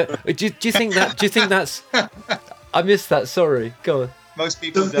me. But do you think that? Do you think that's? I missed that. Sorry. Go on. Most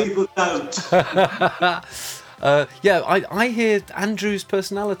people don't. I hear Andrew's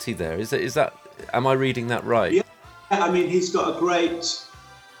personality there. Is that? Am I reading that right? Yeah. I mean, he's got a great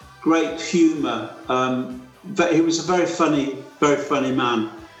great humour. He was a very funny man,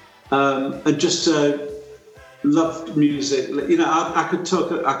 and just loved music. You know, I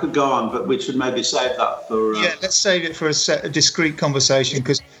could go on, but we should maybe save that for. Yeah, let's save it for a discrete conversation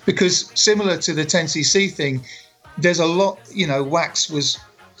because similar to the 10cc thing, there's a lot. You know, Wax was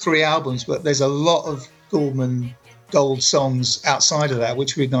 3 albums, but there's a lot of Gouldman gold songs outside of that,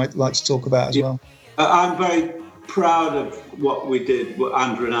 which we'd like to talk about as well. I'm very proud of what we did, what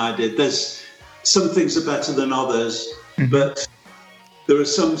Andrew and I did. There's some things are better than others, but there are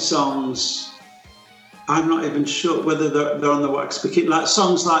some songs I'm not even sure whether they're on the Wax. Like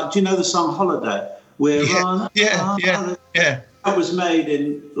songs like, do you know the song Holiday? Yeah. That was made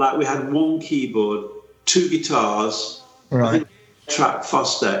in, like, we had 1 keyboard, 2 guitars, right. Track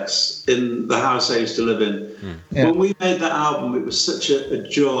Fostex in the house I used to live in. When we made that album, it was such a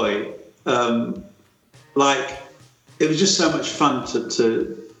joy. Like, it was just so much fun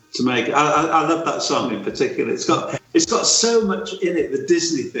to make it. I love that song in particular. It's got so much in it, the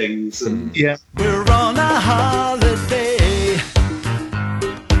Disney things. And we're on a holiday,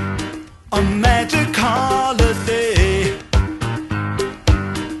 a magic holiday.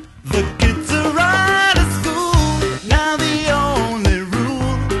 The kids are out of school, now the only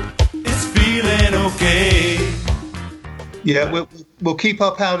rule is feeling okay. Yeah, we'll keep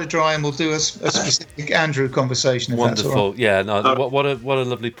our powder dry and we'll do a specific Andrew conversation. If Wonderful, that's all right. Yeah. No, what a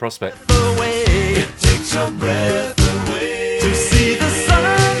lovely prospect. It takes your breath away to see the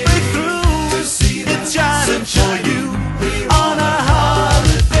sun break through, to see the shining for you on a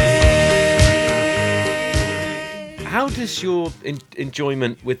holiday. How does your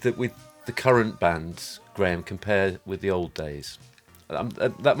enjoyment with the current band, Graham, compare with the old days?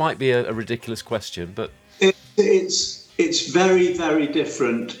 That might be a ridiculous question, but it's very, very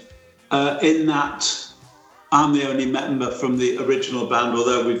different in that I'm the only member from the original band,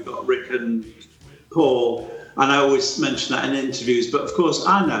 although we've got Rick and Paul, and I always mention that in interviews, but of course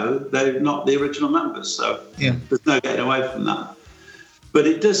I know they're not the original members, so there's no getting away from that. But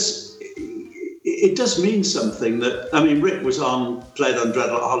it does mean something that, I mean, Rick played on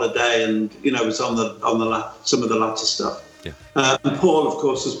Dreadlock Holiday and, you know, was on some of the latter stuff. Yeah. And Paul, of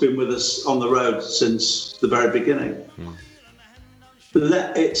course, has been with us on the road since the very beginning.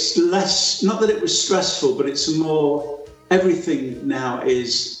 It's less, not that it was stressful, but it's more, everything now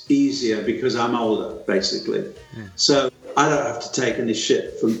is easier because I'm older, basically. So I don't have to take any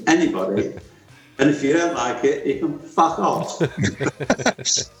shit from anybody. And if you don't like it, you can fuck off.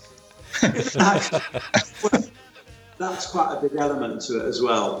 That's quite a big element to it as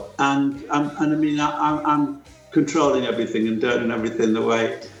well. And I mean, I'm controlling everything and doing everything the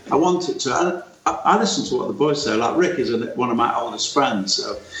way I want it to. I listen to what the boys say. Like Rick is one of my oldest friends,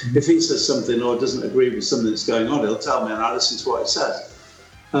 so if he says something or doesn't agree with something that's going on, he'll tell me, and I listen to what he says.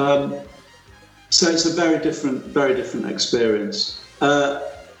 So it's a very different experience.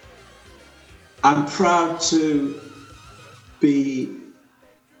 I'm proud to be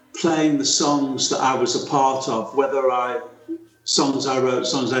playing the songs that I was a part of, songs I wrote,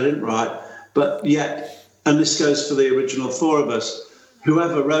 songs I didn't write, but yet, and this goes for the original 4 of us,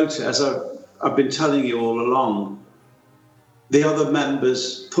 whoever wrote it, as I've been telling you all along, the other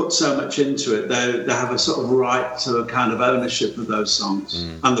members put so much into it. They have a sort of right to a kind of ownership of those songs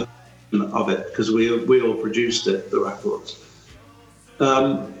and the of it, because we all produced it, the records.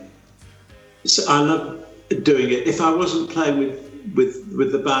 So I love doing it. If I wasn't playing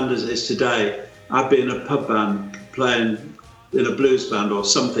with the band as it is today, I'd be in a pub band playing in a blues band or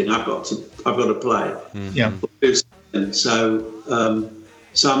something. I've got to play. Yeah. So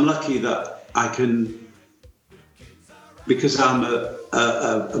I'm lucky that I can, because I'm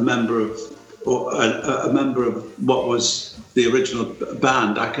a member of what was the original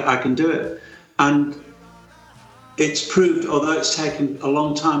band. I can do it, and it's proved. Although it's taken a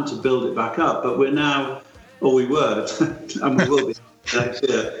long time to build it back up, but we're now, or we were, and we will be next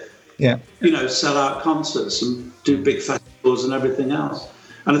year. Yeah, you know, sell out concerts and do big festivals and everything else.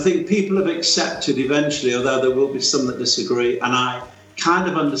 And I think people have accepted eventually, although there will be some that disagree, and I kind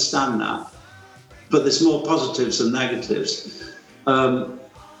of understand that. But there's more positives than negatives.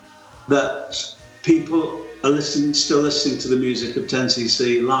 That people are still listening to the music of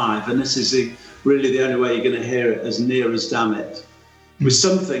 10cc live, and this is really the only way you're going to hear it, as near as damn it. With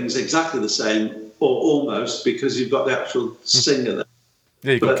some things exactly the same, or almost, because you've got the actual singer there.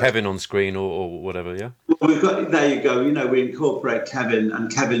 Yeah, you've got Kevin on screen or whatever, yeah? Well, we've got, there you go, you know, we incorporate Kevin,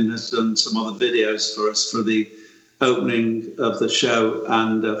 and Kevin has done some other videos for us for the opening of the show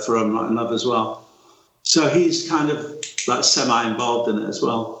and for I'm Not in Love as well. So he's kind of like semi-involved in it as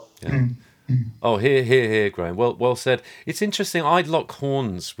well. Yeah. Oh, here, Graham. Well said. It's interesting. I lock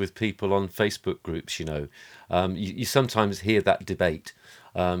horns with people on Facebook groups. You sometimes hear that debate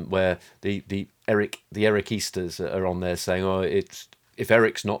where the Eric Easters are on there saying, "Oh, if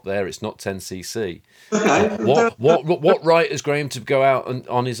Eric's not there, it's not 10cc." What right has Graham to go out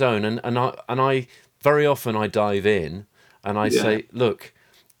on his own? And I very often I dive in and I say, look,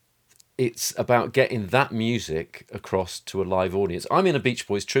 it's about getting that music across to a live audience. I'm in a Beach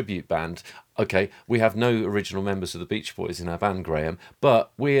Boys tribute band. Okay, we have no original members of the Beach Boys in our band, Graham,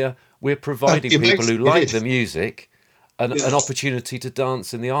 but we're providing people who like the music an opportunity to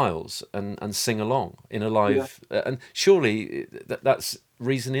dance in the aisles and sing along in a live. And surely that's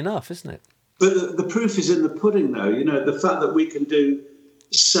reason enough, isn't it? But the proof is in the pudding, though. The fact that we can do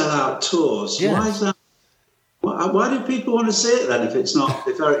sell-out tours. Yes. Why is that? Why do people want to see it then if Eric's not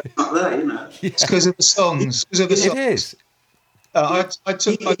there? It's because of the songs. It is.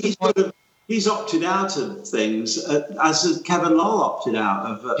 He's opted out of things as Kevin Lowell opted out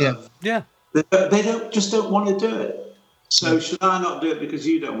of. They don't want to do it. So should I not do it because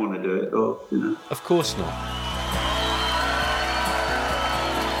you don't want to do it, or Of course not.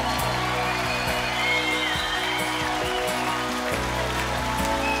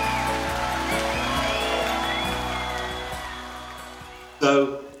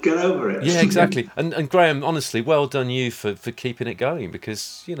 So get over it. Yeah, exactly. And Graham, honestly, well done you for keeping it going,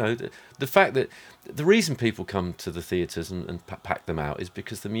 because the fact that the reason people come to the theatres and pack them out is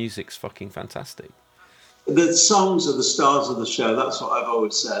because the music's fucking fantastic. The songs are the stars of the show. That's what I've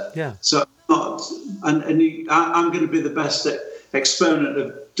always said. Yeah. So I'm going to be the best exponent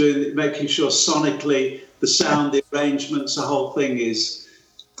of making sure sonically the sound, the arrangements, the whole thing is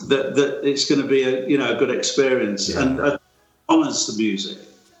that it's going to be a good experience and honours the music.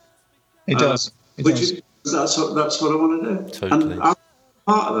 It does. That's what I want to do. Totally. And I'm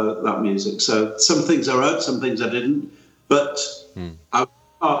part of that music. So some things I wrote, some things I didn't, but I'm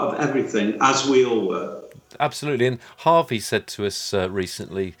part of everything, as we all were. Absolutely. And Harvey said to us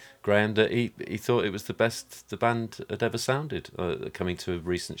recently, Graham, that he thought it was the best the band had ever sounded coming to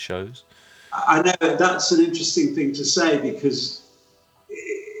recent shows. I know that's an interesting thing to say, because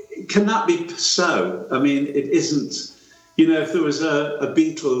can that be so? I mean, it isn't. If there was a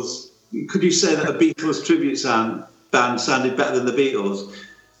Beatles, could you say that a Beatles tribute band sounded better than the Beatles?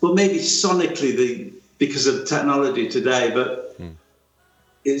 Well, maybe sonically, because of technology today, but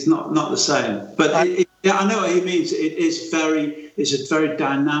it's not the same. But I know what he means. It's a very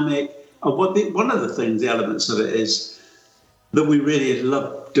dynamic. And one of the elements of it is that we really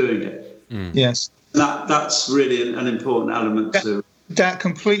love doing it. Yes, that's really an important element to. That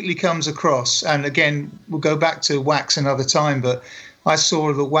completely comes across, and again, we'll go back to Wax another time, but I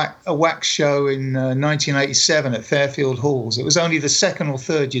saw a Wax show in 1987 at Fairfield Halls. It was only the second or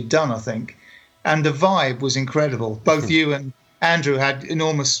third you'd done, I think, and the vibe was incredible. Both you and Andrew had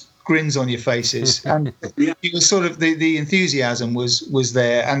enormous grins on your faces, and you were sort of the enthusiasm was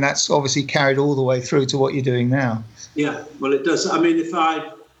there, and that's obviously carried all the way through to what you're doing now. Yeah, well, it does. I mean, if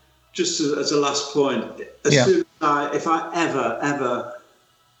I just as a last point, if I ever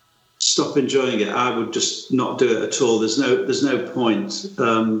stop enjoying it, I would just not do it at all. There's no point.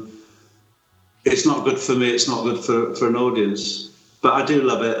 It's not good for me. It's not good for an audience. But I do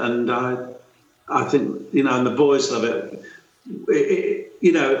love it, and I think and the boys love it.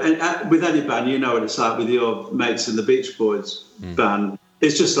 And with any band, what it's like with your mates in the Beach Boys band.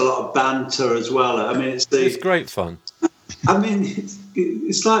 It's just a lot of banter as well. I mean, it's great fun. I mean,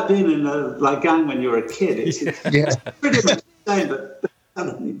 it's like being in a gang when you're a kid. It's pretty much the same, but don't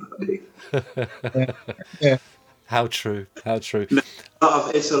tell anybody. Yeah. How true. No,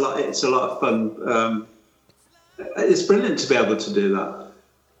 it's a lot of fun. It's brilliant to be able to do that.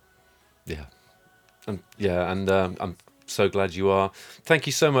 Yeah, and I'm so glad you are. Thank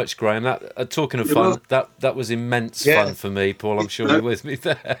you so much, Graham. Talking of fun, that was immense fun for me, Paul. I'm sure you're with me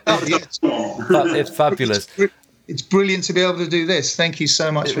there. It's fabulous. It's brilliant to be able to do this. Thank you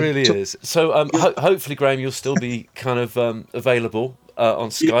so much. It really is. So hopefully, Graham, you'll still be kind of available on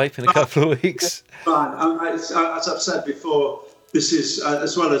Skype in a couple of weeks. Fine. As I've said before, this is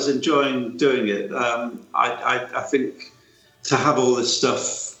as well as enjoying doing it. I think to have all this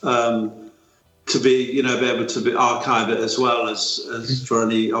stuff to be able to archive it as well as for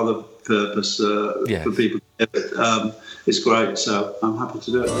any other purpose for people to do it. It's great. So I'm happy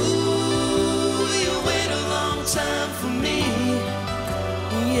to do it. Time for me,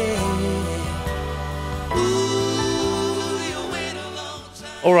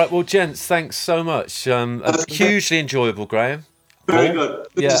 All right, well, gents, thanks so much. Hugely enjoyable, Graham. Very good.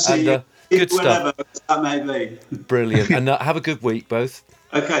 Good to see you. Good stuff. That may be. Brilliant. And have a good week, both.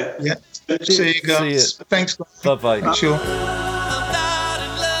 Okay. Yeah. See you guys. See you. Thanks. Bye-bye. Sure.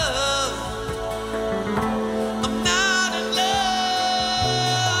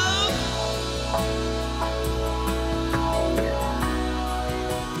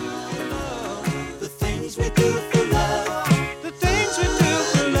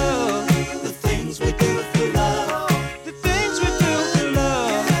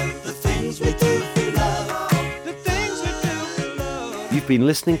 You've been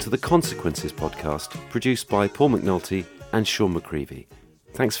listening to the Consequences podcast, produced by Paul McNulty and Sean McCreevy.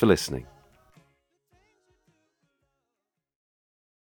 Thanks for listening.